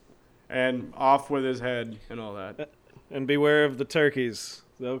monarchies. And off with his head and all that. And beware of the turkeys.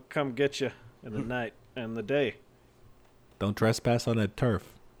 They'll come get you in the night and the day. Don't trespass on that turf.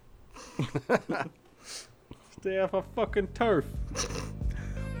 Stay off a fucking turf.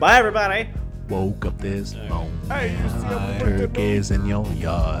 Bye, everybody. Woke up this morning, turkeys in your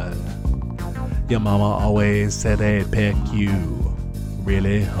yard. Your mama always said they'd peck you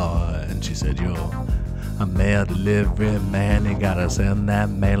really hard. And she said you're a mail delivery man, you gotta send that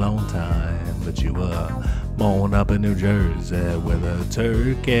mail on time. But you were born up in New Jersey with a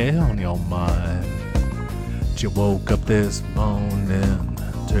turkey on your mind. But you woke up this morning,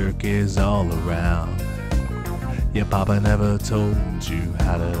 turkeys all around. Your papa never told you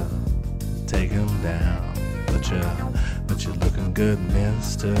how to take 'em down. But you're looking good,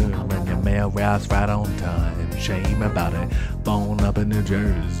 mister, and your mail routes right on time. Shame about it, born up in New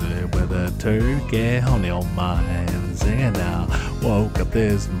Jersey with a turkey on your mind. Singing now, woke up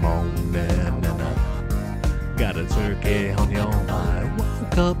this morning and I got a turkey on your mind.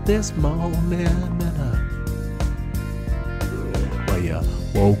 Woke up this morning and well, you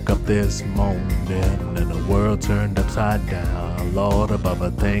woke up this morning and the world turned upside down. Lord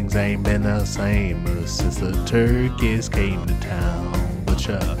above, things ain't been the same since the turkeys came to town. But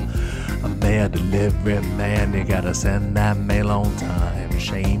you're a mail delivery man, you gotta send that mail on time.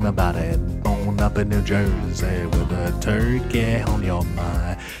 Shame about it, born up in New Jersey with a turkey on your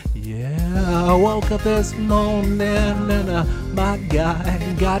mind. Yeah, I woke up this morning and my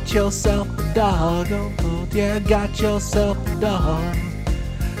guy, got yourself a dog. Oh, yeah, got yourself a dog.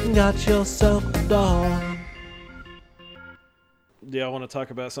 Got yourself a dog. Do y'all want to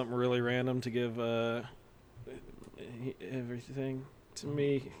talk about something really random to give everything to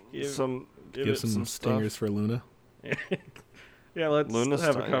me? Give Give Give it some stingers for Luna. Yeah, let's Luna have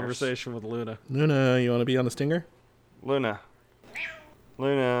a stingers. conversation with Luna. Luna, you want to be on the stinger? Luna.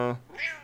 Luna.